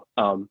now.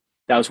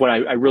 That was when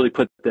I really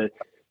put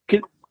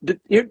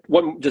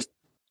one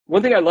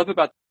thing I love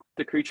about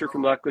the Creature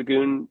from Black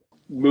Lagoon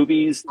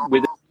movies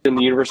within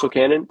the Universal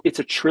canon. It's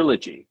a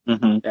trilogy.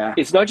 Mm-hmm. Yeah.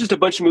 It's not just a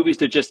bunch of movies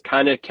that just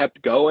kind of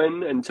kept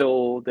going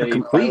until they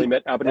finally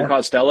met Abbott and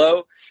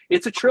Costello.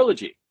 It's a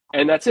trilogy,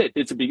 and that's it.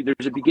 There's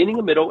a beginning,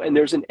 a middle, and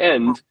there's an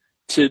end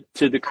to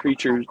the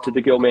creature, to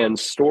the Gillman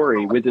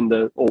story within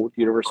the old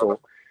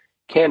Universal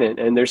canon.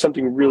 And there's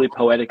something really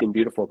poetic and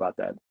beautiful about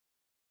that.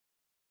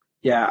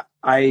 Yeah,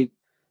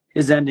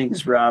 his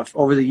ending's rough.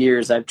 Over the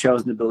years, I've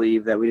chosen to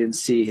believe that we didn't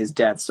see his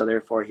death, so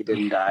therefore he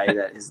didn't die.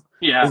 That his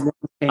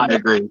I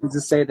agree.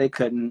 To say they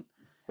couldn't.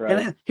 Right.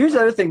 And here's the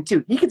other thing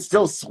too: he can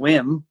still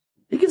swim.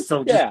 He can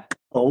still just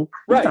go.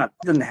 He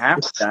doesn't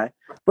have to die.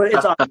 But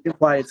it's obviously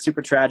why it's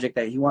super tragic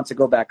that he wants to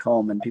go back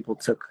home, and people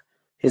took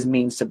his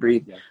means to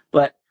breathe. Yeah.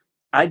 But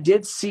I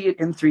did see it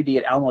in 3D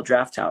at Alamo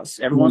Drafthouse.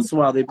 Every once in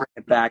a while, they bring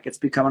it back. It's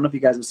become, I don't know if you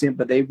guys have seen it,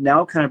 but they've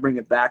now kind of bring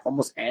it back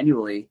almost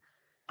annually.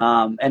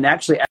 And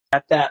actually,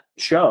 at that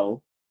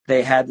show,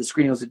 they had the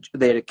screening.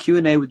 They had a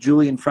Q&A with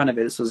Julie in front of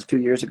it. This was a few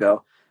years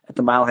ago at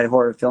the Mile High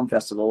Horror Film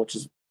Festival, which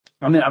is,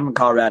 I'm in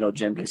Colorado,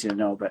 Jim, in case you don't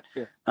know. But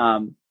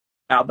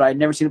but I'd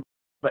never seen it.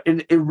 But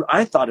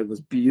I thought it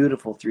was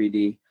beautiful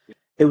 3D.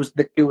 It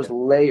was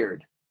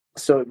layered,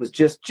 so it was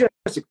just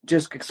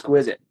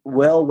exquisite,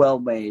 well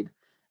made.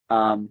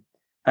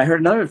 I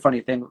heard another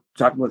funny thing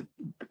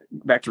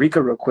back to Rico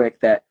real quick,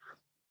 that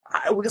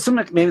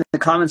maybe in the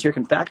comments here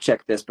can fact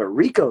check this, but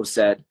Rico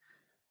said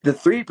the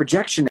 3D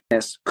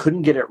projectionists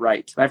couldn't get it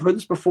right. I've heard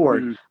this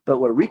before, but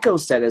what Rico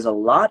said is a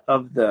lot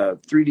of the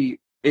 3D,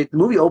 the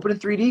movie opened in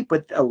 3D,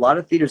 but a lot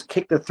of theaters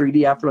kicked the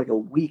 3D after like a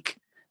week.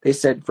 They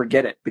said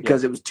forget it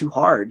because it was too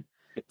hard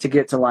to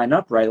get to line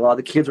up right. A lot of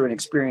the kids were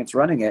inexperienced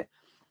running it.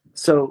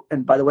 So,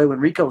 and by the way, when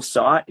Rico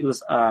saw it, it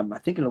was, I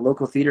think, in a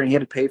local theater, and he had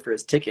to pay for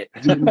his ticket.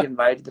 He didn't get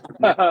invited to the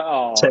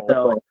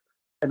premiere.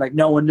 And like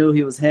no one knew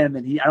he was him,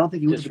 and I don't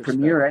think he went to the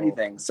premiere or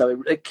anything.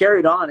 So it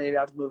carried on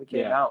after the movie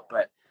came out.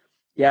 But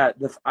yeah,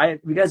 if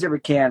you guys ever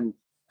can,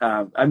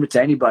 I'm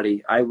to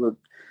anybody,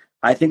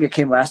 I think it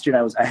came last year,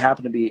 and I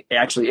happened to be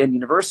actually in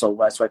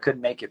Universal, so I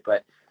couldn't make it,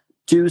 but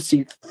do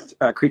see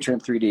Creature in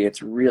 3D.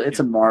 It's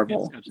a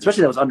marvel,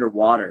 especially that was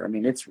underwater. I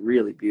mean, it's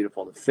really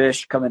beautiful. The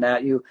fish coming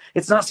at you.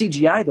 It's not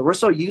CGI though. We're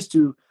so used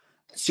to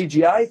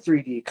CGI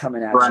 3D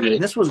coming at you,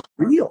 and this was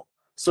real.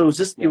 So it was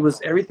just,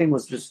 everything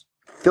was just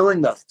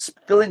filling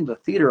the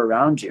theater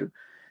around you,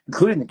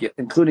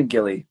 including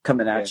Gilly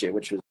coming at you,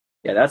 which was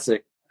that's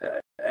it.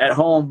 At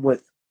home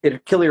with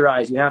it, kill your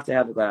eyes. You have to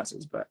have the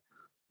glasses, but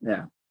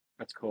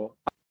that's cool.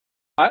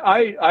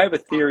 I have a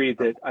theory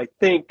that I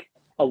think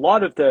a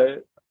lot of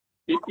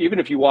even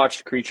if you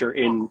watch Creature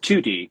in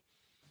 2D,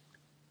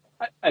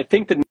 I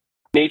think the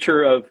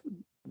nature of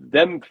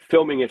them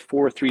filming it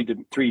for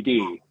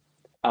 3D,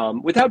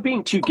 without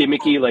being too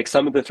gimmicky, like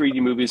some of the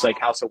 3D movies like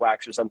House of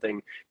Wax or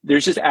something,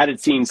 there's just added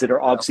scenes that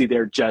are obviously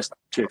there just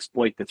to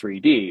exploit the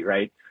 3D,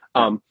 right?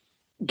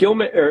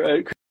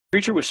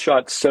 Creature was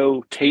shot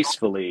so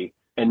tastefully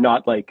and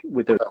not like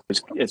with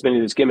as many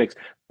of those gimmicks,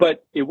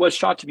 but it was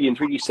shot to be in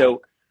 3D,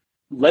 so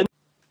lensing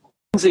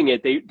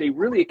it, they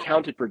really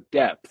accounted for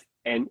depth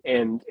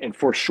and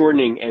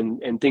foreshortening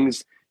and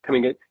things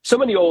coming in. So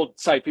many old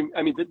sci-fi,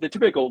 I mean, the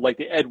typical, like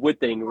the Ed Wood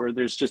thing, where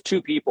there's just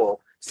two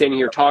people standing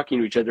here talking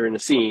to each other in a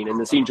scene, and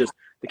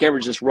the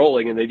camera's just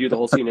rolling, and they do the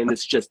whole scene, and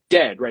it's just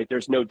dead, right?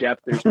 There's no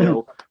depth, there's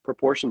no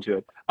proportion to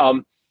it.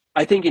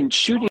 I think in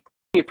shooting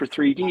it for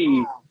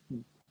 3D,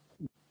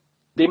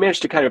 they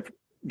managed to kind of,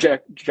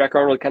 Jack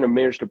Arnold kind of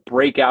managed to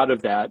break out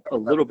of that a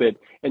little bit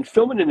and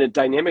film it in a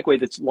dynamic way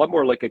that's a lot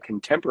more like a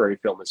contemporary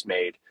film is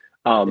made,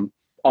 on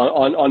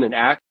an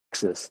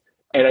axis.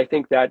 And I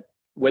think that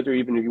whether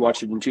even if you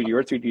watch it in 2D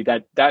or 3D,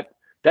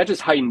 that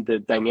just heightened the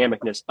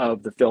dynamicness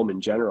of the film in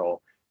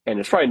general. And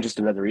it's probably just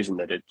another reason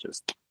that it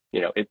just,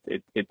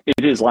 it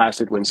is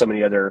lasted when so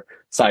many other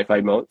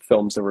sci-fi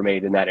films that were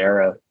made in that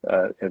era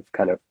have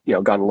kind of,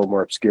 gone a little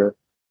more obscure.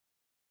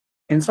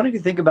 And it's funny to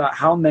think about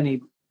how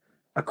many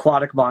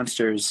aquatic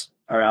monsters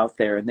are out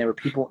there, and they're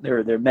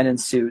men in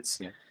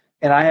suits,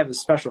 and I have a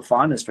special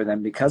fondness for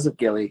them because of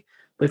Gilly.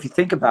 But if you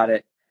think about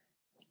it,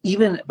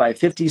 even by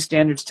 50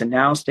 standards to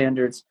now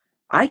standards,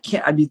 tell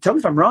me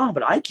if I'm wrong,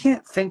 but I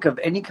can't think of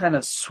any kind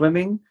of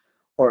swimming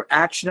or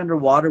action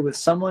underwater with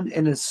someone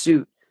in a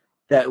suit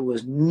that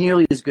was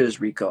nearly as good as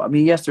Rico. I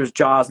mean, yes, there's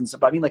Jaws and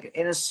stuff, but I mean, like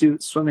in a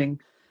suit swimming,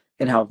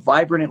 and how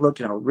vibrant it looked,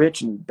 and how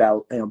rich and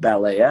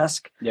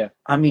ballet-esque. Yeah.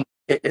 I mean,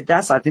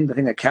 that's, I think, the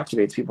thing that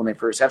captivates people when they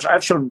first.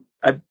 I've shown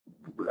that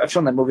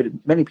movie to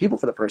many people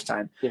for the first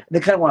time. Yeah. And they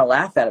kind of want to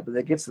laugh at it, but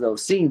it gets to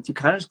those scenes, you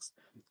kind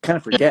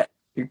of forget.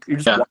 You're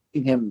just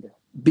watching him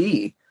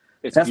be.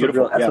 It's that's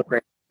beautiful. That's what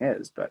great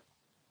is. But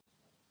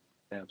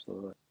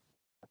absolutely.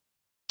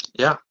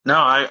 Yeah. No,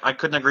 I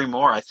couldn't agree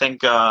more. I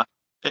think I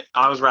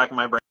was racking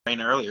my brain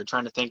earlier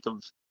trying to think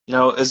of,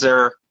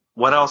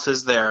 what else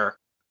is there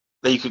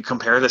that you could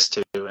compare this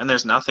to? And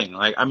there's nothing.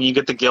 Like, I mean, you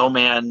get the Gill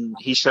Man.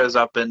 He shows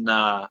up in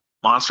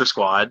Monster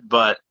Squad,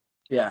 but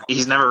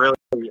he's never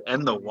really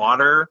in the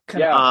water.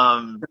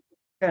 Kind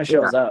of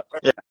shows up.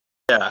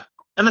 Yeah.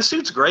 And the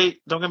suit's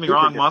great. Don't get me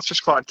wrong. Monster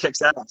Squad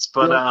kicks ass,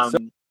 but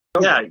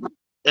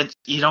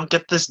you don't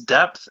get this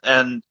depth.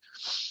 And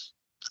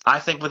I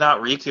think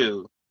without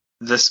Riku,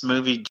 this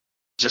movie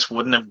just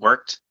wouldn't have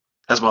worked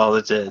as well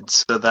as it did.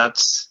 So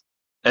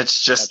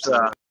it's just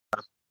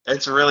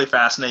it's really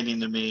fascinating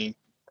to me.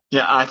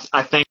 Yeah,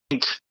 I think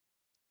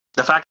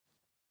the fact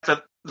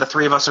that the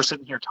three of us are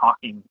sitting here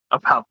talking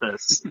about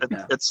this,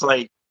 it's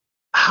like,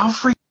 how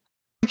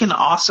freaking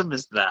awesome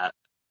is that?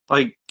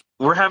 Like,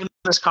 we're having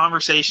this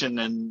conversation,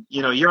 and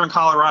you're in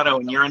Colorado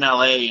and you're in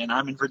LA and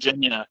I'm in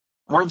Virginia.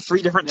 We're in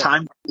 3 different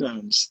time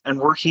zones, and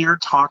we're here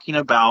talking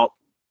about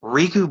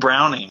Riku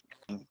Browning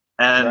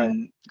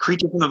and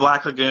Creature from the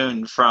Black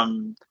Lagoon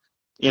from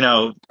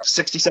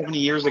 60, 70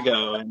 years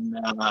ago, and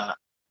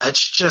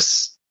it's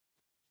just,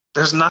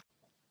 there's nothing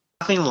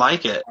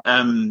like it.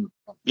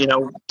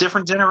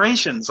 Different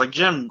generations, like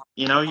Jim,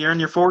 you're in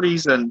your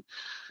 40s and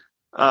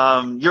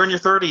you're in your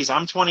 30s.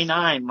 I'm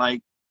 29.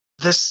 Like,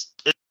 this,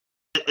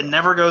 it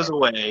never goes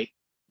away.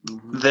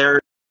 Mm-hmm.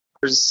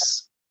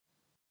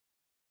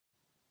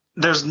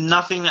 There's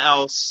nothing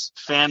else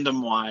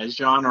fandom wise,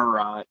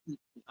 genre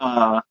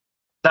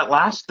that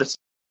lasts this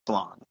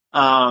long.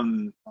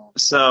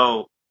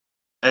 So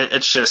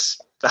it's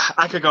just,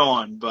 I could go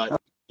on,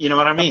 but you know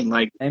what I mean?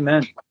 Like,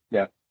 amen.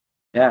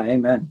 Yeah,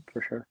 amen,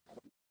 for sure.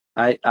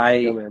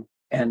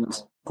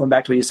 And going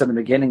back to what you said in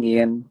the beginning,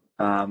 Ian,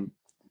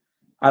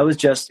 I was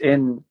just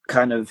in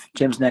kind of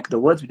Jim's neck of the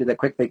woods. We did that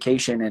quick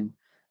vacation, and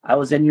I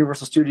was in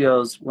Universal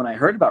Studios when I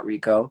heard about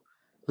Rico.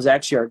 It was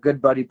actually our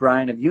good buddy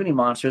Brian of Uni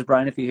Monsters.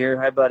 Brian, if you're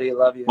here, hi buddy, I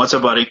love you. What's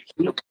up, buddy?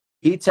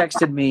 He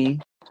texted me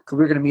because we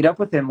were going to meet up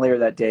with him later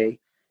that day.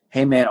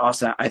 Hey man,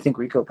 Austin, I think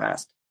Rico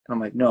passed. And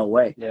I'm like, no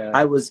way. Yeah.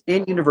 I was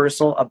in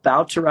Universal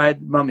about to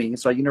ride Mummy,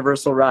 so a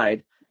Universal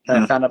ride.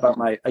 And I found out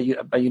about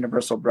a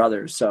Universal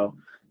brother. So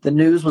the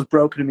news was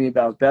broken to me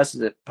about as best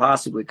as it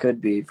possibly could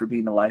be for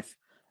being a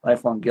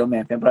lifelong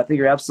Gilman fan. But I think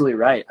you're absolutely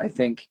right. I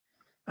think,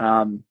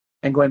 and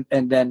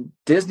then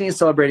Disney is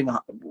celebrating.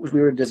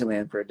 We were in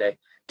Disneyland for a day.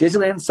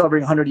 Disneyland is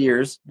celebrating 100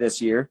 years this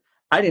year.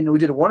 I didn't know we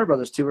did a Warner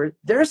Brothers tour.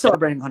 They're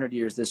celebrating 100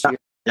 years this year.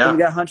 Yeah. And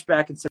we got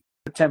Hunchback in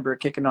September,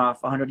 kicking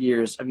off 100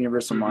 years of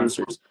Universal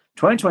Monsters.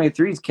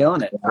 2023 is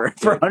killing it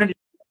for 100 years.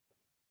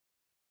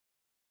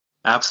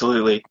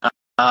 Absolutely.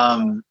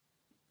 There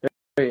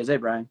he is. Hey,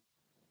 Brian.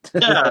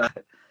 Yeah.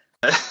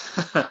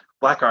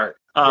 Blackheart.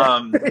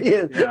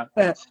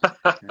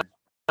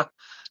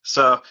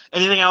 So,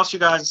 anything else you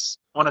guys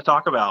want to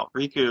talk about?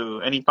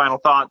 Riku, any final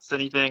thoughts?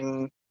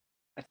 Anything?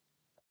 I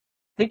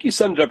think you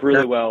summed it up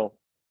really well,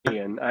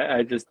 Ian.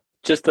 I just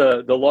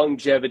the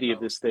longevity of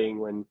this thing,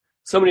 when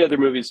so many other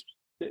movies,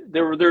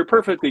 there were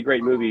perfectly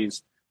great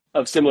movies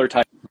of similar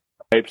type,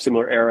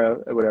 similar era,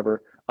 or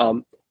whatever.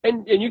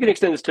 And you can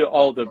extend this to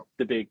all the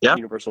big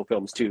Universal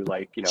films too,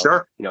 like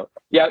Sure.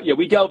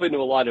 We delve into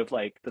a lot of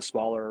like the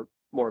smaller,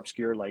 more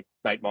obscure, like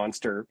Night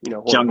Monster,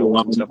 Jungle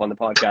Woman stuff on the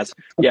podcast.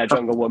 Yeah,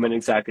 Jungle Woman,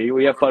 exactly.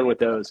 We have fun with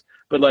those,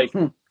 but like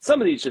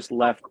some of these just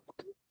left.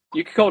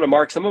 You could call it a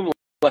mark. Some of them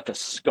left a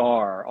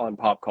scar on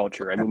pop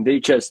culture. I mean,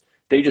 they just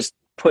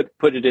put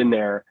it in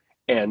there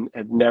and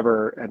have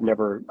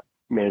never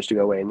managed to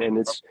go away.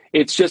 And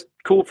it's just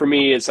cool for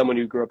me as someone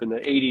who grew up in the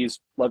 80s,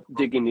 loved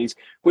digging these,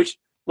 which.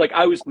 Like,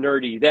 I was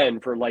nerdy then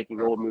for liking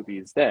old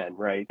movies then,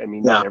 right? I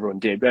mean, not everyone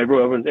did, but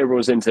everyone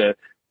was into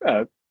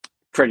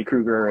Freddy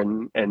Krueger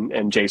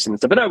and Jason and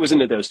stuff. But I was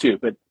into those too.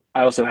 But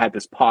I also had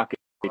this pocket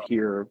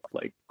here,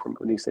 like, from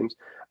these things.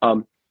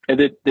 And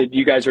that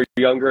you guys are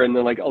younger, and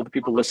then like all the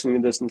people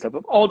listening to this and stuff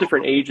of all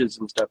different ages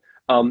and stuff.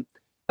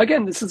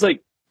 Again, this is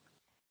like,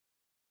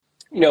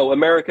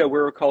 America,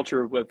 we're a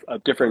culture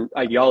of different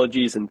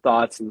ideologies and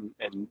thoughts and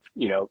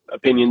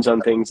opinions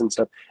on things and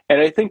stuff. And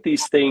I think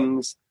these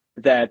things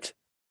that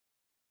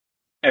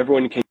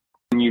everyone can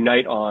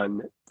unite on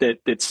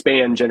that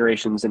span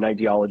generations and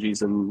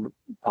ideologies and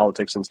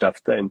politics and stuff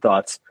and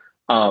thoughts.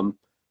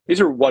 These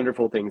are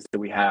wonderful things that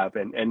we have,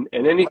 and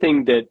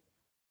anything that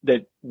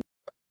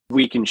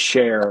we can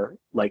share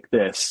like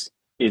this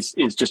is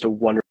just a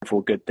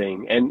wonderful, good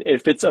thing. And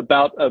if it's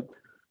about a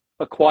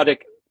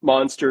aquatic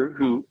monster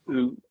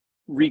who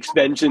wreaks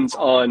vengeance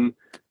on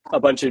a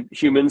bunch of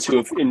humans who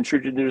have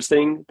intruded into this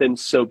thing, then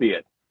so be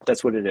it.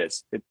 That's what it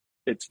is.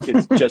 It's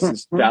just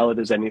as valid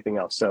as anything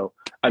else. So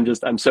I'm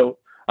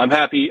I'm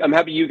happy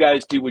you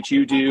guys do what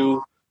you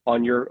do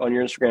on your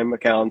Instagram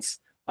accounts.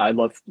 I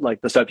love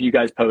like the stuff you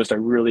guys post. I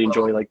really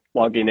enjoy like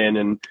logging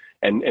in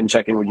and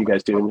checking what you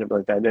guys do and stuff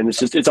like that. And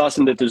it's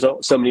awesome that there's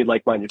so many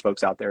like-minded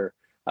folks out there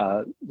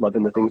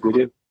loving the things we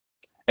do.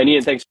 And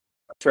Ian, thanks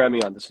for having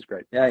me on. This is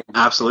great. Yeah,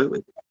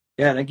 absolutely.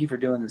 Yeah, thank you for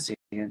doing this,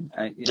 Ian.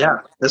 I don't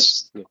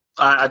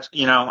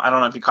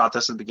know if you caught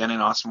this at the beginning,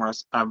 Austin, where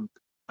I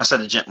said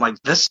to Jim, like,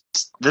 this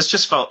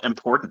just felt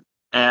important.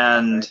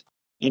 And,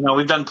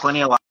 we've done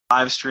plenty of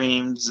live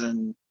streams,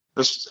 and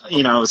there's,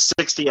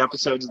 60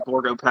 episodes of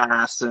Borgo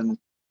Pass, and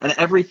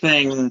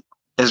everything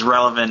is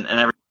relevant,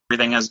 and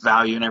everything has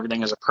value, and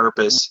everything has a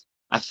purpose.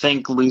 I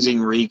think losing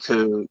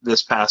Riku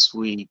this past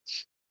week,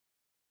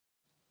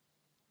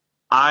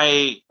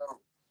 I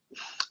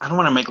don't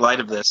want to make light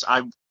of this.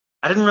 I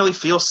didn't really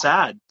feel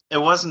sad. It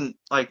wasn't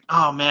like,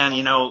 oh man,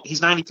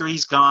 he's 93,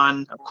 he's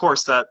gone. Of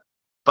course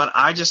but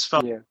I just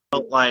felt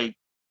like,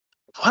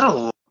 what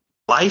a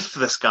life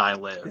this guy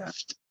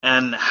lived,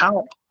 and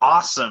how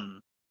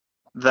awesome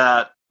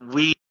that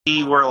we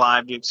were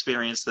alive to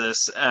experience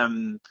this.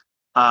 And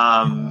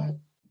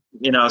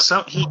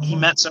so he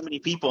met so many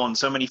people and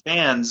so many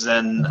fans,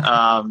 and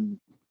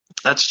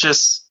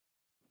this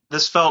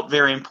felt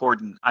very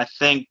important. I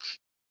think,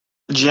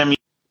 Jim,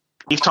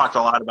 you've talked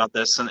a lot about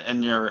this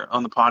and you're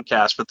on the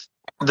podcast, but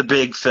the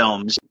big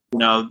films,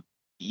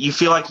 you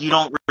feel like you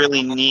don't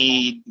really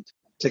need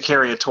to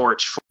carry a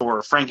torch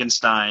for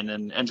Frankenstein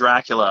and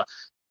Dracula.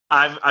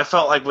 I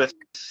felt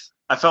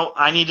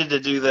I needed to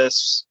do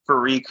this for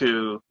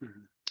Riku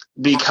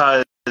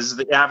because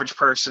the average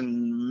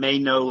person may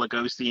know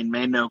Lugosi and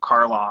may know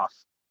Karloff,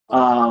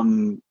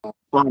 Lon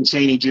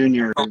Chaney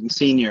Jr. and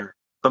Sr.,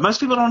 but most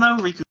people don't know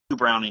who Riku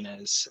Browning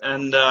is.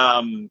 And,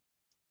 a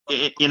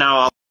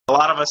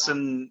lot of us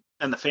in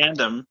the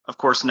fandom, of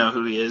course, know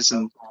who he is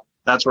and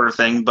that sort of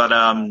thing. But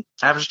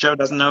average Joe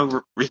doesn't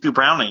know Riku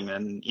Browning.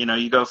 And,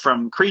 you go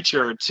from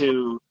Creature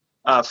to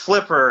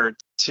Flipper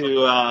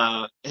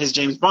to his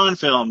James Bond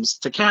films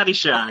to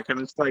Caddyshack. And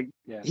it's like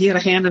he had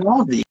a hand in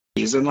all of these.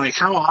 And, like,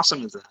 how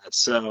awesome is that?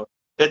 So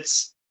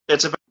it's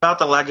about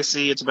the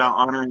legacy. It's about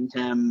honoring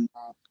him,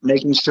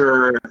 making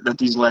sure that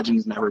these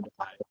legends never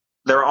die.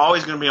 They're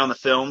always going to be on the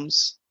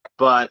films,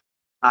 but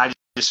I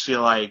just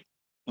feel like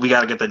we got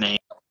to get the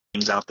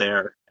names out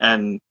there,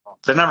 and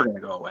they're never going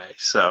to go away.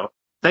 So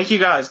thank you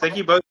guys. Thank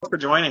you both for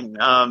joining.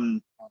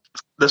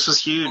 This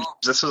was huge.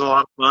 This was a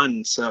lot of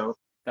fun. So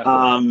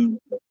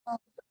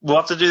we'll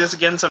have to do this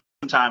again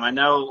sometime. I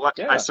know, like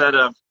I said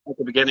at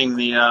the beginning,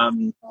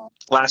 the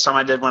last time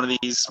I did one of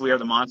these We Are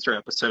the Monster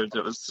episodes,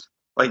 it was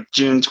like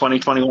June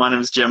 2021. It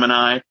was Jim and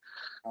I.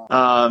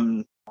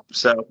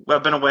 So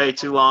I've been away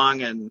too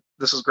long, and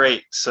this was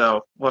great.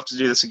 So we'll have to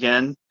do this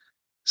again.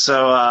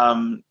 So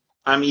I'm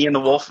Ian the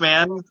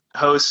Wolfman,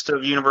 host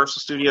of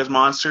Universal Studios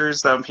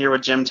Monsters. I'm here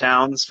with Jim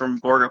Towns from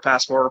Borgo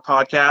Pass Horror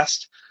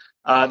Podcast.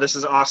 This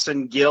is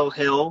Austin Gill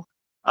Hill.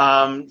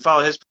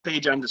 Follow his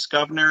page on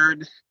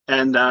Discovered,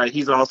 and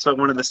he's also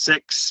one of the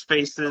 6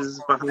 faces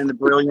behind the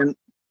brilliant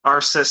Our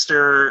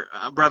Sister,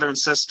 Brother and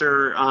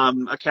Sister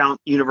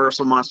account,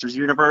 Universal Monsters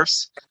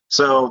Universe.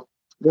 So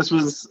this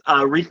was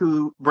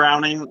Riku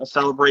Browning, a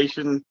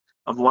celebration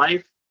of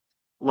life.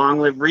 Long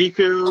live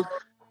Riku.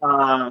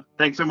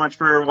 Thanks so much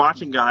for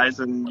watching,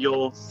 guys, and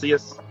you'll see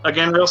us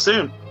again real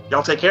soon.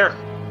 Y'all take care.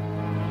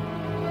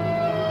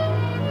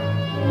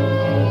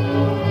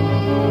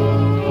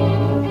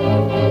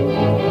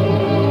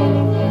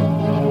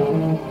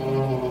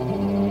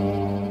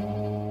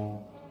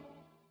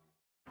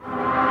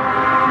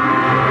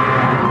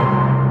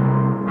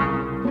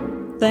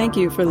 Thank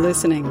you for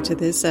listening to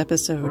this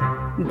episode,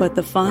 but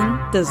the fun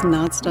does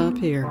not stop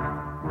here.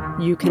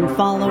 You can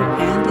follow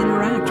and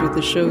interact with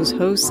the show's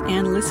hosts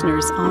and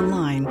listeners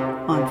online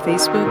on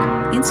Facebook,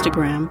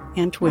 Instagram,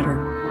 and Twitter.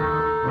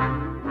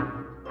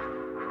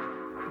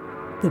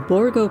 The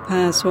Borgo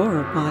Pass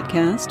Horror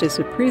Podcast is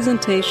a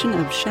presentation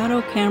of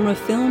Shadow Camera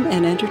Film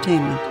and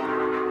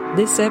Entertainment.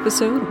 This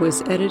episode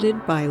was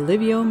edited by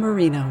Livio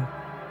Marino.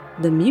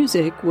 The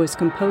music was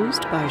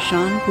composed by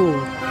Sean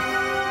Gould.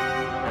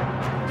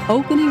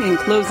 Opening and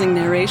closing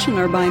narration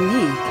are by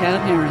me,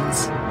 Kat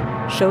Ahrens.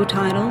 Show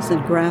titles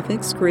and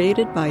graphics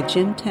created by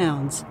Jim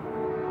Towns.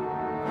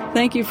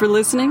 Thank you for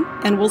listening,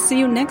 and we'll see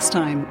you next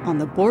time on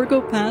the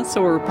Borgo Pass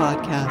Horror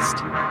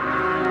Podcast.